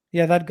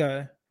 Yeah, that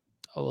guy.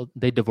 Oh,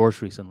 they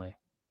divorced recently.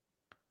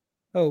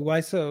 Oh,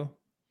 why so?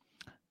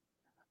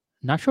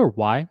 Not sure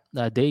why.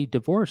 They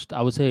divorced,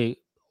 I would say,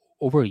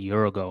 over a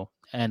year ago.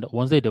 And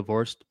once they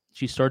divorced,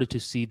 she started to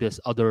see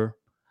this other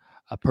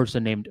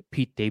person named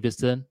Pete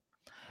Davidson.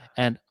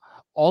 And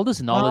all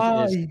this knowledge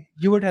Ah, is,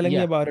 you were telling me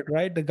yeah, about it,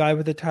 right? The guy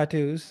with the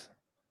tattoos.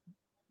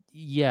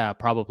 yeah,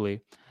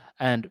 probably.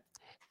 And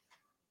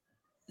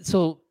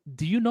so,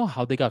 do you know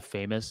how they got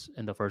famous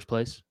in the first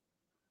place?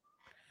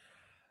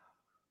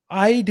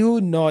 I do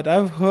not.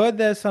 I've heard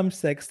there's some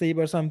sex tape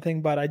or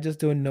something, but I just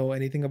don't know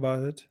anything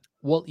about it.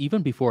 Well,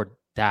 even before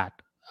that,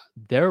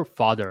 their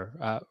father,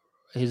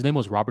 his name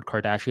was Robert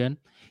Kardashian.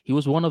 He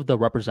was one of the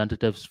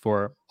representatives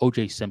for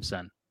O.J.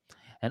 Simpson.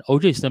 And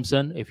O.J.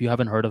 Simpson, if you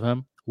haven't heard of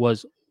him,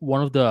 was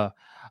one of the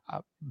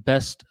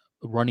best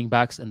running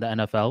backs in the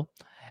NFL.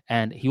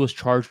 And he was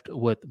charged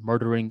with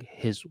murdering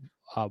his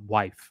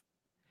wife.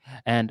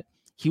 And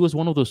he was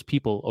one of those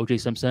people, O.J.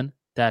 Simpson,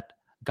 that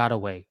got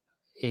away.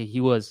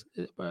 He was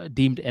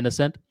deemed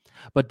innocent,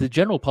 but the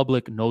general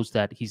public knows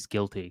that he's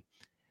guilty,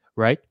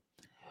 right?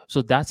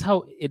 So that's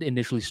how it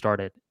initially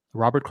started.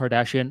 Robert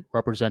Kardashian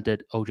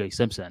represented O.J.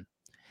 Simpson.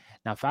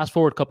 Now, fast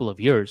forward a couple of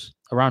years,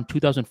 around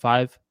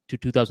 2005 to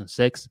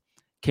 2006,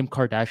 Kim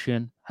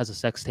Kardashian has a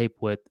sex tape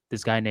with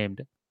this guy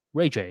named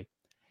Ray J.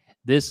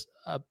 This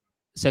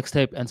sex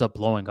tape ends up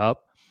blowing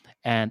up,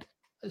 and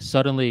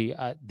suddenly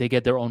they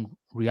get their own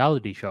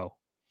reality show.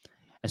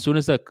 As soon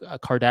as the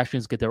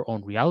Kardashians get their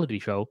own reality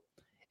show,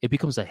 it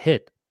becomes a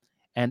hit,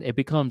 and it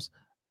becomes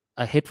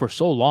a hit for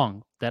so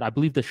long that I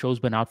believe the show's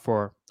been out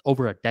for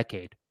over a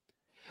decade.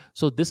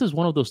 So this is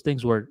one of those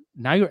things where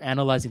now you're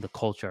analyzing the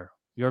culture.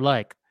 You're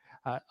like,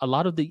 a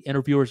lot of the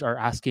interviewers are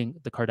asking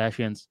the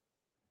Kardashians,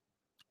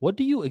 "What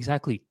do you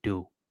exactly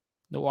do?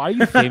 Why are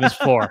you famous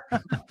for?"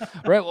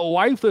 Right? Well,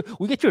 why are you?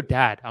 We get your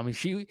dad. I mean,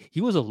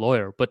 he was a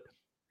lawyer, but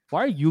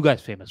why are you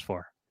guys famous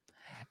for?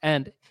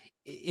 And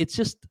it's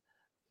just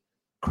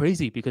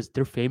crazy because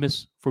they're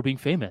famous for being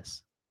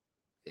famous.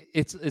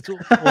 It's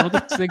one of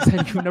those things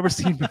that you've never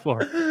seen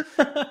before,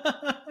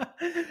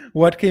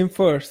 What came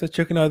first, the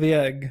chicken or the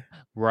egg?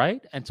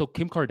 right? And so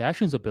Kim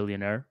Kardashian's a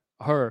billionaire.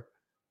 Her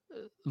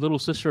little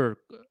sister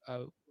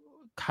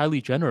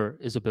Kylie Jenner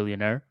is a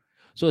billionaire.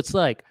 So it's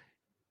like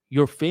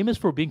you're famous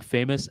for being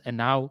famous, and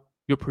now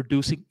you're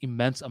producing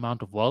immense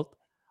amount of wealth.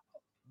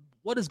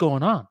 What is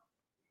going on?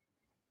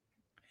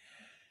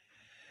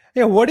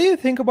 Yeah, what do you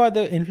think about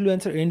the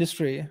influencer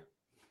industry?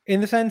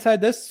 In the sense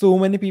that there's so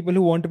many people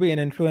who want to be an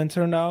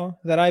influencer now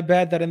that I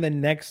bet that in the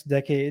next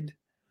decade,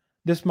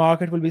 this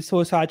market will be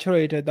so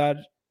saturated that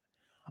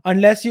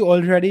unless you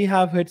already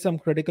have hit some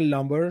critical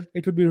number,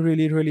 it would be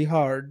really, really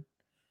hard.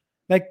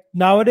 Like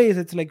nowadays,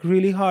 it's like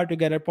really hard to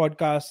get a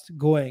podcast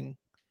going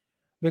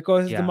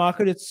because the Yeah.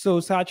 market is so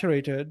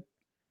saturated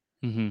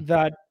Hmm.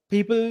 that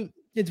people,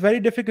 it's very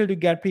difficult to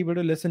get people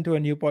to listen to a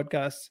new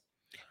podcast.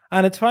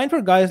 And it's fine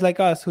for guys like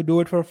us who do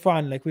it for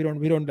fun. Like we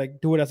don't like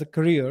do it as a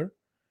career.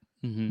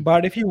 Hmm.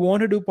 But if you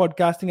want to do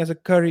podcasting as a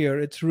career,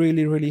 it's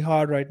really, really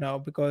hard right now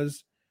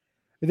because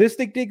this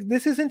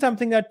isn't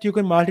something that you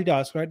can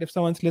multitask, right? If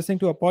someone's listening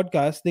to a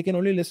podcast, they can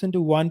only listen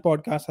to one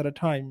podcast at a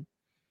time.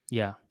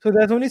 Yeah. So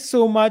there's only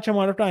so much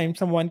amount of time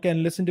someone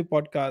can listen to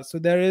podcasts. So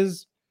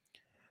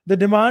the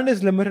demand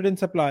is limited in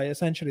supply,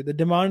 essentially. The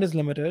demand is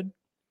limited,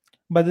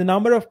 but the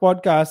number of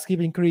podcasts keep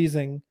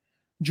increasing.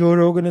 Joe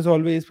Rogan is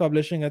always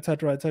publishing,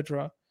 etc.,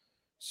 etc.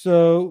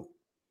 So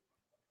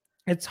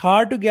it's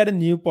hard to get a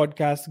new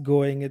podcast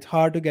going. It's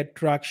hard to get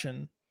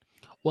traction.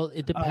 Well,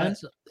 it Uh,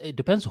 depends. It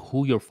depends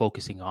who you're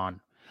focusing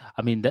on.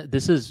 I mean,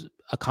 this is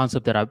a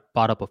concept that I've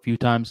brought up a few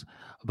times,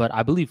 but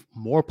I believe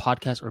more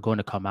podcasts are going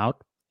to come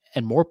out,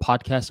 and more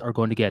podcasts are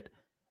going to get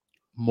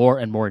more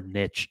and more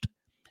niched.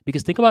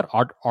 Because think about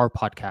our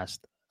podcast.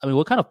 I mean,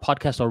 what kind of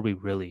podcast are we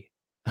really?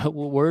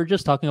 We're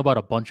just talking about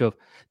a bunch of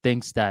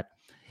things that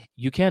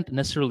you can't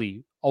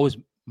necessarily always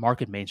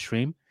market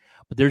mainstream,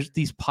 but there's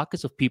these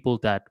pockets of people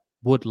that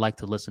would like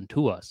to listen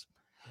to us.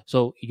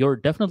 So you're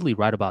definitely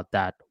right about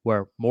that,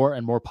 where more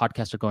and more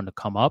podcasts are going to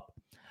come up.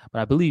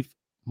 But I believe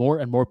more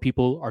and more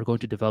people are going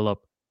to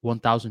develop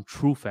 1,000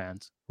 true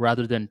fans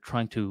rather than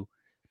trying to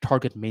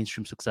target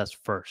mainstream success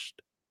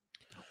first.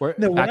 Where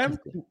no, back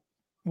in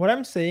what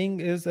I'm saying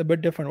is a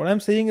bit different. What I'm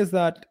saying is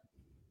that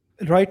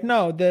right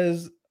now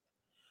there's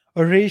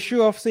a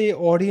ratio of say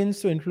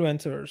audience to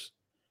influencers,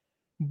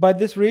 but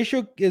this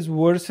ratio is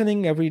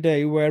worsening every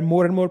day where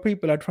more and more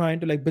people are trying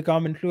to like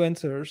become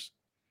influencers.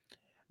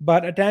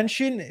 But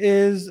attention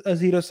is a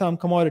zero sum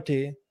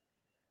commodity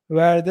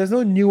where there's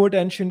no new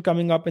attention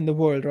coming up in the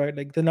world, right?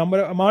 Like the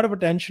amount of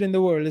attention in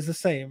the world is the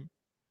same,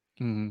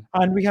 Mhm.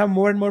 and we have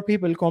more and more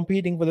people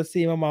competing for the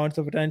same amounts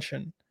of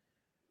attention.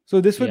 So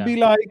this would Yeah, be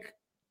like,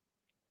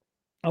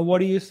 what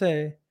do you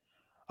say?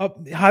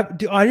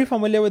 Are you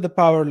familiar with the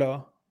power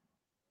law?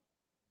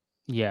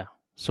 yeah,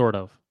 sort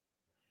of.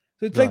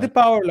 So it's Go like the ahead.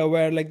 power law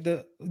where like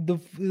the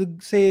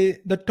say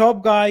the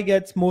top guy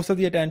gets most of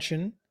the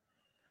attention.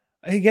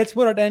 He gets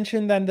more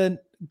attention than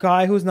the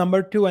guy who's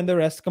number two and the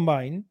rest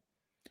combined.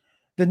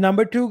 The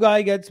number two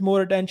guy gets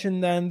more attention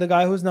than the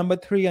guy who's number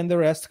three and the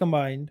rest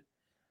combined.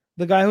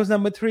 The guy who's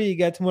number three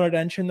gets more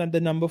attention than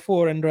the number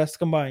four and rest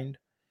combined.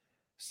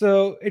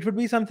 So it would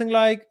be something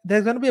like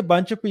there's going to be a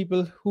bunch of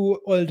people who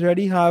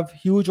already have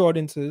huge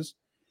audiences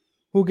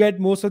who get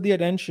most of the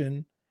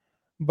attention,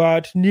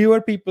 but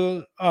newer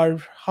people are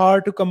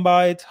hard to come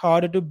by. It's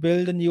harder to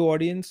build a new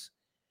audience,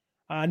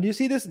 and you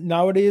see this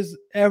nowadays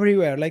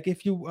everywhere. Like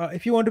if you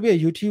want to be a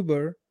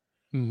YouTuber,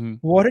 Hmm.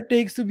 what it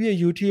takes to be a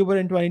YouTuber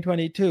in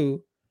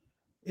 2022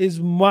 is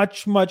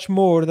much, much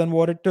more than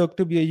what it took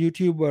to be a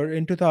YouTuber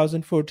in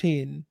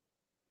 2014.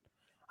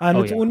 And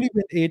Oh it's yeah. only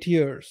been 8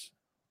 years.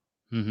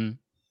 Hmm.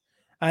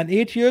 And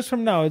 8 years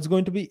from now, it's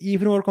going to be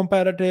even more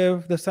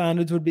competitive. The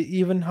standards would be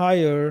even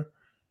higher.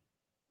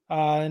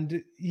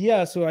 And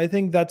yeah, so I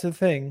think that's a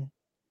thing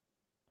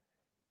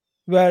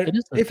where It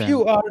is a if thing.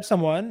 you are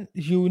someone,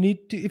 you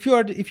need to, if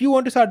you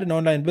want to start an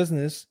online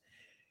business,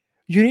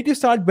 you need to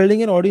start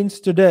building an audience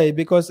today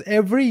because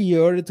every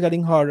year it's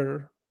getting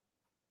harder.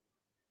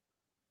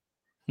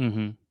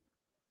 Hmm.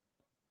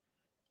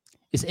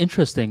 It's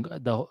interesting,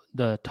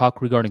 the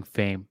talk regarding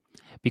fame,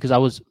 because I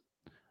was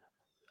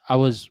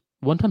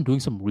one time doing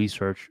some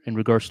research in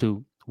regards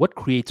to what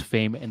creates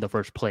fame in the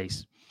first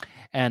place.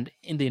 And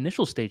in the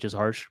initial stages,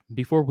 Harsh,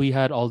 before we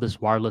had all this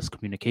wireless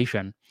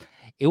communication,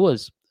 it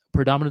was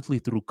predominantly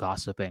through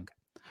gossiping,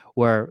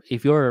 where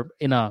if you're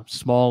in a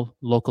small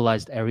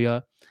localized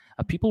area,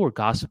 people were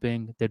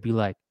gossiping. They'd be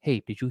like, "Hey,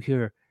 did you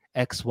hear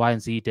X, Y,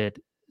 and Z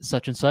did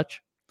such and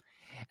such?"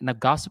 And now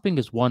gossiping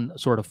is one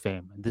sort of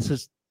fame, and this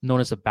is known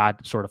as a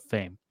bad sort of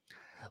fame.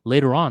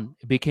 Later on,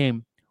 it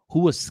became who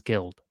was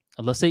skilled.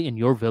 And let's say in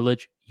your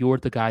village, you're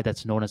the guy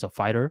that's known as a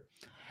fighter.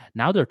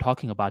 Now they're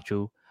talking about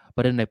you,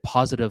 but in a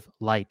positive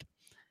light.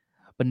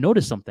 But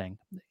notice something,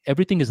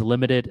 everything is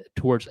limited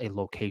towards a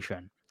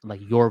location,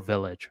 like your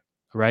village,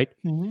 right?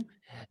 Mhm.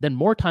 Then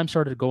more time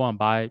started to go on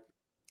by.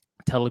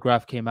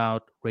 Telegraph came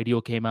out, radio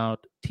came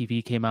out,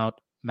 TV came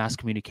out, mass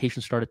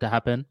communication started to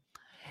happen.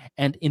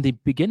 And in the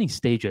beginning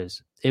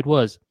stages, it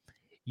was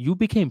you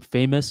became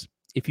famous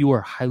if you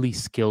were highly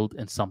skilled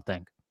in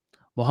something.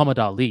 Muhammad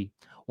Ali,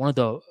 one of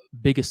the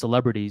biggest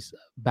celebrities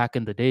back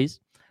in the days,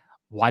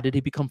 why did he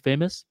become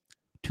famous?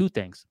 Two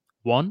things.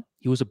 One,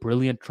 he was a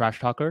brilliant trash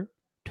talker.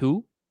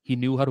 Two, he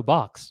knew how to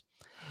box.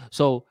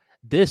 So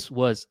this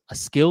was a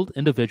skilled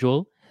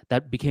individual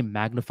that became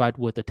magnified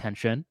with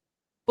attention.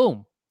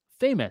 Boom,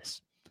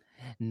 famous.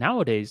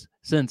 Nowadays,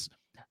 since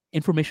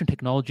information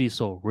technology is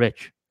so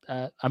rich,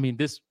 I mean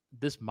this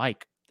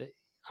mic,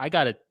 I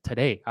got it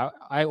today.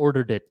 I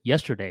ordered it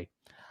yesterday.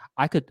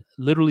 I could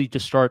literally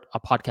just start a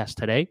podcast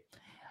today.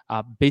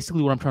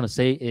 Basically, what I'm trying to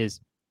say is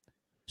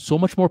so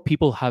much more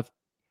people have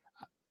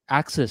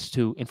access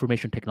to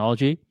information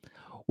technology,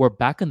 where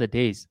back in the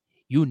days,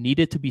 you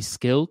needed to be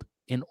skilled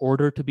in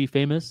order to be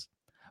famous.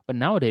 But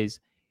nowadays,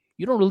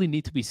 you don't really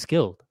need to be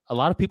skilled. A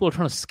lot of people are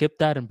trying to skip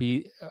that and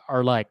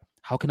are like,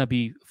 how can I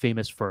be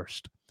famous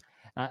first?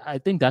 I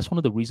think that's one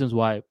of the reasons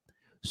why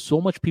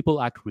so much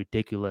people act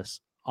ridiculous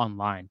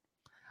online.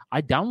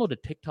 I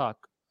downloaded TikTok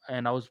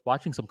and I was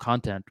watching some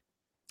content.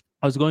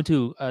 I was going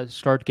to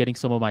start getting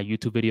some of my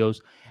YouTube videos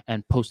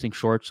and posting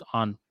shorts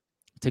on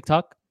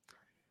TikTok.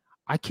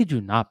 I kid you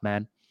not,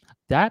 man.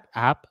 That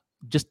app,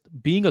 just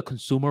being a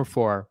consumer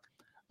for,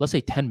 let's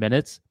say, 10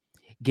 minutes,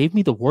 gave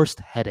me the worst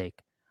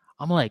headache.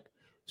 I'm like,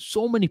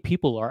 so many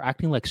people are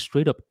acting like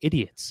straight up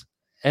idiots.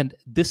 And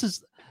this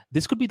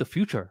could be the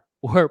future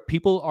where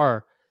people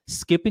are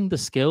skipping the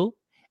skill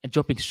and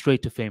jumping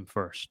straight to fame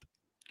first.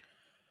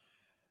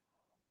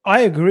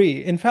 I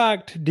agree. In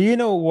fact, do you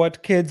know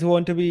what kids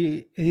want to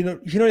be?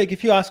 Like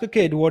if you ask a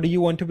kid, what do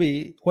you want to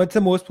be? What's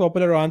the most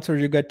popular answer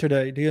you get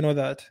today? Do you know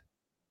that?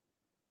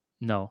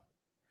 No.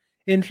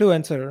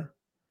 Influencer.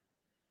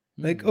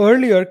 Like Hmm.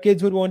 earlier,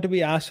 kids would want to be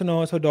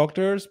astronauts or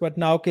doctors, but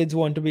now kids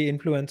want to be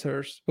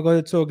influencers because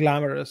it's so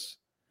glamorous.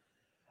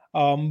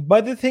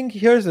 But the thing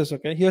here's this,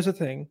 okay? Here's the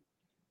thing.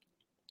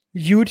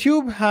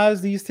 YouTube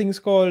has these things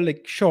called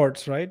like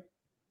shorts, right?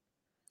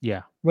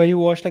 Yeah. Where you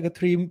watch like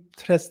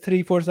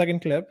a 4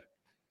 second clip.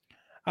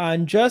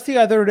 And just the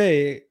other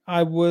day,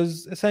 I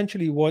was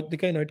essentially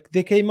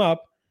they came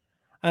up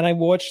and I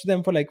watched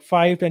them for like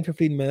 5, 10,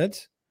 15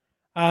 minutes.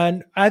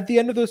 And at the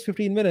end of those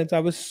 15 minutes,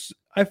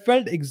 I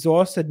felt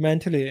exhausted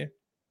mentally.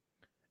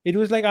 It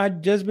was like I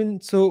had just been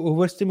so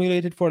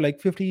overstimulated for like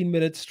 15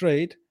 minutes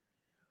straight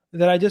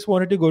that I just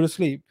wanted to go to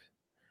sleep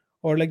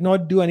or like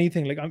not do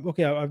anything. Like I'm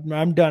okay,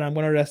 I'm done. I'm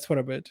gonna rest for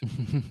a bit.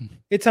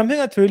 It's something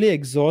that's really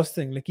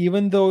exhausting. Like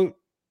even though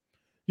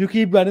you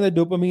keep getting the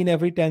dopamine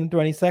every 10,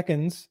 20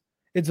 seconds,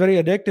 it's very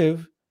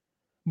addictive,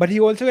 but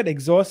you also get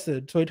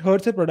exhausted. So it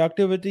hurts your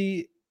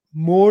productivity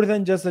more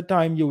than just the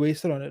time you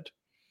wasted on it.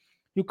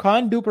 You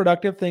can't do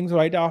productive things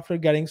right after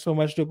getting so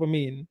much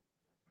dopamine.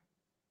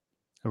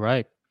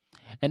 Right.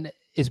 And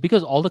it's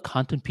because all the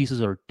content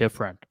pieces are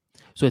different.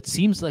 So it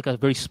seems like a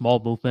very small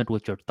movement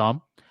with your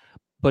thumb,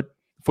 but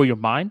for your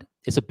mind,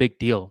 it's a big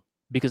deal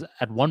because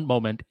at one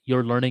moment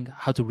you're learning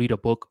how to read a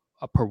book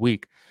per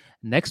week.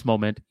 Next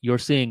moment, you're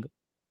seeing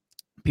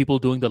people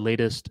doing the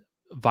latest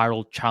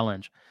viral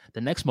challenge.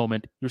 The next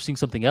moment, you're seeing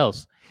something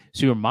else.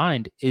 So your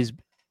mind is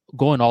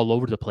going all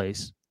over the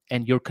place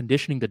and you're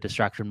conditioning the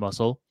distraction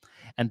muscle.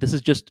 And this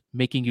is just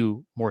making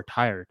you more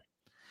tired.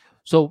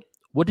 So,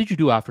 what did you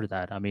do after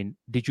that? I mean,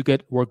 did you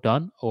get work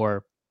done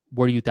or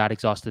were you that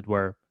exhausted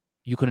where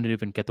you couldn't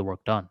even get the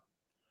work done?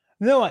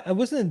 No, I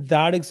wasn't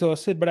that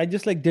exhausted, but I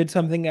just like did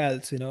something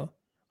else.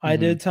 I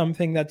Hmm. did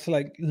something that's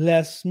like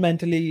less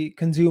mentally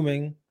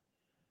consuming.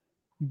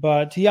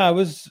 But yeah, I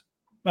was.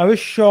 I was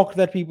shocked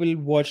that people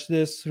watch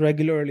this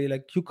regularly.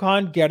 Like, you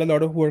can't get a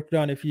lot of work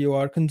done if you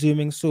are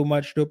consuming so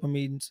much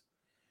dopamines.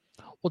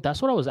 Well,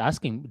 that's what I was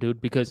asking,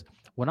 dude, because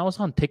when I was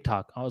on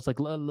TikTok, I was like,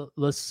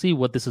 let's see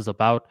what this is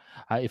about.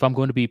 If I'm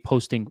going to be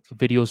posting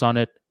videos on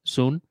it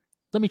soon,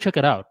 let me check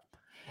it out.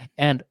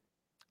 And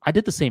I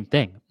did the same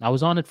thing. I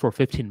was on it for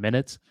 15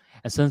 minutes.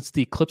 And since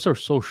the clips are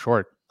so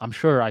short, I'm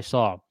sure I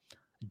saw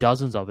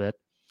dozens of it.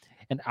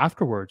 And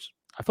afterwards,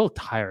 I felt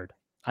tired.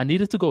 I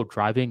needed to go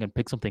driving and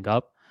pick something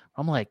up.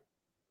 I'm like,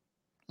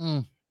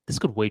 this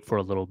could wait for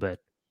a little bit.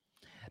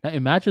 Now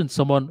imagine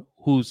someone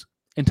whose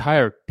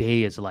entire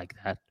day is like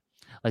that.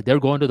 Like they're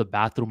going to the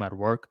bathroom at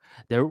work,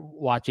 they're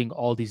watching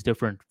all these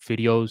different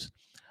videos,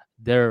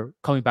 they're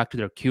coming back to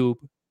their cube,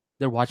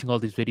 they're watching all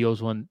these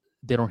videos when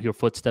they don't hear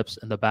footsteps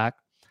in the back.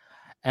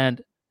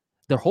 And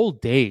their whole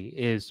day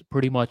is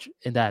pretty much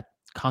in that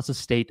constant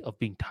state of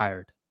being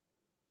tired.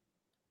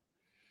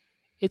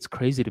 It's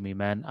crazy to me,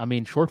 man. I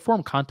mean, short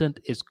form content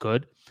is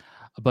good,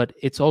 but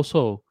it's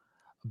also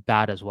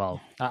bad as well.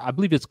 I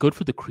believe it's good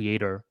for the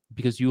creator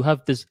because you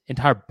have this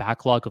entire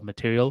backlog of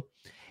material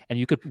and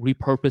you could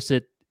repurpose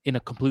it in a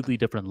completely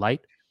different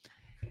light.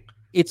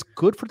 It's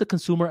good for the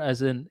consumer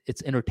as in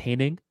it's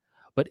entertaining,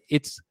 but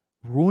it's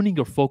ruining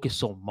your focus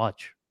so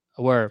much.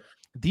 Where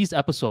these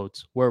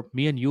episodes where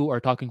me and you are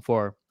talking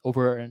for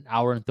over an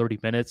hour and 30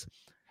 minutes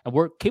and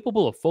we're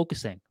capable of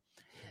focusing,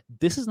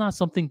 this is not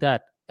something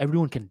that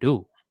everyone can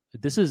do.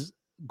 This is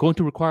going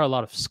to require a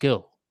lot of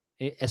skill,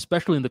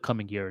 especially in the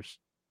coming years.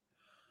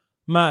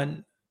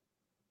 Man,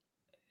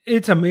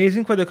 it's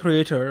amazing for the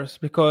creators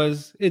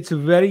because it's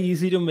very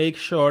easy to make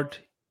short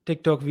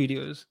TikTok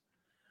videos.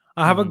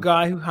 I have a Hmm.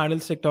 guy who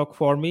handles TikTok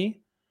for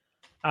me,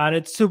 and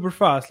it's super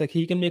fast. Like,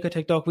 he can make a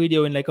TikTok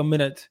video in like a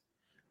minute,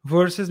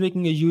 versus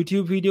making a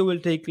YouTube video will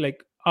take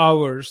like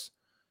hours.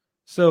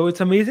 So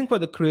it's amazing for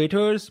the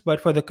creators, but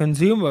for the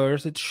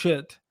consumers, it's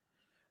shit.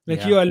 Like,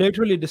 Yeah. you are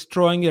literally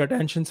destroying your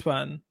attention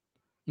span.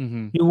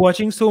 Hmm. You're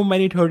watching so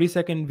many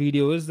 30-second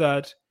videos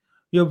that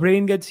your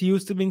brain gets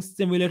used to being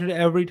stimulated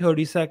every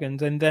 30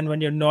 seconds. And then when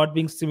you're not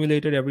being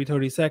stimulated every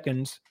 30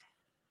 seconds,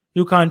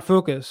 you can't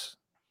focus.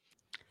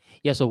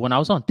 Yeah. So when I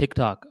was on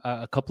TikTok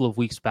a couple of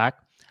weeks back,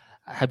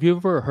 have you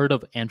ever heard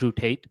of Andrew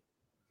Tate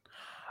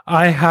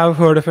I have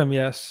heard of him,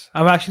 yes.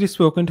 I've actually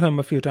spoken to him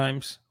a few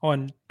times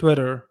on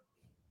Twitter.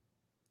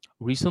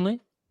 recently?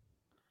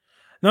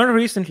 Not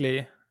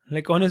recently,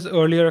 like on his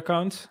earlier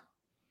accounts.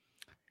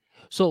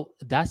 So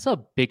that's a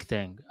big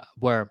thing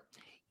where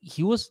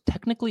he was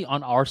technically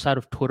on our side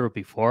of Twitter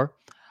before.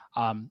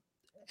 Um,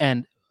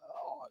 and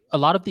a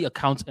lot of the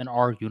accounts in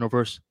our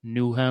universe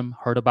knew him,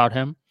 heard about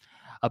him.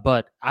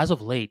 But as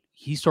of late,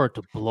 he started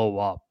to blow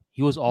up.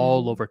 He was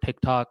all Mhm. over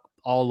TikTok,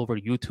 all over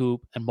YouTube,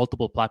 and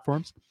multiple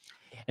platforms.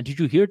 And did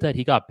you hear that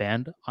he got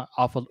banned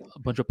off a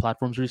bunch of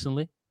platforms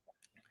recently?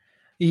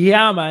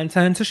 Yeah, man,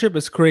 censorship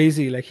is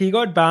crazy. Like, he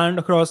got banned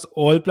across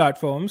all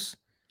platforms,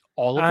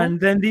 All of them? and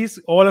then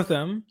all of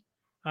them,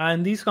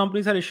 and these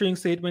companies are issuing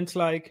statements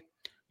like,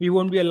 we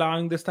won't be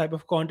allowing this type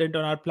of content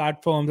on our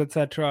platforms,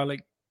 etc.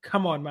 Like,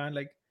 come on, man.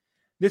 Like,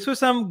 this was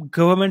some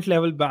government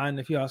level ban,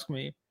 if you ask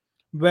me,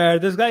 where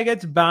this guy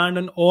gets banned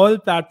on all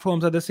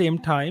platforms at the same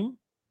time.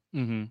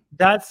 Hmm.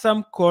 That's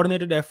some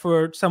coordinated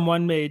effort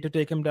someone made to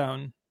take him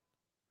down.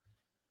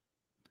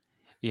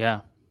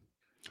 Yeah.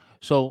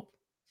 So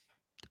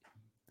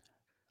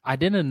I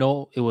didn't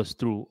know it was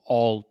through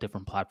all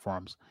different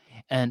platforms.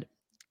 And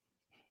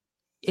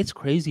it's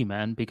crazy,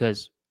 man,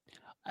 because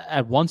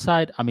at one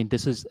side, I mean,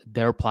 this is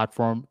their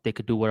platform. They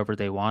could do whatever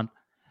they want.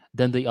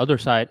 Then the other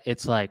side,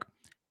 it's like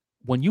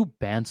when you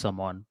ban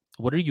someone,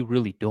 what are you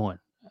really doing?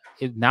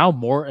 Now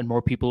more and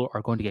more people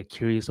are going to get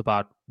curious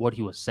about what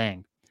he was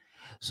saying.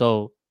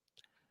 So,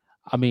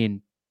 I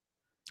mean,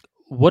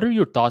 what are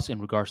your thoughts in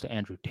regards to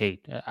Andrew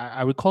Tate?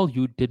 I recall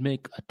you did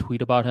make a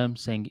tweet about him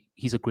saying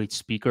he's a great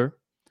speaker.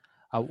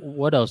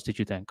 What else did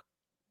you think?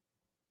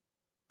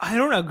 I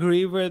don't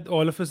agree with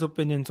all of his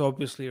opinions,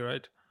 obviously,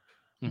 right?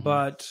 Hmm.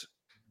 But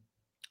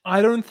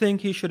I don't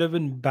think he should have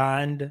been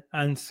banned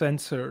and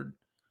censored.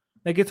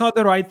 Like, it's not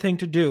the right thing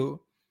to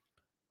do.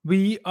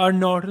 We are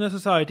not in a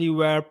society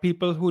where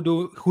people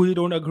who you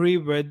don't agree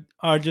with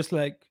are just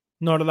like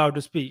not allowed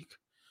to speak.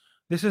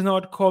 This is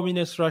not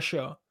communist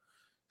Russia.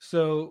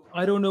 So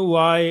I don't know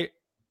why,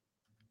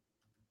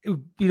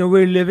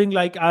 we're living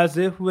like as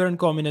if we're in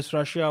communist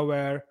Russia,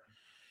 where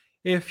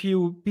if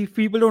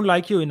people don't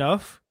like you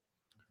enough,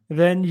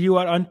 then you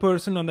are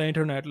unpersoned on the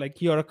internet.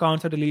 Like, your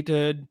accounts are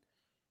deleted,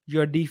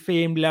 you're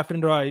defamed left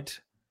and right,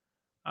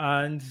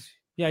 and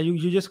yeah,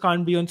 you just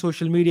can't be on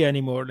social media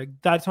anymore. Like,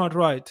 that's not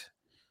right.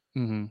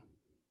 Hmm.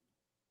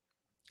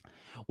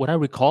 What I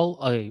recall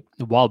a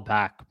while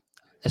back,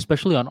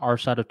 especially on our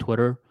side of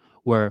Twitter,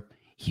 where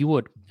he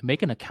would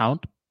make an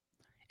account,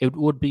 it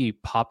would be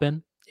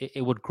poppin'.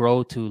 It would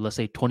grow to, let's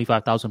say,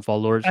 25,000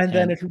 followers, And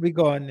then and it will be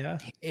gone. Yeah.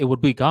 it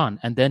would be gone.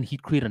 And then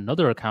he'd create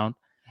another account.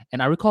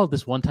 And I recall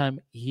this one time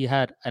he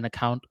had an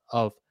account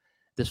of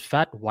this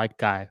fat white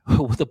guy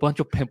with a bunch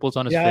of pimples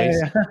on his Yeah,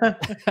 face. yeah,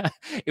 yeah.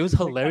 It was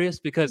Like, hilarious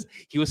because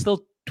he was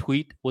still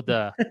tweet with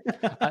the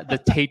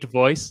Tate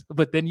voice,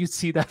 but then you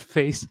see that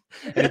face,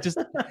 and it just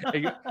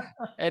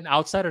an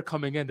outsider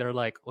coming in, they're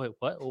like, "Wait,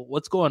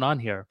 what's going on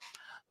here?"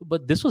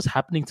 But this was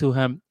happening to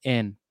him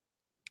in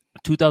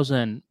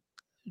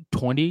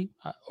 2020,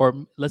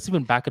 or let's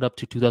even back it up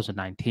to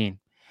 2019,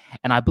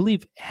 and I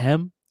believe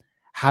him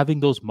having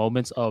those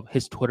moments of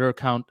his Twitter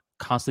account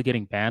constantly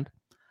getting banned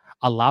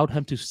allowed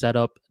him to set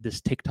up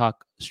this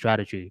TikTok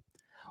strategy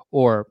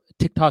or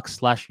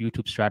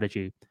TikTok/YouTube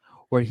strategy,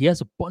 where he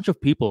has a bunch of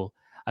people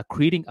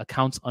creating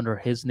accounts under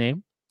his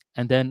name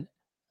and then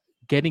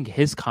getting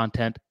his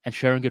content and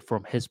sharing it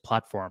from his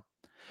platform.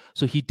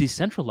 So he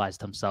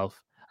decentralized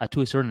himself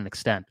to a certain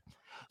extent.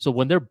 So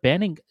when they're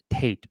banning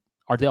Tate,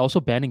 are they also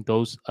banning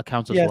those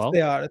accounts as Yes,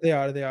 they well? are. They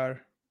are. They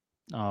are.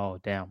 Oh,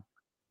 damn.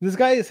 This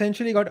guy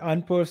essentially got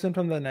unpersoned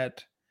from the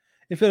net.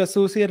 If you're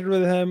associated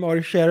with him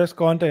or share his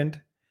content,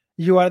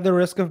 you are at the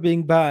risk of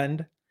being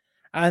banned.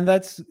 And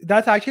that's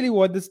actually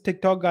what this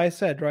TikTok guy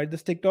said, right?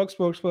 This TikTok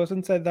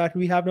spokesperson said that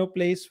we have no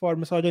place for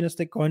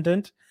misogynistic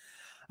content,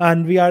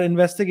 and we are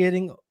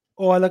investigating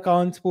all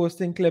accounts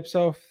posting clips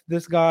of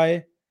this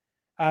guy,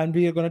 and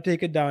we are going to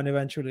take it down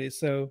eventually.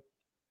 So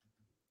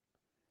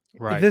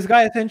Right. this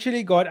guy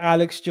essentially got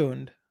Alex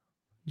Jones.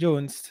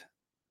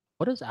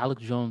 What does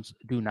Alex Jones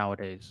do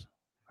nowadays?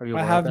 Are you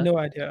I aware of have that? no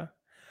idea.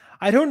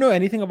 I don't know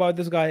anything about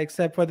this guy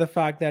except for the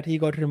fact that he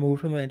got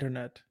removed from the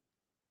internet.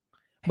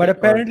 But Tate or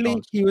apparently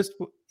Jones?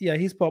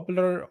 he's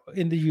popular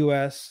in the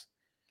US.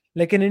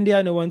 Like in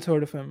India, no one's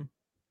heard of him.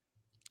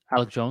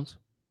 Alex Jones?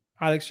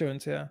 Alex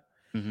Jones, yeah.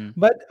 Hmm.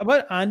 But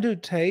about Andrew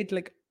Tate,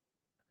 like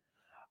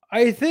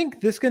I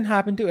think this can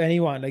happen to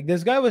anyone. Like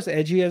this guy was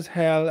edgy as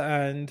hell,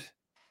 and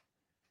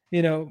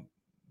you know,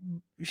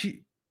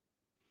 she,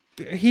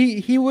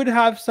 he would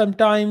have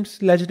sometimes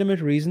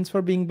legitimate reasons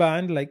for being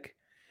banned, like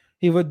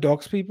he would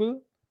dox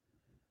people.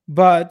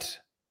 But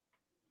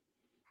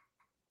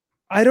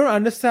I don't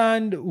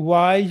understand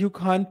why you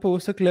can't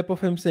post a clip of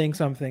him saying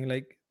something.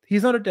 Like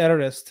he's not a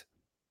terrorist,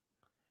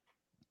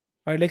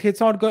 right? Like it's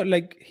not good.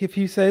 Like if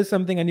he says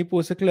something and you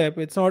post a clip,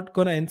 it's not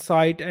gonna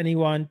incite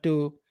anyone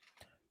to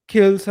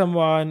kill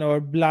someone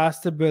or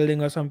blast a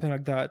building or something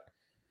like that.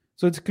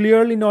 So it's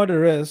clearly not a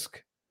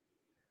risk.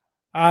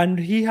 And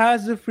he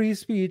has the free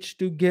speech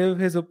to give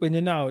his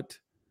opinion out.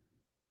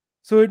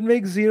 So it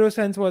makes zero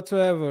sense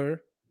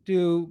whatsoever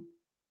to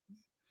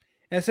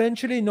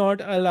essentially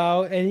not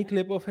allow any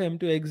clip of him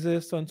to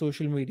exist on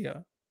social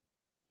media.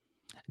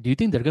 Do you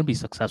think they're going to be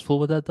successful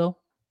with that, though?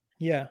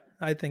 Yeah,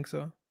 I think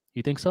so.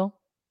 You think so?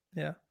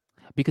 Yeah.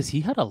 Because he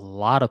had a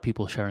lot of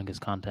people sharing his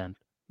content.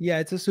 Yeah,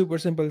 it's a super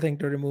simple thing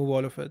to remove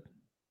all of it.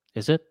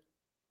 Is it?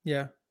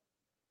 Yeah.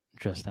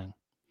 Interesting.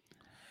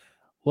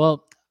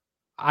 Well,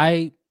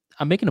 I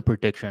I'm making a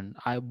prediction.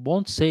 I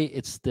won't say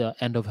it's the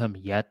end of him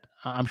yet.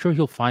 I'm sure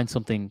he'll find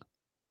something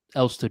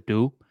else to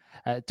do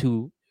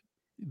to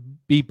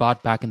be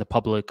brought back in the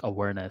public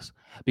awareness.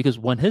 Because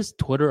when his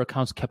Twitter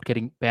accounts kept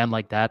getting banned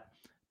like that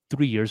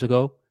 3 years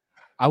ago,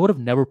 I would have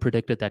never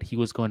predicted that he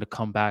was going to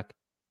come back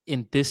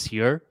in this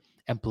year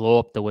and blow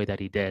up the way that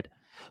he did.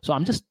 So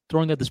I'm just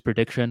throwing out this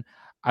prediction.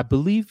 I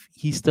believe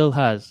he still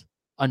has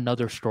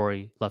another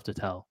story left to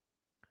tell.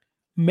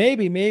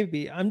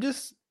 Maybe.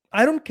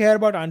 I don't care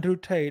about Andrew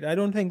Tate. I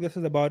don't think this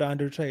is about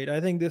Andrew Tate.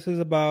 I think this is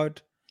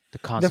about The the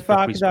concept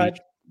of free fact that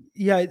speech.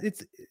 yeah,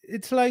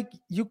 it's like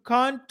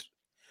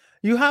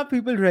you have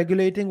people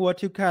regulating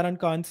what you can and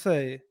can't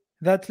say.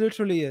 That's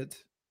literally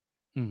it.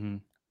 Hmm.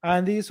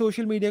 And these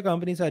social media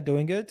companies are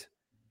doing it.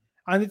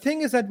 And the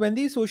thing is that when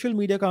these social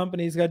media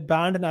companies get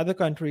banned in other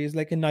countries,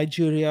 like in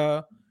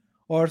Nigeria,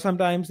 or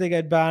sometimes they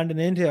get banned in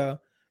India,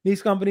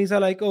 these companies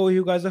are like, oh,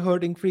 you guys are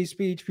hurting free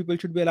speech. People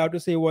should be allowed to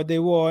say what they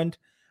want.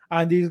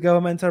 And these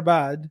governments are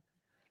bad.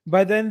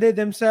 But then they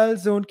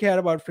themselves don't care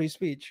about free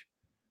speech.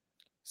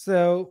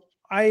 So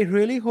I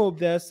really hope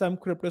there's some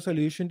crypto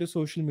solution to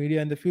social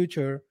media in the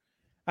future.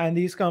 And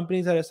these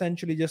companies are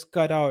essentially just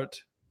cut out.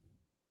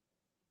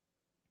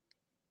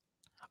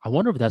 I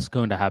wonder if that's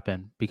going to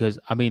happen because,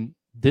 I mean,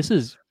 this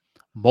is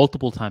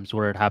multiple times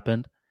where it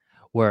happened,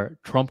 where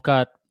Trump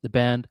got the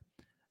banned,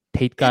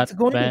 Tate got It's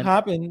going to banned.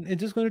 happen. It's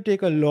just going to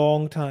take a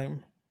long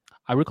time.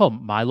 I recall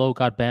Milo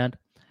got banned.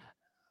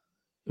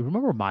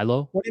 Remember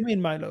Milo? What do you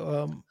mean,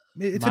 Milo?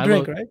 It's a Milo,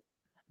 drink, right?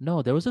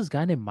 no, there was this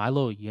guy named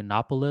Milo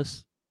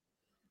Yiannopoulos,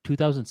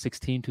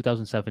 2016,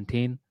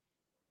 2017. Do you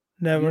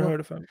Never know? heard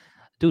of him.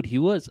 Dude, he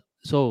was,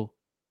 so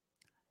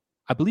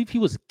I believe he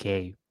was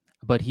gay,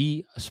 but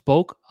he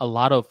spoke a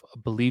lot of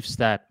beliefs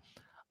that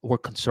were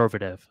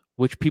conservative,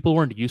 which people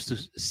weren't used to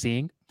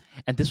seeing.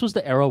 And this was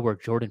the era where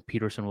Jordan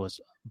Peterson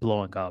was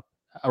blowing up,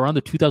 around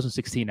the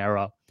 2016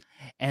 era.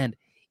 And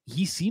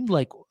he seemed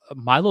like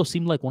Milo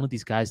seemed like one of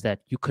these guys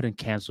that you couldn't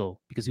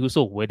cancel because he was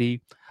so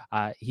witty.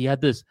 He had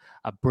this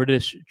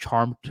British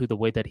charm to the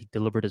way that he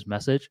delivered his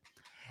message.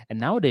 And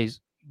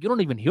nowadays, you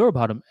don't even hear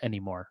about him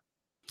anymore.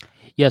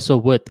 Yeah, so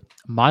with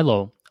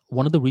Milo,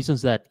 one of the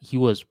reasons that he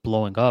was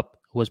blowing up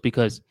was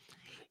because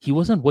he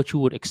wasn't what you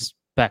would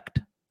expect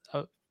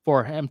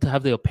for him to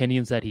have the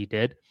opinions that he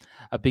did,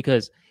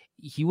 because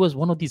he was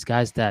one of these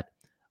guys that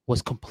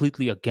was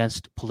completely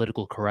against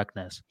political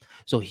correctness.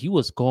 So he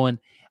was going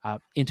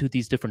into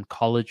these different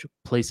college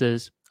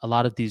places, a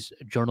lot of these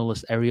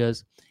journalist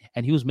areas,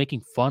 and he was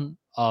making fun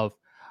of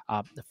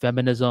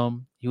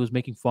feminism. He was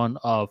making fun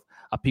of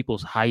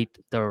people's height,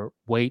 their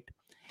weight,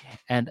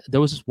 and there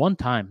was this one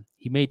time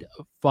he made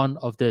fun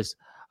of this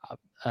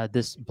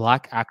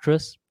black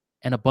actress,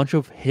 and a bunch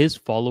of his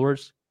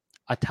followers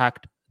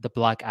attacked the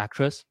black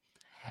actress,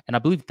 and I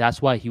believe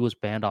that's why he was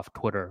banned off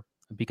Twitter,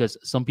 because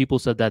some people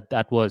said that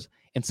that was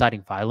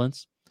inciting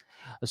violence.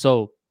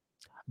 So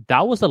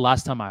that was the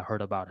last time I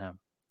heard about him.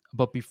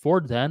 But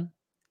before then,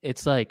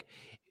 it's like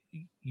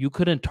you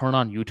couldn't turn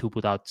on YouTube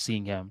without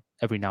seeing him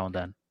every now and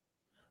then.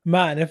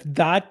 Man, if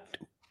that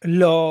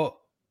law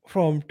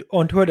from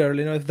on Twitter,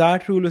 if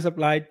that rule is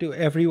applied to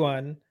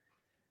everyone,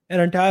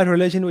 an entire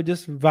religion would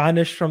just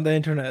vanish from the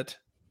internet.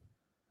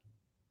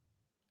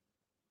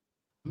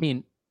 I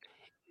mean,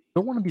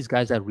 you're one of these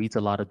guys that reads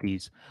a lot of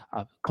these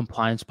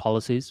compliance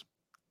policies.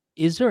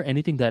 Is there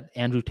anything that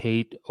Andrew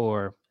Tate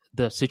or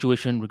the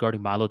situation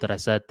regarding Milo that I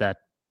said that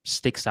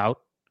sticks out?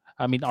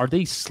 I mean, are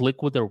they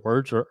slick with their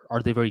words, or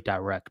are they very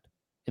direct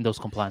in those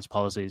compliance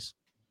policies?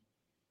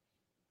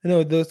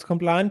 Those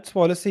compliance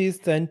policies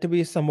tend to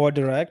be somewhat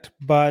direct,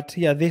 but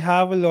yeah, they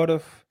have a lot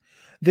of,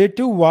 they're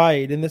too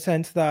wide in the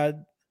sense that,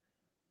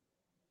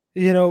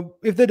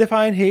 if they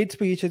define hate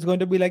speech, it's going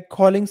to be like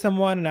calling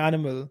someone an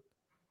animal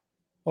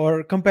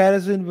or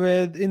comparison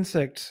with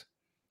insects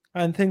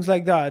and things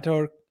like that,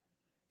 or,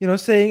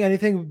 saying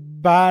anything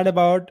bad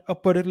about a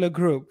particular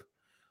group.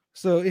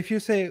 So if you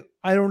say,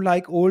 I don't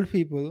like old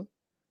people,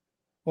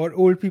 or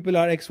old people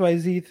are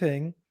XYZ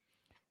thing,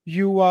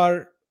 you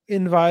are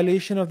in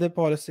violation of their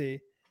policy,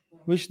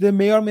 which they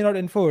may or may not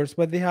enforce,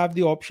 but they have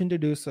the option to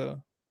do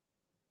so.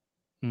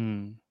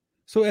 Hmm.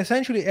 So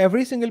essentially,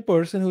 every single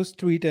person who's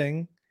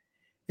tweeting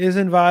is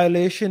in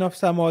violation of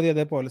some or the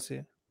other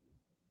policy.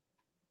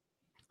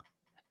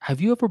 Have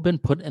you ever been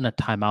put in a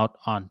timeout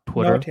on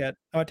Twitter? Not yet.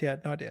 Not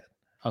yet. Not yet.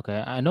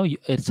 Okay, I know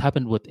it's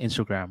happened with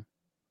Instagram,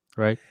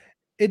 right?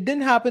 It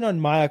didn't happen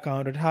on my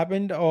account. It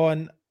happened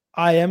on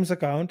IM's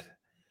account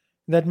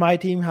that my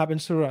team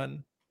happens to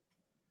run.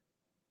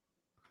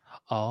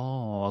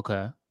 Oh,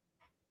 okay.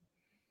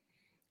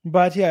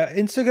 But yeah,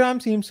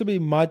 Instagram seems to be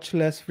much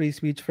less free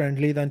speech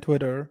friendly than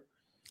Twitter.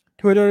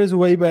 Twitter is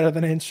way better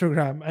than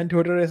Instagram, and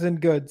Twitter isn't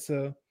good.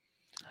 So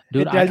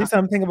Dude, it tells you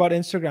something about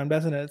Instagram,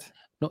 doesn't it?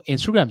 no,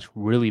 Instagram's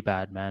really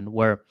bad, man.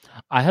 Where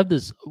I have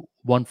this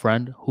one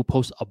friend who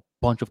posts a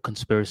bunch of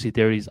conspiracy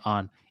theories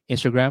on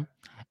Instagram,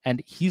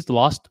 and he's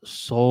lost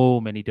so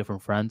many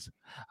different friends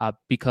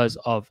because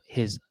of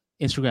his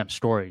Instagram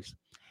stories.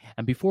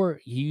 And before,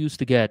 he used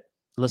to get,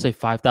 let's say,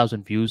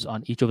 5,000 views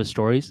on each of his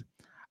stories.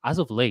 As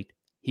of late,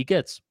 he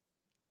gets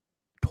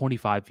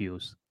 25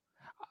 views.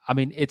 I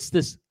mean, it's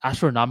this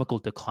astronomical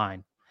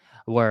decline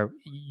where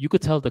you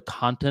could tell the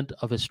content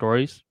of his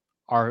stories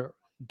are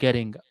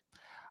getting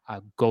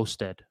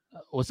ghosted.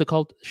 What's it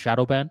called?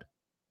 Shadow banned?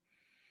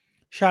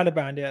 Shadow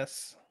banned,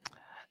 yes.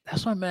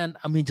 That's why, man.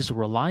 I mean, just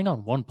relying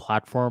on one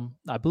platform,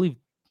 I believe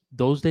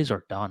those days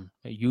are done.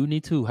 You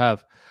need to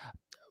have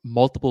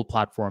multiple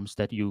platforms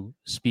that you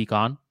speak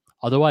on.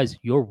 Otherwise,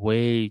 you're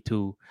way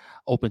too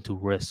open to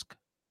risk.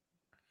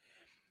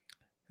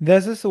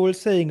 There's this old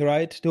saying,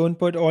 right? Don't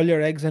put all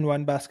your eggs in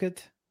one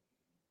basket.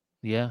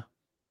 Yeah.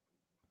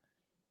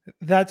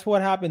 That's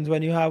what happens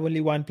when you have only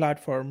one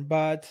platform.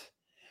 But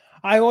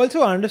I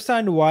also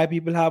understand why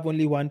people have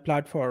only one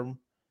platform,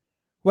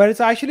 where it's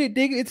actually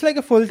it's like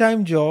a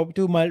full-time job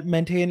to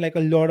maintain like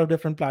a lot of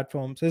different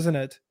platforms, isn't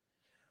it?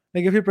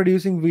 Like if you're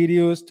producing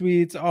videos,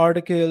 tweets,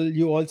 article,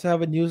 you also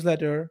have a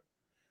newsletter.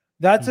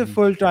 That's a Mm-hmm.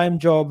 full-time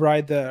job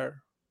right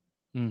there.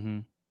 Mm-hmm.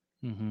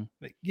 Mm-hmm.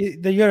 Like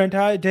your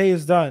entire day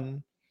is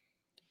done.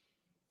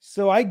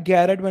 So I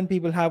get it when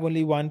people have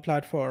only one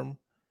platform.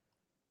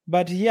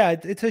 But yeah,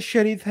 it's a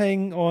shitty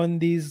thing on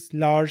these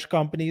large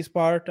companies'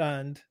 part,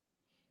 and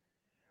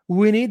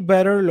we need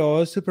better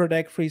laws to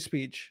protect free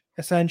speech,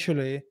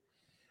 essentially.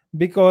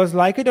 Because,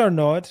 like it or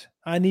not,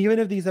 and even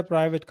if these are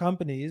private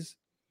companies,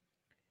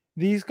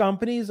 these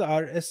companies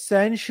are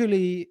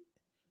essentially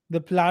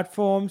the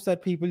platforms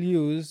that people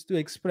use to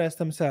express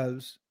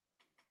themselves.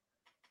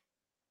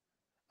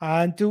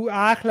 And to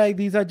act like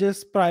these are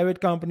just private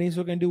companies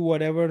who can do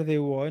whatever they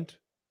want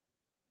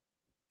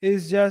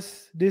is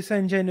just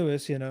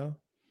disingenuous.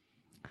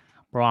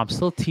 Bro, I'm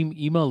still team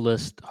email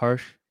list,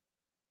 Harsh.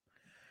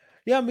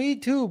 Yeah, me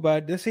too,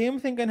 but the same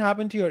thing can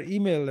happen to your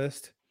email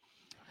list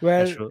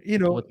That's where,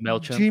 true. With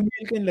MailChimp.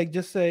 Gmail can like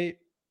just say,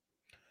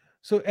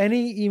 so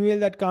any email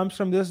that comes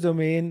from this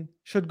domain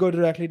should go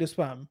directly to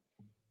spam.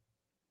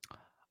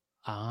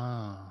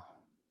 Ah.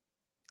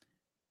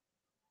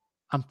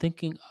 I'm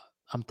thinking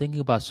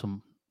about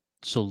some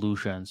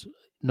solutions.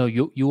 No,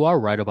 you are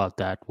right about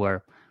that,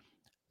 where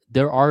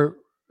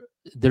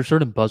there's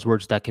certain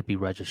buzzwords that could be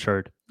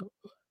registered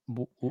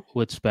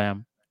with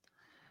spam.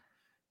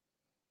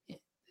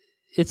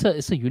 It's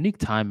a unique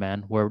time,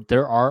 man, where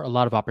there are a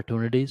lot of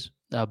opportunities,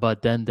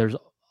 but then there's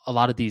a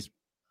lot of these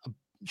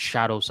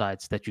shadow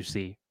sides that you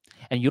see,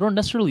 and you don't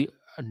necessarily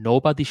know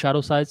about these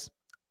shadow sides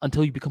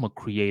until you become a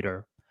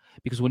creator.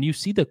 Because when you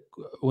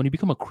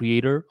become a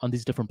creator on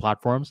these different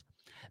platforms,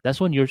 that's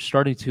when you're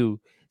starting to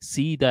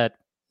see that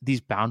these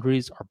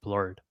boundaries are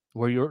blurred.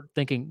 Where you're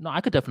thinking, no,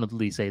 I could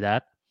definitely say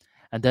that,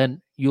 and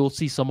then you'll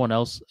see someone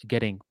else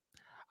getting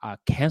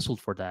canceled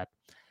for that.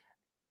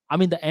 I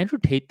mean, the Andrew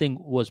Tate thing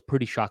was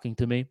pretty shocking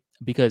to me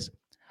because,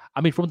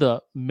 I mean, from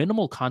the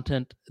minimal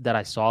content that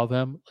I saw of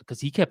him, because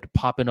he kept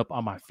popping up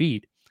on my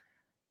feed,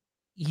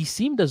 he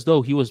seemed as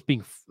though he was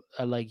being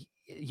like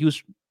he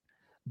was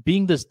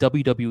being this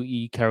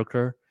WWE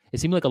character. It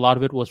seemed like a lot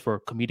of it was for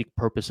comedic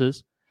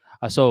purposes.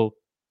 So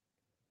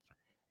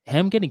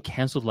him getting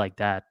canceled like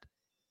that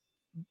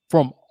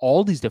from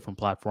all these different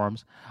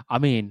platforms, I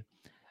mean,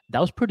 that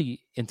was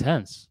pretty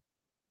intense.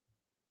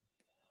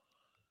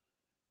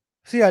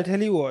 See, I'll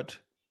tell you what.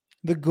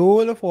 The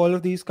goal of all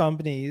of these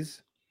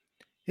companies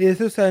is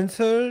to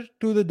censor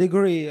to the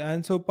degree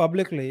and so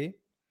publicly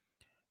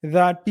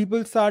that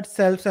people start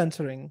self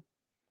censoring.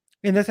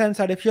 In the sense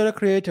that if you're a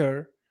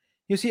creator,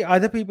 you see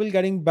other people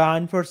getting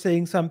banned for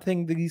saying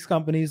something these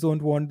companies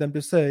don't want them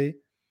to say.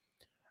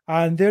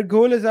 And their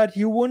goal is that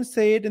you won't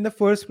say it in the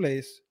first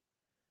place.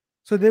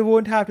 So they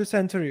won't have to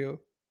censor you.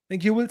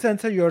 Like you will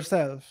censor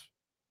yourself.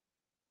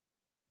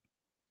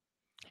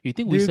 You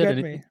think Do we you said get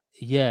anything? me?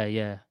 Yeah,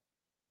 yeah.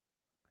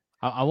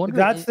 I wonder.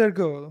 That's their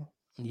goal.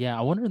 Yeah,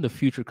 I wonder in the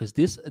future because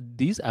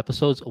these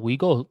episodes we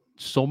go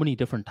so many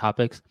different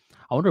topics.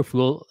 I wonder if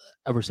we'll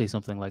ever say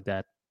something like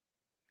that.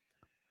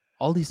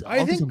 I All these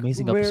think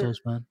amazing we're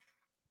episodes, man.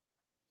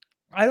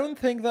 I don't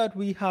think that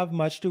we have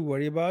much to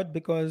worry about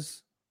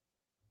because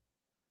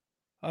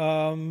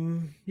yeah,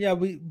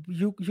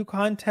 you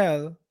can't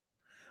tell.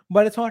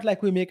 But it's not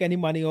like we make any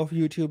money off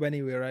YouTube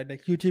anyway, right?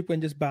 Like YouTube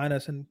can just ban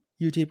us and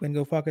YouTube can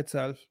go fuck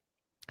itself.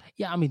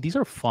 Yeah, I mean these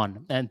are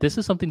fun, and this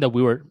is something that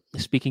we were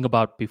speaking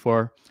about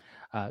before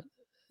uh,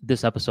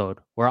 this episode,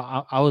 where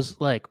I was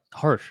like,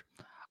 Harsh,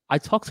 I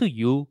talk to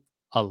you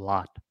a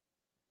lot,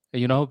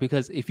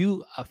 because if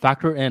you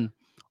factor in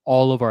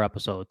all of our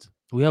episodes,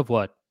 we have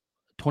what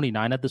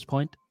 29 at this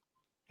point.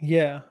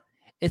 Yeah.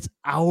 It's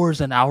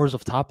hours and hours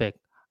of topics.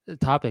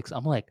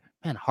 I'm like,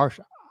 man, Harsh,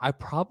 I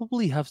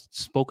probably have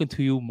spoken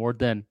to you more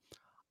than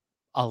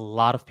a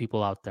lot of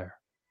people out there.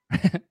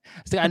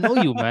 See, I know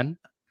you, man.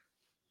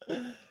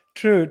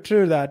 True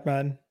that,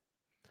 man.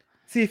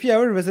 See, if you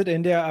ever visit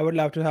India, I would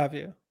love to have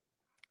you.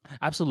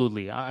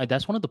 Absolutely.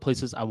 That's one of the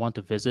places I want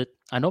to visit.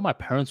 I know my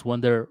parents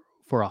went there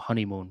for a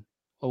honeymoon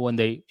or when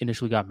they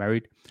initially got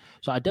married.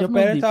 So I Your parents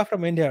definitely, are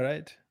from India,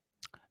 right?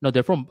 no,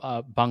 they're from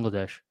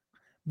Bangladesh.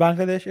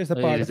 Bangladesh is a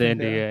part It's of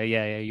India. India.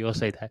 Yeah, yeah, you'll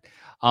say that.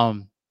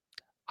 Um,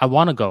 I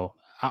want to go.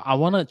 I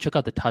want to check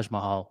out the Taj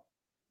Mahal.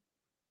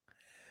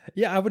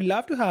 Yeah, I would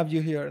love to have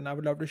you here and I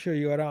would love to show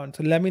you around.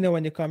 So let me know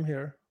when you come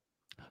here.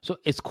 So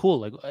it's cool.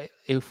 Like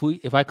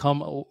if I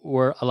come,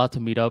 we're allowed to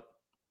meet up.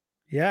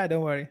 Yeah,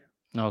 don't worry.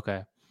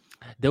 Okay.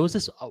 There was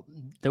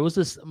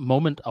this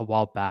moment a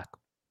while back,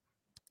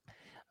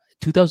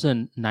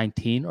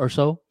 2019 or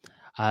so.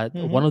 One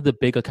Hmm. of the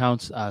big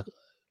accounts,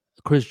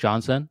 Chris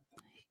Johnson,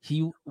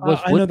 he was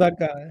I with know that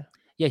guy.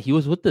 he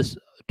was with this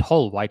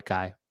tall white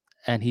guy,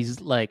 and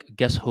he's like,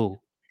 guess who,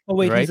 Oh,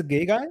 wait, he's right? a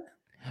gay guy?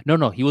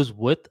 No, he was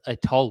with a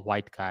tall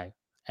white guy,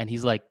 and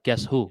he's like,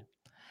 guess who?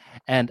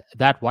 And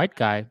that white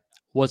guy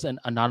was an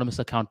anonymous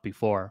account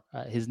before.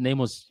 His name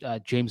was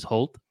James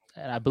Holt,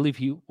 and I believe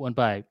he went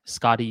by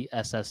Scotty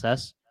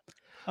SSS.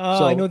 I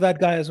So know that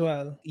guy as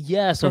well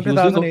yeah, from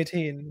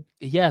 2018.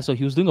 so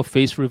he was doing a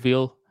face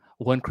reveal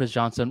when Chris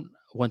Johnson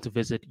went to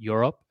visit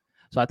Europe.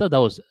 So I thought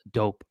that was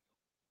dope.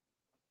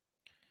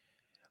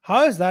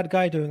 How is that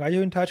guy doing? Are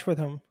you in touch with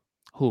him?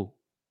 Who?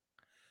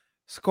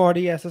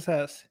 Scotty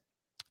SSS.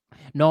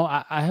 No,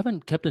 I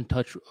haven't kept in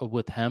touch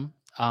with him.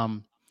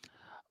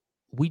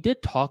 We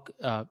did talk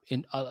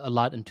in a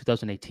lot in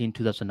 2018,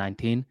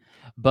 2019,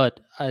 but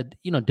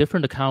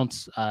different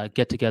accounts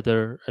get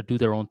together, do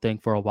their own thing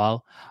for a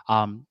while.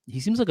 He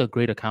seems like a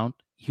great account.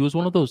 He was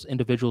one of those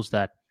individuals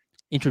that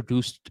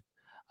introduced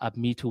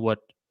me to what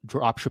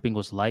drop shipping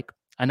was like.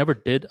 I never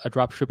did a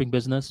drop shipping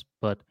business,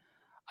 but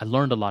I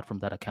learned a lot from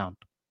that account.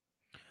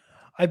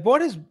 I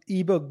bought his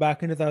ebook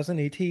back in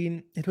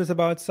 2018. It was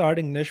about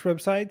starting niche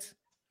websites.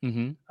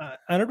 Mm-hmm.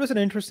 And it was an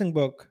interesting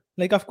book.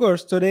 Like, of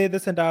course, today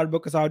this entire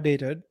book is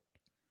outdated,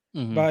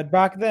 Mm-hmm. but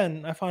back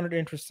then I found it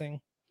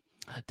interesting.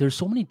 There's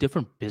so many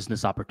different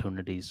business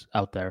opportunities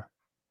out there.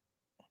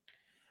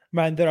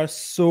 Man, there are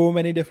so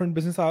many different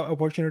business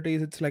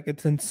opportunities. It's like,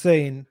 it's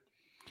insane.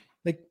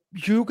 Like,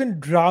 you can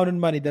drown in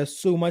money. There's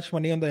so much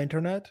money on the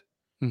internet.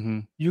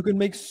 Mm-hmm. You can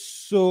make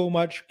so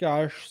much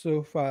cash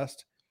so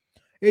fast.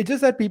 It's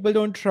just that people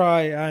don't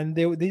try and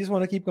they just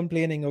want to keep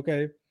complaining.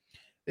 Okay.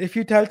 If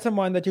you tell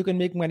someone that you can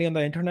make money on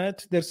the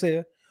internet, they'll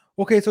say,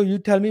 okay, so you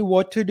tell me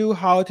what to do,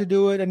 how to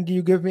do it, and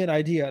you give me an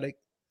idea. Like,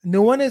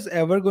 no one is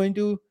ever going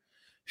to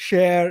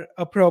share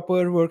a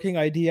proper working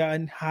idea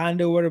and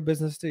hand over a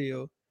business to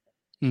you.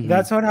 Mm-hmm.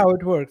 That's not how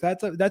it works.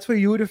 That's for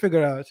you to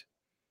figure out.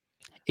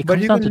 It But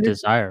comes you down can to live,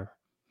 desire.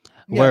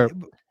 yeah, Where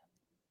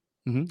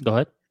Go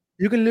ahead.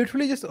 You can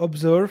literally just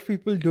observe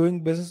people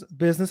doing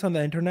business on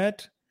the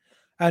internet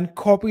and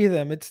copy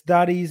them. It's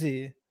that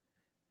easy.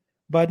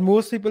 But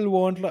most people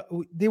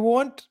they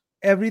want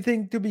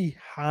everything to be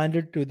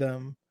handed to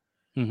them,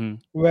 Hmm.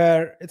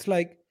 where it's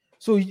like,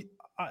 so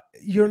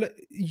you're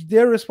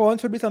their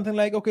response would be something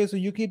like, okay, so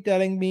you keep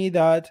telling me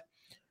that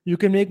you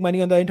can make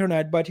money on the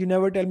internet, but you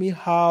never tell me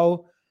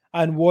how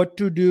and what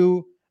to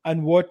do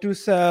and what to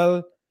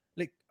sell.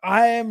 Like,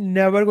 I am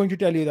never going to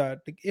tell you that.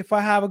 Like, if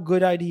I have a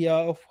good idea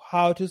of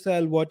how to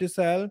sell, what to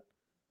sell,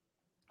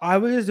 I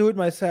will just do it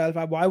myself.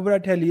 Why would I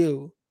tell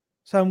you,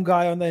 some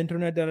guy on the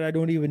internet that I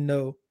don't even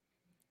know?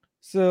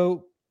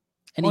 So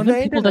And on even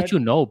the people that internet, you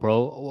know,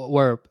 bro,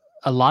 where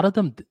a lot of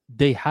them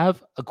they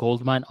have a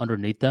gold mine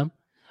underneath them,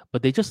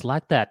 but they just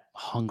lack that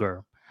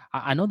hunger.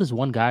 I know this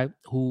one guy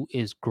who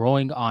is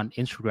growing on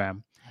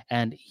Instagram,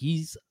 and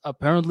he's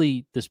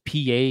apparently this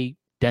PA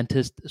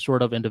dentist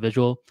sort of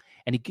individual,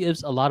 and he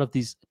gives a lot of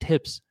these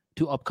tips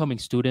to upcoming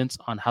students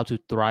on how to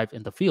thrive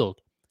in the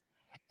field.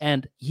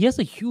 And he has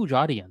a huge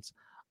audience.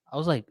 I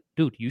was like,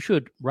 dude, you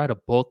should write a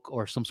book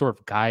or some sort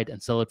of guide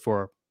and sell it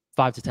for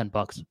 $5 to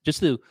 $10 just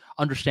to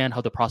understand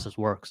how the process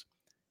works.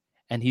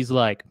 And he's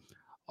like,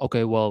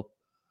 okay, well,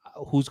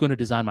 who's going to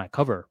design my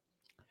cover?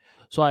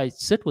 So I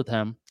sit with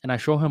him and I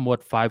show him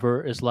what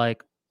Fiverr is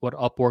like, what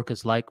Upwork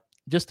is like,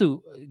 just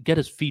to get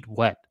his feet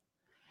wet.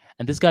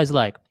 And this guy's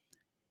like,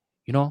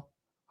 you know,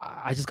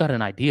 I just got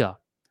an idea.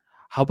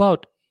 How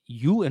about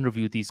you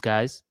interview these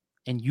guys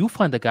and you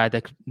find the guy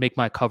that could make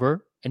my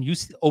cover and you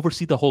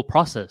oversee the whole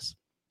process?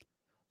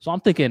 So I'm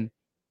thinking,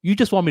 you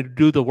just want me to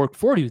do the work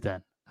for you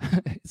then.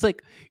 It's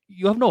like,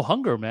 you have no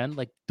hunger, man.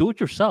 Like, do it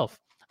yourself.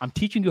 I'm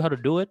teaching you how to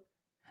do it.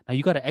 Now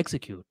you got to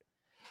execute.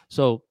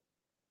 So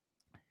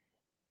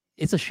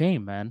it's a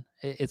shame, man.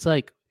 It's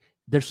like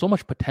there's so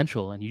much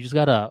potential and you just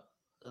got to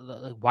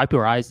wipe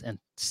your eyes and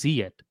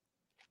see it.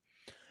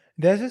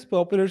 there's this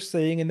popular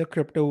saying in the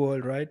crypto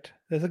world, right?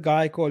 There's a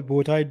guy called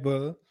Bowtied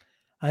Bull,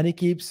 and he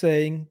keeps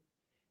saying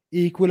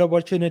equal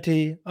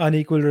opportunity,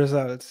 unequal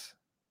results.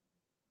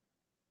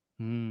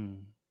 Hmm.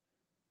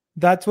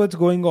 That's what's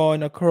going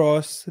on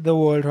across the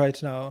world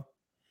right now,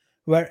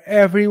 where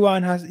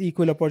everyone has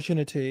equal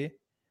opportunity,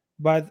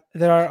 but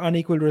there are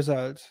unequal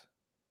results.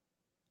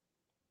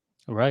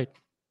 Right.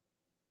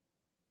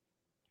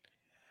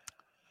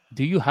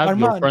 Do you have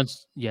your Arman,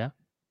 friends? Yeah.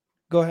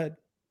 go ahead.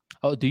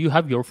 Oh, do you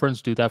have your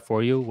friends do that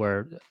for you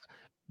where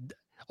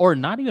or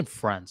not even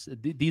friends.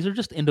 These are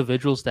just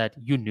individuals that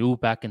you knew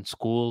back in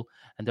school,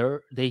 and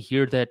they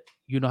hear that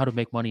you know how to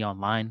make money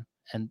online,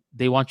 and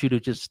they want you to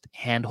just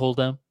handhold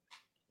them.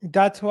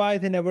 That's why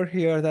they never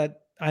hear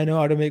that I know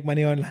how to make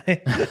money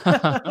online.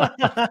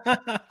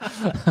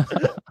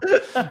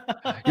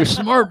 You're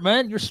smart,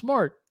 man. You're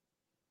smart.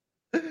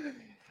 Stay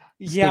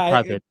Yeah,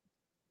 private.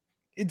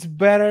 it's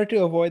better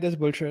to avoid this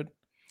bullshit.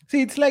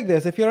 See, it's like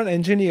this. If you're an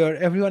engineer,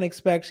 everyone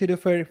expects you to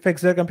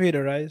fix their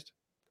computer, right?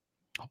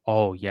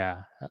 Oh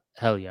yeah,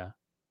 hell yeah.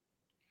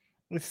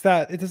 It's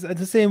that. It's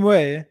the same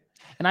way.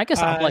 And I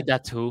guess I'm like And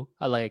that too.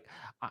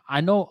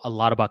 I know a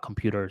lot about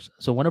computers,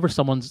 so whenever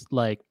someone's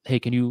like, "Hey,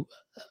 can you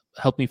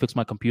help me fix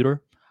my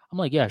computer?" I'm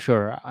like, "Yeah,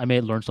 sure. I may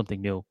learn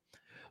something new."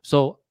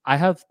 So I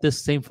have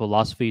this same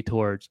philosophy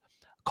towards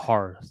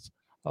cars.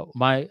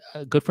 My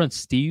good friend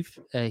Steve,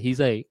 he's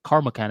a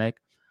car mechanic.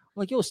 I'm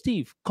like, yo,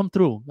 Steve, come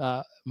through.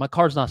 My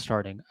car's not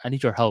starting. I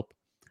need your help.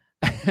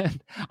 And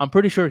I'm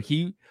pretty sure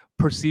he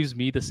perceives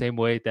me the same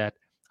way that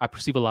I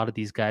perceive a lot of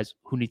these guys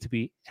who need to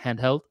be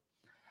handheld.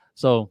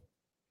 So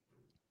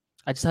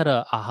I just had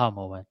a aha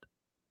moment.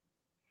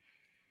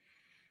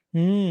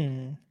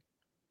 hmm.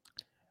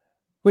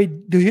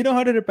 Wait, do you know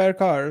how to repair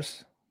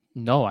cars?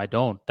 No, I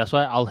don't. That's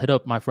why I'll hit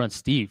up my friend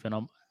Steve, and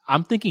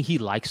I'm thinking he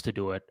likes to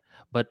do it.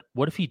 But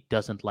what if he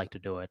doesn't like to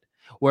do it?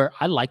 Where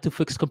I like to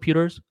fix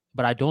computers,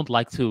 but I don't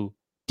like to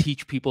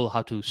teach people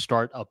how to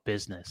start a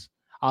business.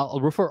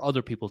 I'll refer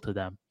other people to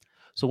them.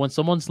 So when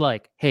someone's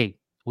like, "Hey,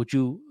 would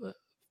you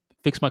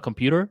fix my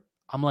computer?"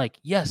 I'm like,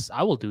 "Yes,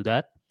 I will do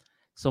that."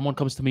 Someone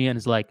comes to me and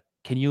is like,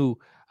 "Can you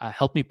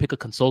help me pick a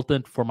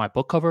consultant for my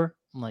book cover?"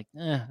 I'm like,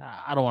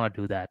 I don't want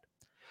to do that.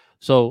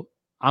 So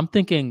I'm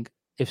thinking,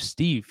 if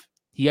Steve,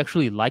 he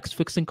actually likes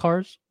fixing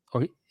cars,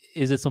 or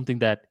is it something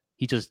that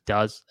he just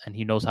does and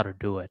he knows how to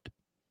do it?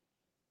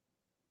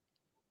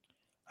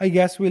 I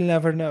guess we'll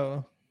never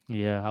know.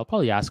 Yeah, I'll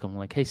probably ask him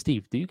like, "Hey,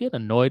 Steve, do you get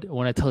annoyed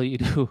when I tell you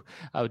to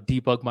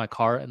debug my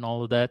car and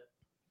all of that?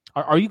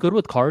 Are you good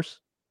with cars?"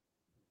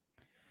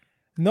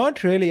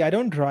 Not really. I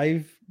don't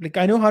drive. Like,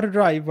 I know how to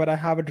drive, but I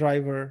have a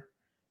driver.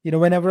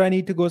 Whenever I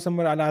need to go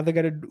somewhere, I'll either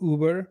get an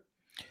Uber.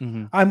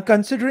 Hmm. I'm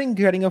considering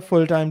getting a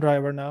full-time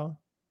driver now.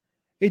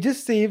 It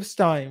just saves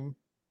time.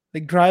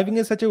 Like, driving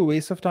is such a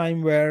waste of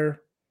time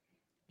where,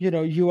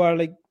 you are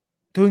like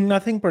doing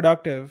nothing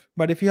productive.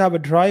 But if you have a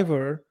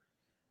driver,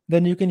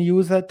 then you can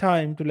use that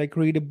time to like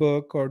read a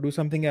book or do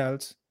something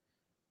else.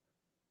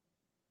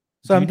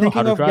 So Do you I'm know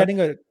how thinking to of drive?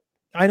 getting a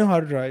I know how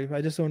to drive.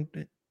 I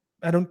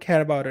don't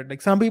care about it.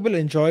 Like, some people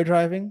enjoy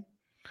driving.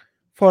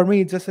 For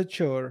me, it's just a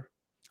chore,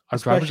 Are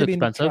drivers especially in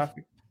the expensive?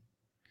 traffic.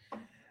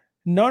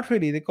 Not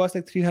really. They cost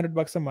like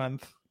 $300 a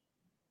month.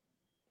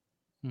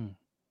 Hmm,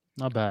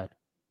 not bad.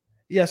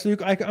 Yeah, so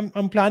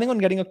I'm planning on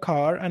getting a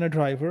car and a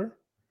driver,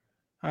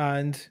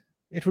 and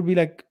it would be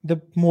like the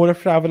mode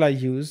of travel I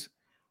use.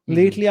 Hmm.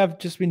 Lately, I've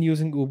just been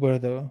using Uber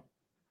though.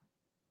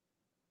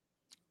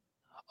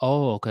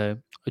 Oh, okay.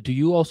 Do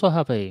you also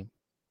have a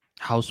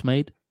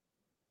housemaid?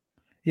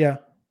 Yeah,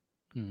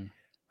 Hmm.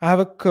 I have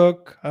a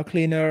cook, a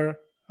cleaner,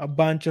 a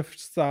bunch of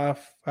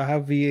stuff. I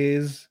have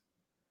VAs.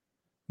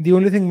 The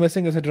only thing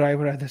missing is a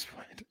driver at this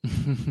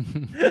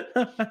point.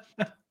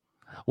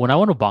 When I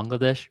went to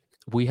Bangladesh,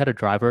 we had a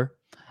driver,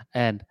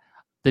 and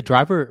the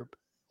driver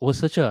was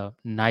such a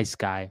nice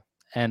guy.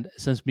 And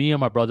since me and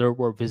my brother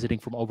were visiting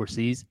from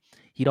overseas,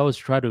 he'd always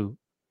try to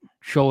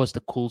show us the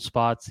cool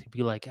spots. He'd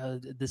be like,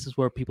 "This is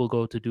where people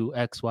go to do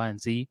X, Y,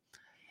 and Z."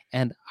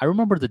 And I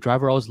remember the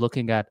driver always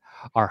looking at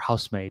our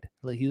housemaid.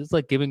 Like he was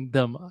like giving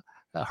them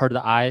her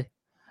the eye.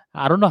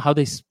 I don't know how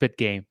they spit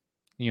game.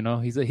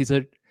 He's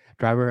a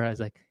driver. I was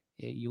like,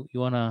 "Hey, you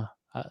wanna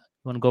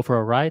go for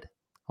a ride?"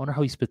 I wonder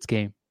how he spits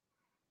game.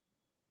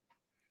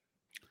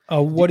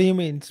 What do you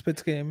mean,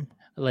 Spitz game?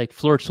 Like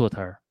flirts with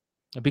her,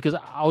 because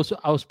I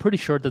was pretty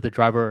sure that the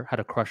driver had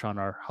a crush on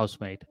our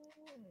housemaid.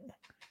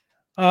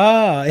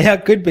 Ah, yeah,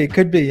 could be. Did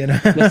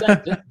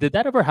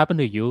that ever happen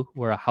to you,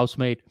 where a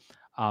housemaid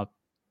uh,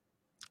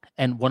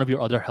 and one of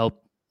your other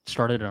help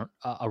started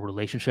a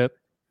relationship?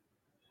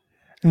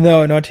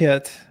 No, not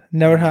yet.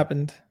 Never Mm.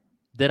 happened.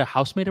 Did a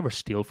housemaid ever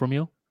steal from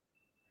you?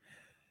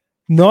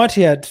 Not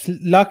yet.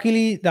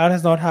 Luckily, that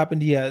has not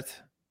happened yet.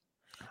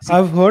 See,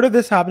 I've heard of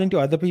this happening to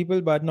other people,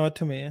 but not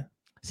to me.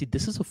 see,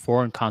 this is a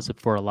foreign concept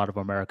for a lot of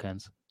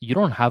Americans. You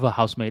don't have a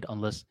housemaid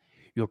unless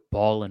you're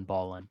ballin'.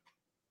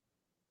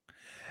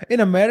 In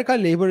America,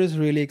 labor is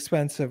really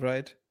expensive,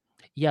 right?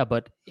 Yeah,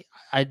 but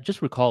I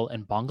just recall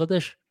in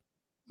Bangladesh,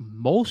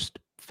 most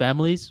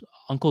families,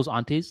 uncles,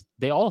 aunties,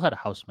 they all had a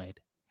housemaid,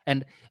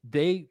 and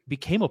they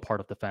became a part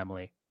of the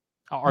family.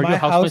 Are My your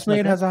housemates like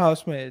housemaid that? has a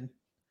housemaid.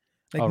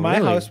 Like Oh, my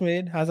really?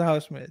 housemaid has a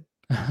housemaid.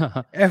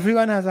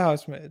 Everyone has a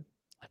housemaid.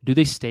 Do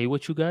they stay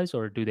with you guys,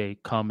 or do they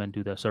come and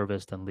do the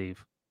service then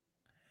leave?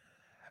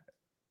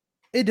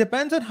 It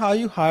depends on how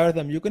you hire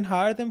them. You can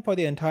hire them for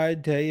the entire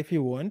day if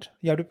you want.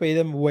 You have to pay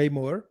them way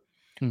more.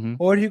 Hmm.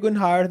 Or you can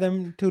hire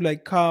them to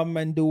like come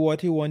and do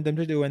what you want them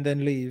to do and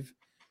then leave.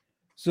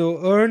 So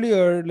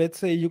earlier, let's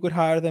say you could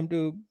hire them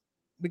to,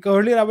 because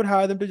earlier I would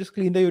hire them to just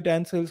clean the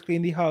utensils,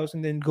 clean the house,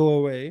 and then go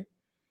away.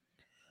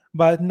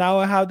 But now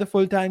I have the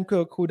full time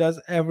cook who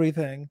does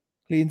everything,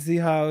 cleans the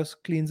house,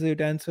 cleans the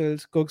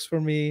utensils, cooks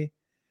for me,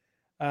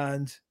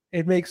 and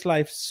it makes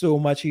life so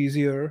much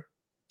easier.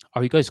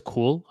 Are you guys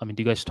cool? I mean,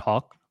 do you guys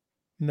talk?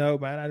 No,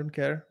 man, I don't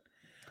care.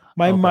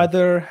 My Okay.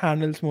 mother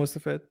handles most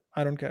of it.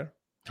 I don't care.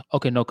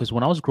 Okay, no, because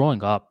when I was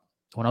growing up,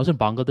 when I was in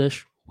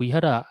Bangladesh, we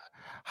had a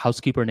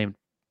housekeeper named,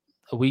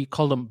 we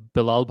called him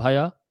Bilal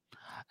Bhaiya,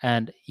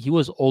 and he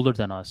was older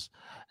than us,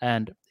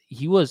 and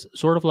he was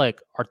sort of like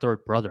our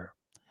third brother.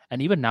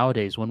 And even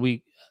nowadays, when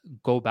we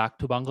go back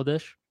to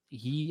Bangladesh,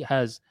 he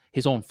has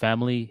his own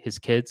family, his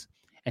kids,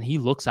 and he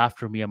looks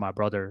after me and my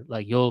brother.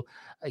 Like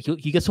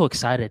he gets so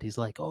excited. He's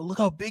like, "Oh, look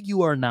how big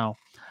you are now!"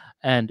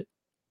 And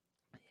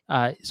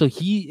so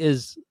he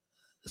is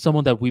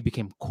someone that we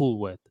became cool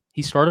with.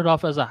 He started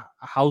off as a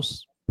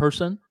house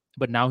person,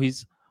 but now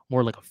he's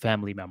more like a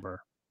family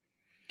member.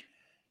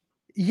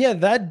 Yeah,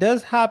 that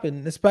does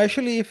happen,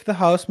 especially if the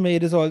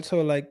housemaid is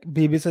also like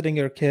babysitting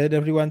your kid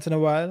every once in a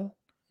while.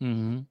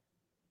 Hmm.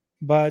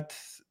 But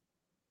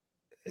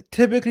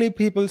typically,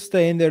 people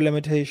stay in their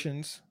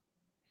limitations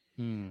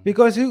Hmm.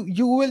 because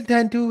you will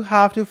tend to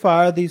have to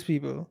fire these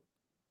people.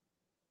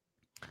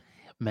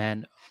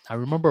 Man, I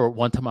remember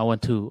one time I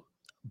went to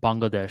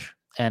Bangladesh,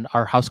 and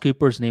our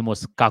housekeeper's name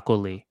was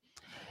Kakoli,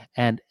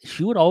 and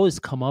she would always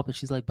come up and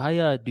she's like,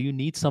 "Bhaiya, do you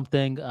need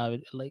something?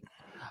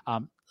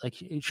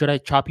 Should I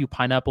chop you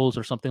pineapples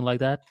or something like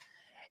that?"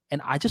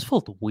 And I just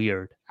felt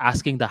weird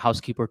asking the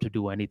housekeeper to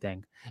do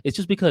anything. It's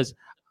just because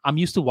I'm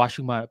used to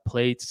washing my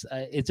plates.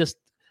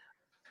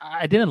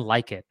 I didn't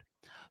like it.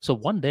 So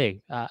one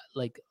day,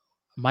 like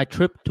my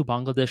trip to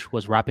Bangladesh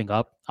was wrapping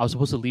up. I was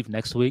supposed to leave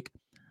next week.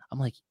 I'm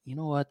like, you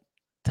know what?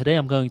 Today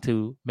I'm going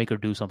to make her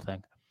do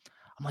something.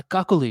 I'm like,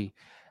 Kakuli.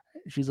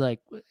 She's like,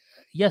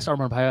 yes,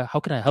 Arman Bhaiya, how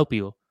can I help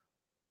you?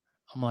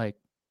 I'm like,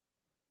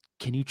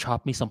 can you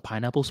chop me some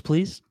pineapples,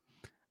 please?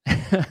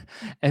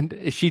 And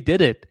she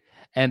did it.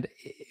 And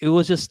it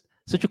was just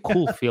such a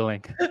cool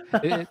feeling.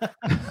 It,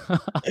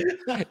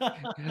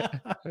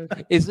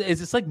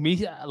 it's like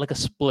me, like a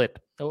split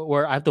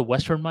where I have the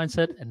Western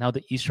mindset and now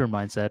the Eastern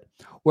mindset,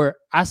 where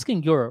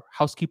asking your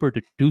housekeeper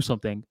to do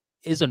something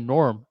is a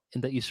norm in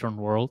the Eastern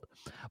world.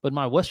 But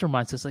my Western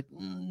mindset is like,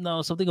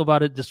 no, something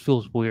about it just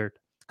feels weird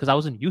because I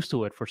wasn't used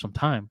to it for some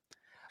time.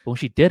 But when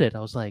she did it, I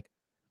was like,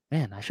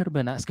 man, I should have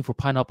been asking for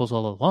pineapples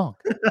all along.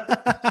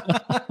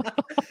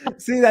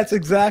 See, that's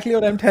exactly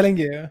what I'm telling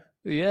you.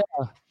 Yeah.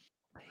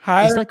 It's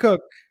Hire a like,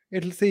 cook.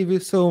 It'll save you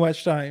so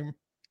much time.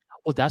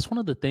 well, that's one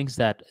of the things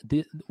that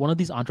one of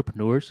these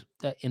entrepreneurs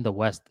in the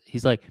West,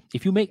 he's like,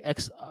 if you make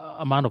X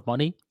amount of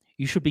money,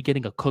 you should be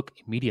getting a cook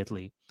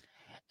immediately.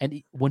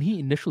 And when he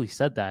initially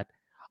said that,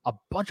 a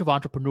bunch of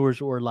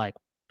entrepreneurs were like,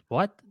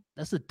 "What?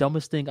 That's the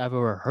dumbest thing I've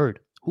ever heard.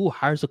 Who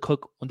hires a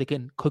cook when they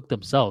can cook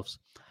themselves?"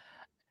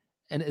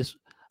 And it's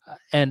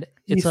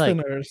like,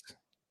 Easterners.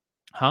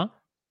 huh?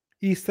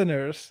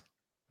 Easterners.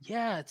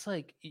 Yeah, it's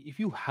like if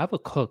you have a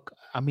cook,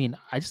 I mean,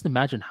 I just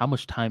imagine how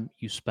much time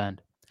you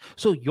spend.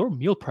 So your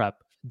meal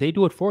prep, they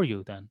do it for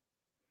you then.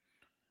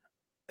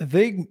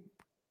 They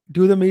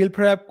do the meal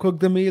prep, cook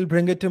the meal,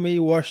 bring it to me,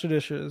 wash the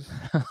dishes.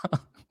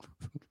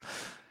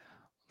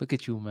 Look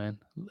at you, man.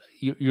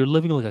 You're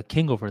living like a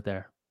king over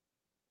there.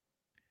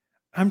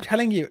 I'm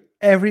telling you,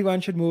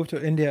 everyone should move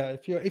to India.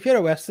 If you're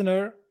a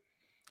Westerner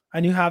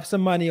and you have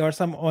some money or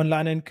some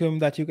online income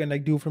that you can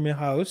like do from your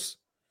house,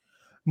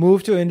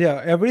 move to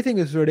India. Everything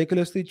is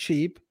ridiculously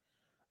cheap.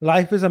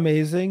 Life is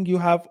amazing. You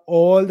have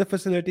all the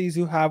facilities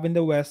you have in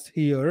the West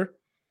here.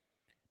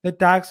 The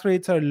tax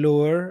rates are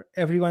lower.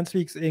 Everyone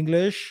speaks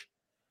English.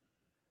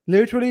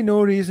 Literally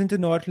no reason to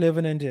not live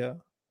in India.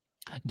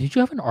 Did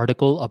you have an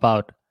article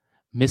about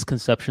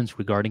misconceptions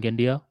regarding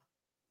India?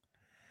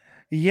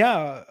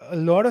 Yeah, a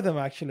lot of them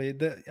actually.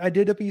 I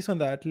did a piece on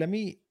that. Let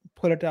me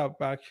pull it up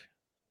back.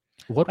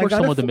 What I were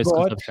kind some of of the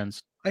forgot.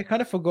 misconceptions? I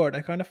kind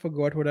of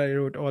forgot what I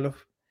wrote. All of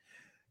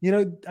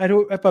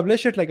I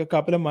published it like a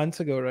couple of months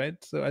ago, right?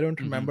 So I don't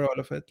Hmm. remember all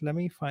of it. Let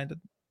me find it.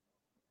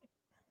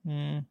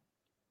 Hmm.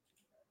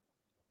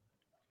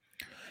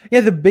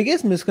 Yeah, the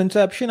biggest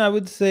misconception I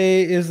would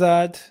say is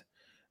that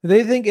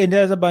they think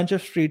India is a bunch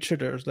of street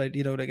shitters, like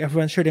like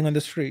everyone's shitting on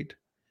the street.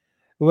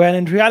 When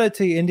in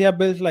reality, India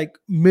built like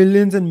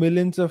millions and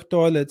millions of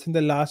toilets in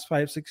the last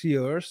 5 6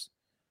 years.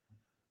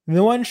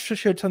 No one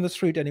shits on the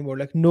street anymore,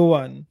 like no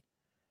one.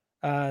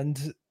 And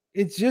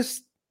it's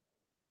just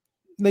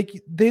like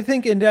they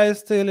think India is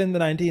still in the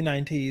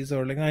 1990s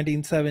or like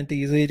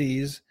 1970s,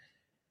 80s,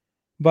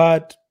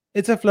 but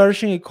it's a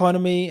flourishing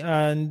economy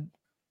and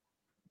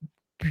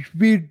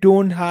we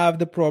don't have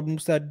the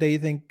problems that they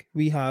think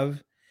we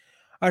have,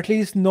 at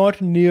least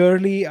not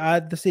nearly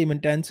at the same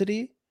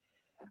intensity.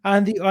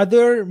 And the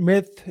other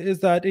myth is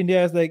that India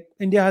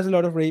has a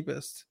lot of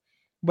rapists.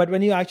 But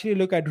when you actually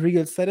look at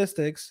real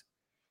statistics,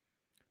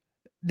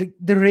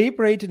 the rape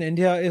rate in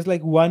India is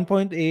like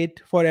 1.8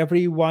 for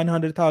every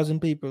 100,000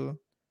 people.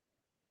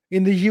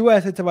 In the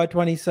US, it's about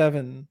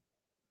 27.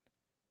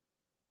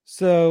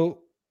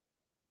 So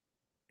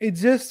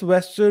it's just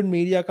Western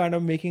media kind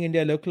of making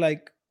India look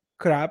like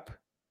crap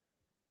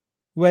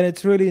when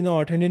it's really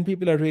not. Indian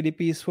people are really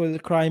peaceful,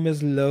 crime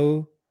is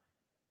low,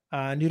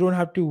 and you don't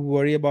have to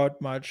worry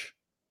about much,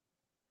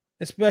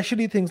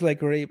 especially things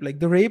like rape. Like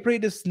the rape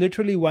rate is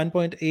literally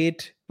 1.8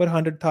 per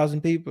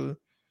 100,000 people,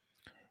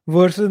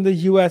 versus in the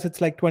US,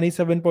 it's like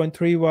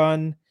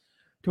 27.31,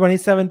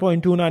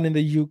 27.29 in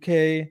the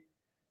UK.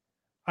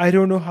 I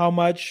don't know how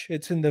much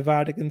it's in the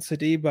Vatican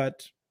City,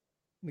 but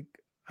like,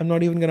 I'm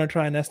not even going to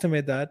try and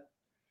estimate that.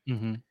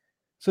 Hmm.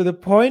 So the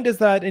point is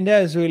that India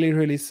is really,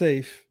 really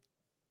safe.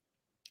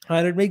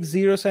 And it makes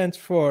zero sense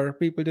for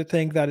people to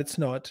think that it's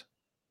not.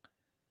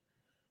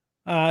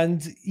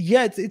 And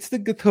yeah, it's the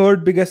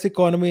third biggest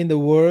economy in the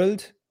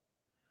world.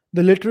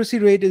 The literacy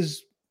rate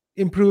is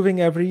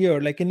improving every year.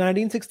 Like in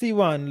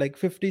 1961, like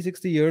 50,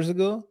 60 years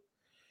ago,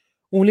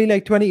 only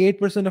like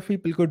 28% of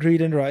people could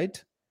read and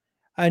write.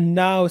 And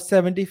now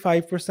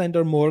 75%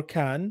 or more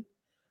can.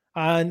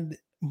 And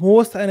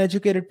most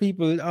uneducated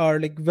people are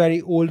like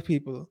very old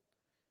people,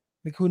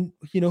 like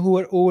who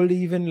are old,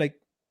 even like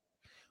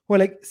who are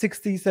like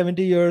 60,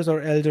 70 years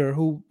or elder,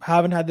 who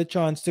haven't had the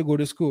chance to go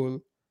to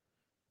school.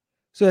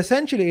 So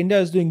essentially, India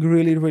is doing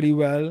really, really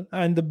well.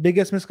 And the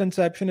biggest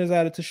misconception is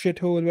that it's a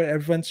shithole where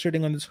everyone's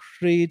sitting on the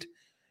street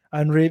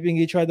and raping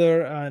each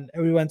other and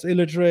everyone's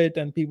illiterate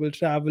and people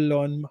travel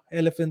on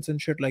elephants and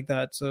shit like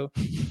that. So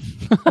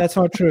that's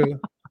not true.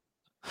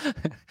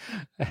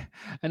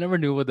 I never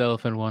knew what the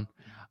elephant one.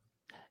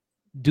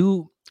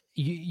 Do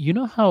you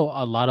know how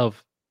a lot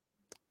of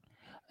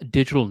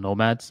digital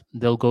nomads,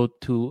 they'll go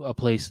to a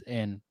place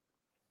in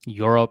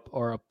Europe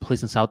or a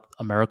place in South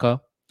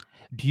America?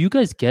 Do you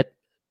guys get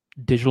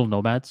digital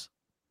nomads?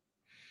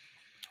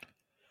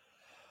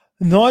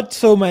 Not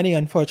so many,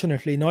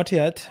 unfortunately, not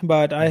yet,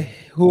 but I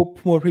Mhm.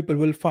 hope more people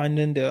will find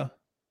India.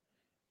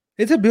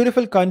 It's a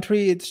beautiful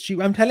country. It's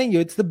cheap. I'm telling you,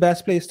 it's the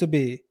best place to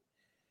be.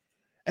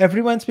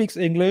 Everyone speaks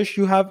English.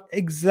 You have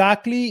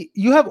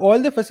all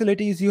the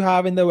facilities you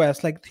have in the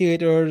West, like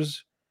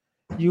theaters,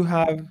 you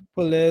have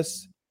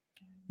police,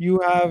 you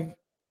have,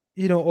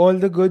 all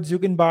the goods you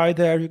can buy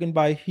there, you can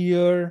buy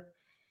here.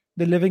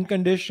 The living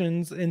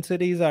conditions in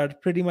cities are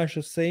pretty much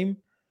the same.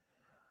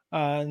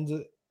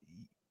 And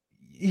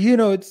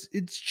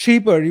it's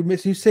cheaper.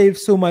 You save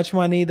so much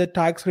money. The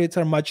tax rates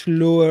are much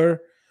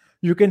lower.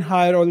 You can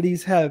hire all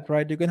these help,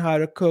 right? You can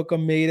hire a cook, a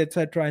maid,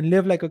 etc., and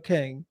live like a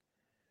king.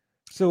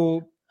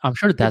 So I'm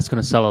sure the that's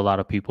going to sell a lot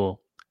of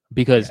people yeah,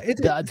 because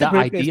it's a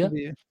great place to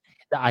be.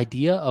 the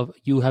idea of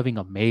you having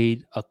a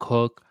maid, a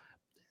cook,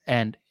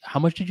 and how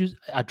much did you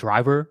a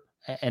driver,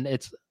 and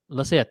it's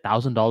let's say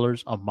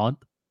 $1,000 a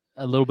month,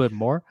 a little bit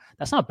more.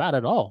 That's not bad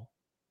at all.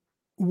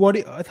 What,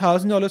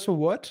 $1,000 for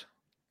what?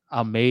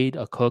 A maid,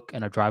 a cook,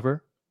 and a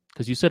driver.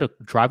 Because you said a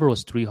driver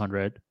was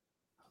 300.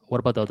 What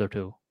about the other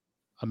two?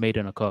 A maid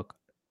and a cook.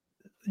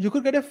 You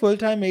could get a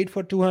full-time maid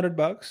for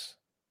 $200.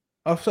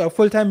 A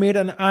full-time maid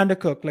and a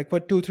cook, like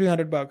for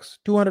 300 bucks.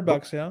 200 Bro,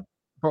 bucks, yeah.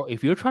 bro,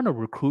 if you're trying to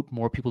recruit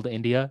more people to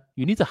India,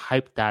 you need to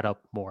hype that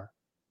up more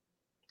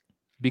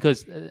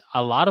because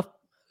a lot of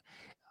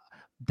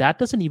that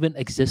doesn't even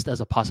exist as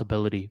a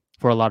possibility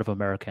for a lot of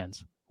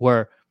Americans,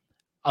 where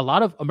a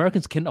lot of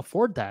Americans can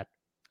afford that,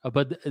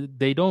 but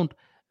they don't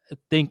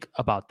think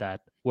about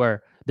that,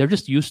 where they're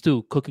just used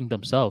to cooking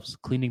themselves,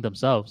 cleaning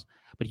themselves.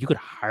 But you could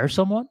hire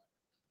someone,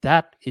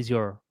 that is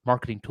your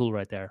marketing tool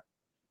right there.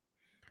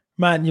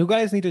 Man, you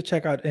guys need to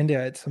check out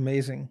India. It's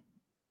amazing.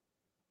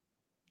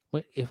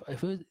 Wait,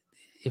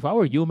 if I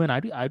were you, man,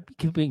 I'd be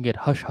keeping it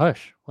hush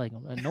hush, like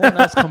no one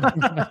else coming.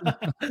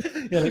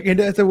 Yeah, like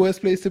India is the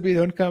worst place to be.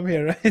 Don't come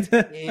here, right?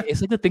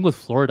 It's like the thing with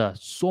Florida.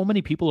 So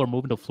many people are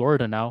moving to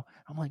Florida now.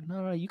 I'm like,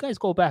 no, no, you guys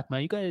go back,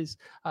 man. You guys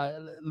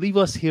leave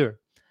us here,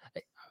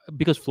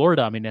 because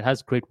Florida, I mean, it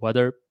has great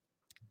weather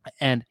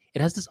and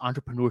it has this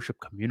entrepreneurship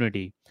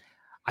community.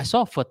 I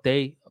saw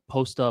Fateh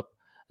post up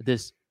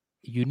this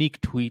unique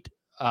tweet.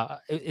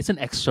 It's an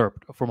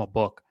excerpt from a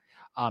book,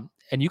 and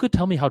you could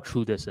tell me how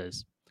true this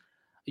is.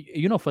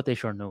 You know Fateh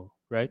Sharnu,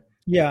 right?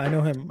 Yeah, I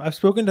know him. I've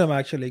spoken to him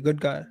actually. Good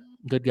guy.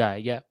 Good guy,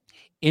 yeah.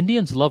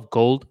 Indians love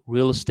gold,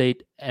 real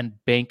estate, and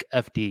bank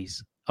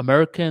FDs.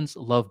 Americans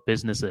love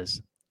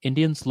businesses.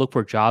 Indians look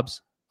for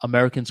jobs.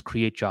 Americans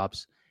create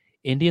jobs.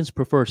 Indians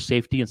prefer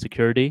safety and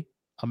security.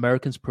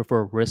 Americans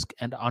prefer risk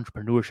and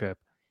entrepreneurship.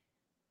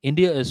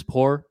 India is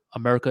poor.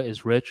 America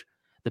is rich.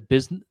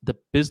 The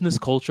business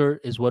culture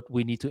is what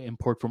we need to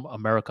import from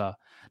America,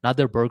 not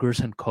their burgers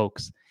and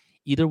cokes.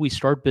 Either we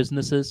start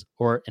businesses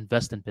or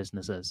invest in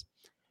businesses.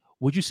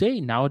 Would you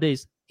say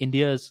nowadays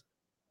India's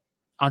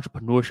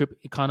entrepreneurship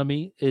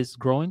economy is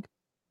growing?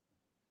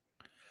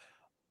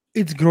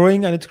 It's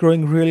growing and it's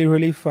growing really,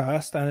 really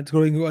fast and it's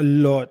growing a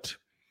lot.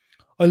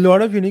 A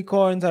lot of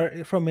unicorns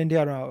are from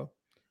India now.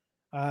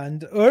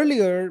 And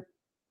earlier,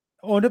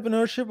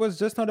 entrepreneurship was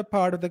just not a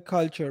part of the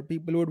culture.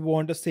 People would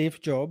want a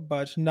safe job,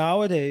 but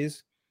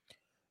nowadays,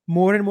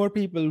 more and more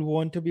people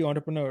want to be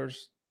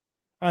entrepreneurs.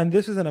 And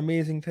this is an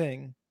amazing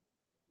thing.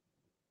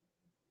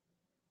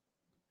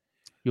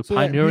 You're So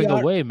yeah, we pioneering a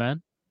are. way,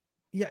 man.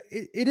 Yeah,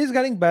 it is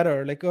getting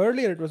better. Like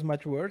earlier, it was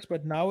much worse,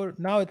 but now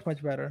it's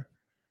much better.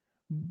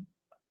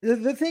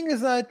 The thing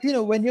is that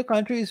when your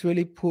country is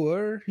really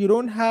poor, you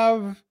don't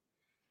have.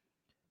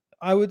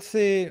 I would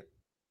say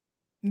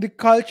the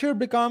culture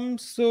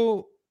becomes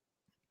so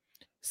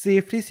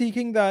safety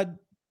seeking that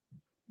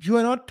you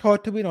are not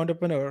taught to be an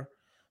entrepreneur.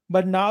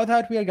 But now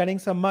that we are getting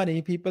some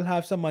money, people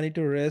have some money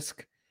to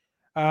risk,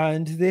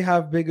 and they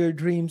have bigger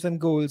dreams and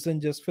goals than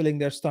just filling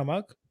their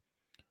stomach.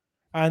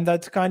 And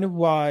that's kind of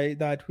why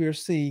that we're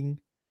seeing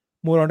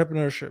more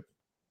entrepreneurship.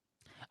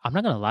 I'm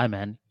not gonna lie,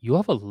 man. You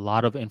have a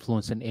lot of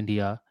influence in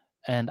India,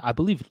 and I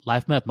believe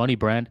Life Math Money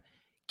brand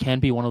can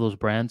be one of those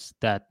brands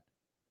that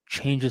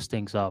changes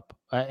things up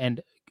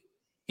and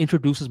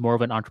introduces more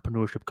of an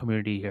entrepreneurship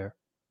community here.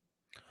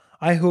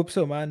 I hope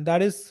so, man.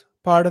 That is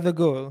part of the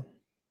goal.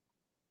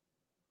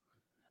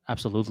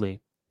 Absolutely.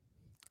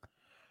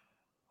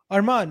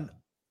 Arman,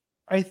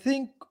 I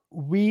think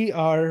we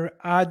are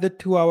at the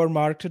 2 hour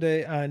mark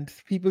today, and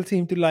people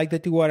seem to like the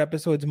 2 hour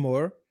episodes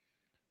more.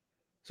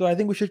 So I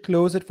think we should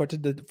close it for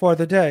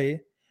the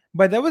day.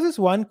 But there was this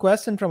one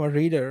question from a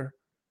reader.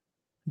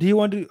 Do you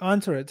want to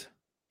answer it?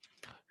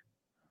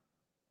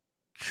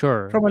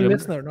 Sure. From a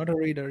listener, not a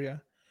reader,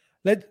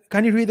 yeah.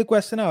 Can you read the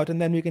question out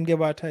and then we can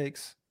give our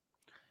takes?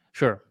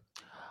 Sure.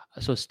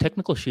 So it's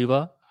Technical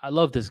Shiva. I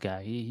love this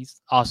guy.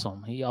 He's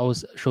awesome. He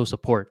always shows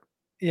support.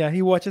 Yeah,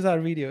 he watches our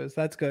videos.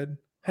 That's good.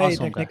 Hey,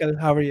 Awesome guy. Technical,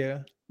 how are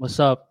you? What's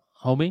up,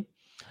 homie?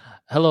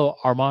 Hello,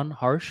 Arman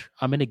Harsh.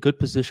 I'm in a good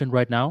position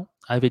right now.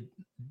 I have a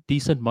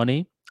decent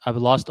money. I've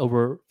lost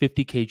over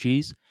 50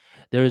 kgs.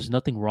 There is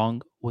nothing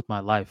wrong with my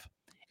life.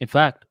 In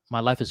fact, my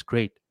life is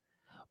great.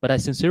 But I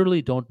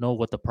sincerely don't know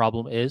what the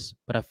problem is,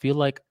 but I feel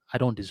like I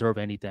don't deserve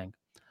anything.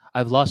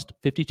 I've lost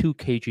 52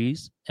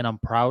 kgs and I'm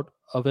proud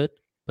of it.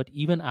 But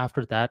even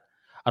after that,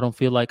 I don't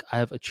feel like I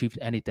have achieved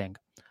anything.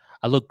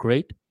 I look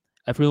great.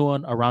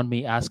 Everyone around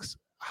me asks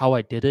how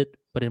I did it,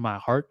 but in my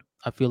heart,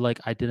 I feel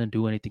like I didn't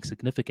do anything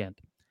significant.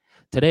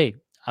 Today,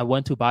 I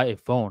went to buy a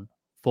phone,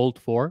 Fold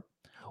 4,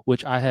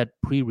 which I had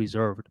pre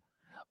reserved.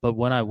 But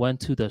when I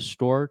went to the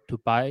store to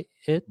buy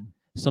it,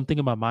 something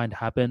in my mind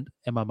happened,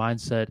 and my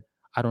mind said,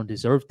 I don't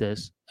deserve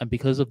this. And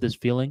because of this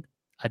feeling,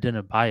 I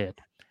didn't buy it.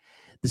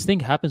 This thing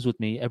happens with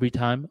me every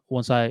time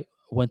once I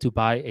went to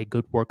buy a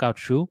good workout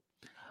shoe,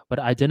 but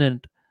I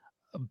didn't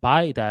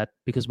buy that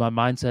because my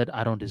mind said,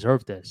 I don't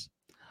deserve this.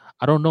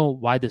 I don't know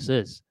why this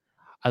is.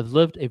 I've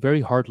lived a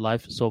very hard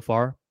life so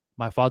far.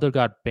 My father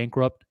got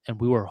bankrupt and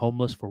we were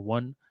homeless for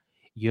 1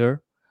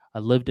 year. I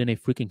lived in a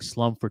freaking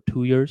slum for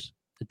 2 years.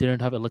 I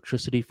didn't have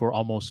electricity for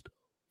almost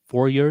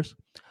 4 years,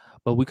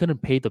 but we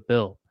couldn't pay the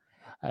bill.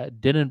 I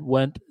didn't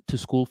went to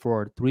school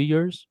for 3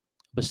 years,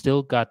 but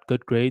still got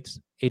good grades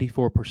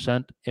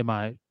 84% in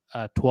my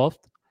 12th.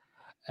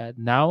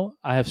 Now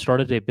I have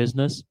started a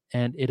business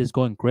and it is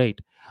going great.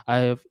 I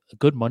have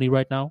good money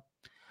right now,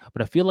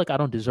 but I feel like I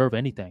don't deserve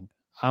anything.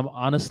 I'm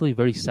honestly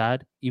very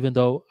sad, even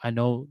though I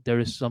know there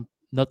is some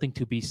nothing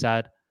to be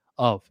sad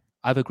of.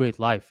 I have a great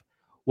life.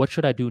 What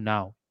should I do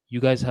now? You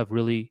guys have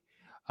really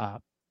uh,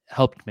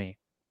 helped me.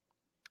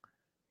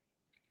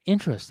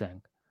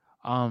 Interesting.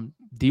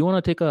 Do you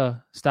want to take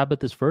a stab at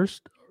this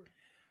first?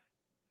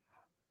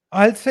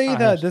 I'll say I have.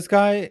 that this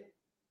guy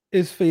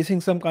is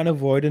facing some kind of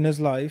void in his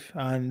life,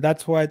 and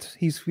that's why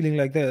he's feeling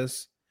like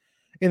this.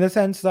 In the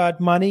sense that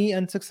money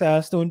and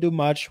success don't do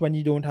much when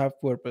you don't have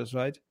purpose,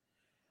 right?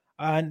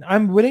 And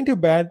I'm willing to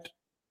bet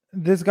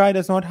this guy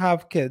does not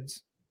have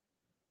kids.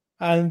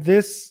 And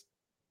this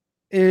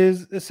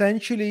is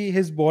essentially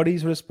his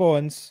body's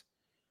response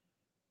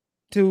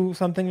to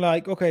something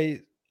like,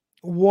 okay,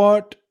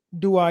 what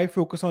do I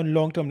focus on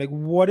long term? Like,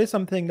 what is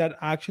something that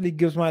actually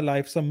gives my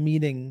life some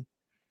meaning?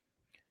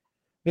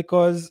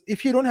 Because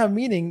if you don't have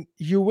meaning,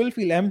 you will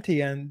feel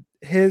empty. And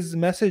his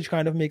message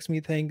kind of makes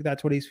me think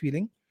that's what he's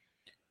feeling.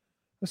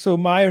 So,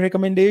 my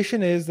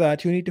recommendation is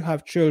that you need to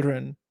have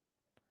children.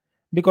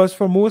 Because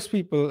for most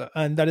people,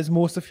 and that is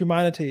most of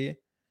humanity,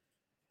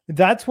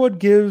 that's what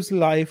gives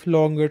life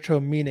longer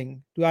term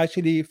meaning, to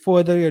actually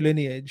further your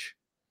lineage.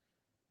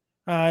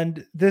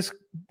 And this,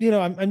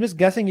 I'm just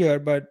guessing here,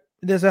 but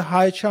there's a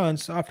high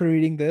chance after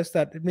reading this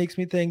that it makes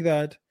me think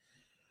that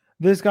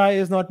this guy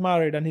is not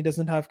married and he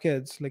doesn't have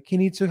kids. Like, he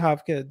needs to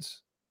have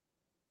kids.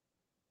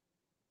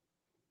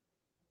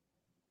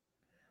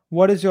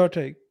 What is your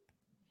take?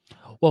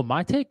 Well,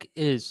 my take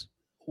is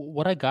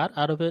what I got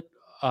out of it,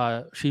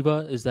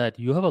 Shiva, is that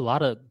you have a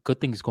lot of good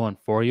things going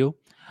for you.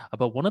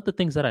 But one of the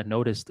things that I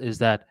noticed is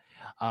that,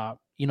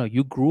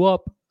 you grew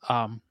up,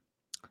 um,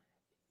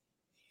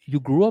 you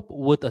grew up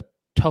with a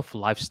tough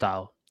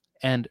lifestyle,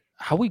 and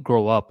how we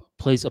grow up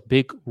plays a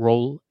big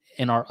role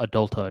in our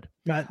adulthood.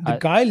 Man, the Uh,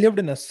 guy lived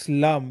in a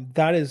slum.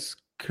 That is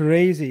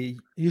crazy.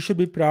 You should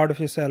be proud of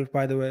yourself,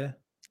 by the way.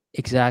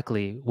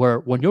 exactly. Where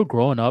when you're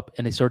growing up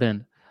in a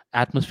certain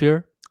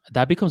atmosphere,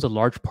 that becomes a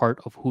large part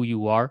of who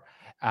you are,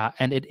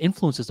 and it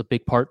influences a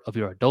big part of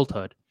your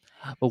adulthood.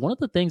 But one of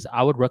the things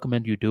I would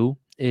recommend you do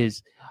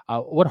is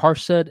what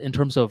Harsh said in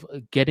terms of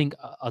getting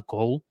a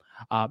goal.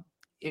 Uh,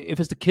 if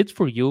it's the kids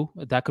for you,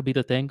 that could be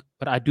the thing.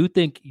 But I do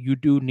think you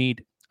do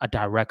need a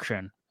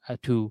direction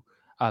to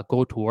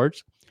go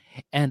towards.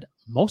 And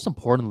most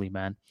importantly,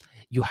 man,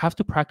 you have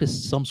to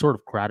practice some sort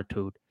of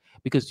gratitude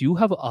because you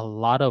have a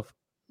lot of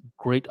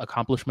great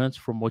accomplishments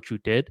from what you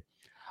did.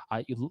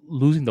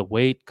 Losing the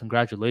weight,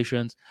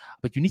 congratulations.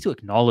 But you need to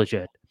acknowledge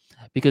it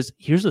because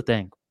here's the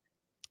thing: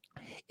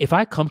 if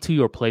I come to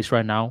your place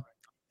right now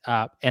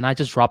and I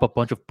just drop a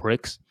bunch of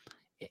bricks,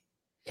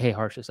 hey,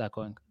 Harsh, is that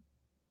going?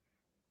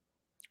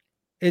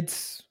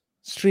 It's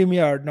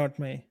StreamYard, not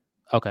me.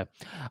 Okay,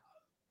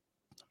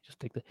 just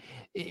take the.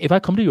 If I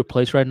come to your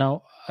place right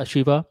now,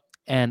 Shiva,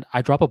 and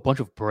I drop a bunch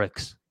of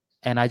bricks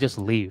and I just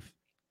leave,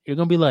 you're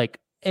gonna be like,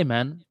 "Hey,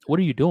 man, what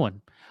are you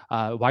doing?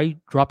 Why are you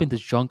dropping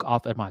this junk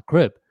off at my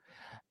crib?"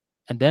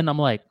 And then I'm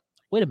like,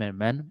 "Wait a minute,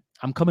 man,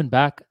 I'm coming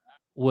back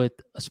with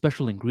a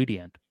special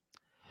ingredient."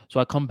 So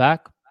I come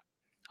back,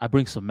 I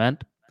bring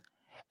cement,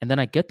 and then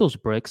I get those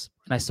bricks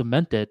and I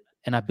cement it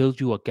and I build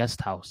you a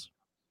guest house.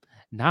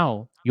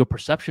 Now your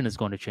perception is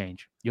going to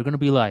change. You're going to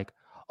be like,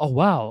 oh,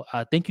 wow,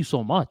 thank you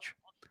so much.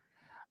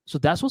 So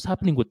that's what's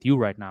happening with you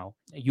right now.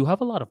 You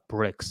have a lot of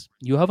bricks,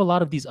 you have a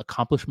lot of these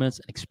accomplishments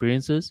and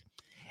experiences,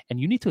 and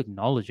you need to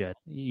acknowledge it.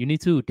 You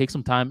need to take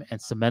some time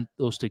and cement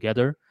those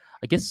together.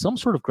 I guess some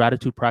sort of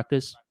gratitude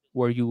practice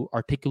where you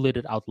articulate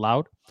it out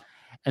loud,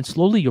 and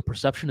slowly your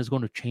perception is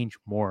going to change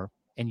more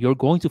and you're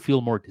going to feel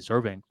more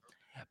deserving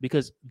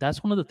because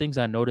that's one of the things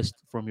I noticed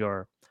from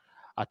your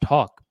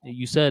talk.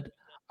 You said,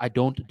 I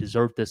don't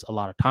deserve this a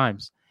lot of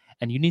times.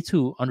 And you need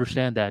to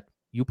understand that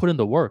you put in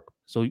the work.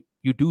 So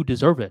you do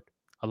deserve it.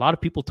 A lot of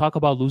people talk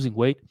about losing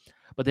weight,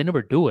 but they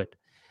never do it.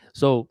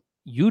 So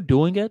you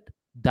doing it,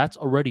 that's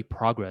already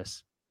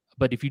progress.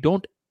 But if you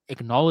don't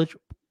acknowledge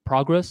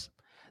progress,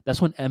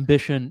 that's when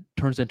ambition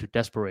turns into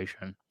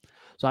desperation.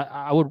 So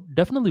I would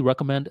definitely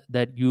recommend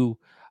that you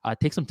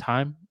take some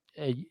time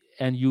uh,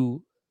 and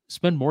you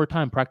spend more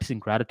time practicing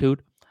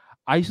gratitude.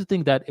 I used to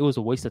think that it was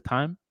a waste of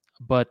time,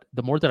 but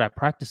the more that I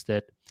practiced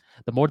it,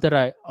 the more that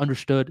I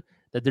understood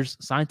that there's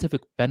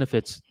scientific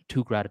benefits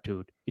to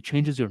gratitude. It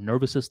changes your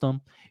nervous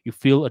system, you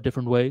feel a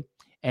different way,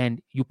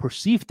 and you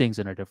perceive things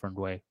in a different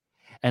way.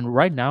 And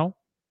right now,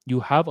 you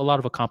have a lot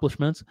of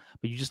accomplishments,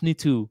 but you just need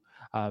to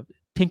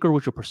tinker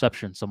with your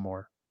perception some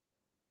more.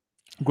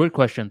 Great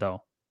question,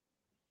 though.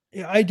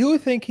 Yeah, I do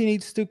think he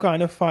needs to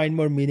kind of find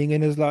more meaning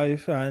in his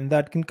life, and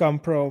that can come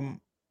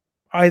from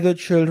either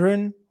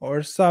children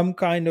or some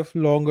kind of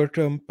longer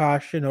term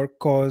passion or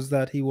cause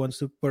that he wants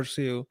to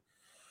pursue.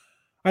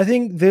 I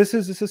think this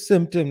is just a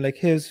symptom, like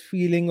his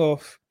feeling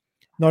of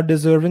not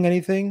deserving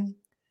anything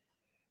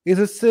is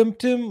a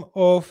symptom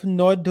of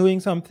not doing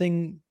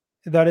something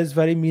that is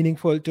very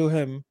meaningful to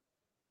him.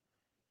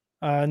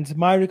 And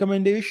my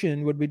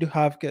recommendation would be to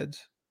have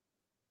kids.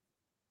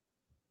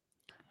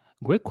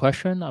 Great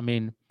question. I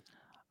mean,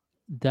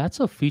 that's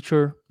a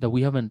feature that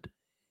we haven't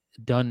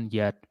done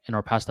yet in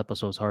our past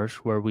episodes, Harsh,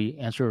 where we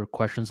answer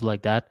questions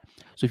like that.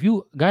 So if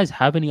you guys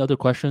have any other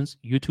questions,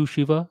 you too,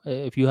 Shiva,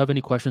 if you have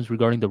any questions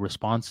regarding the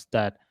response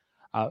that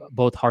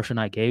both Harsh and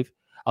I gave,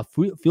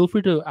 feel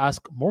free to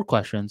ask more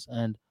questions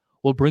and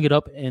we'll bring it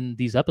up in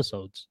these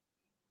episodes.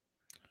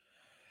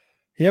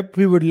 Yep,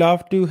 we would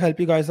love to help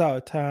you guys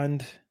out.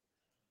 And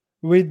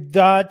with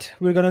that,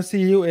 we're going to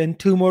see you in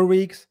 2 more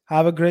weeks.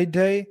 Have a great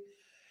day.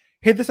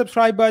 Hit the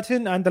subscribe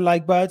button and the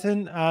like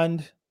button,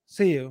 and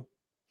see you.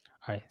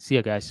 All right. See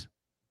you guys.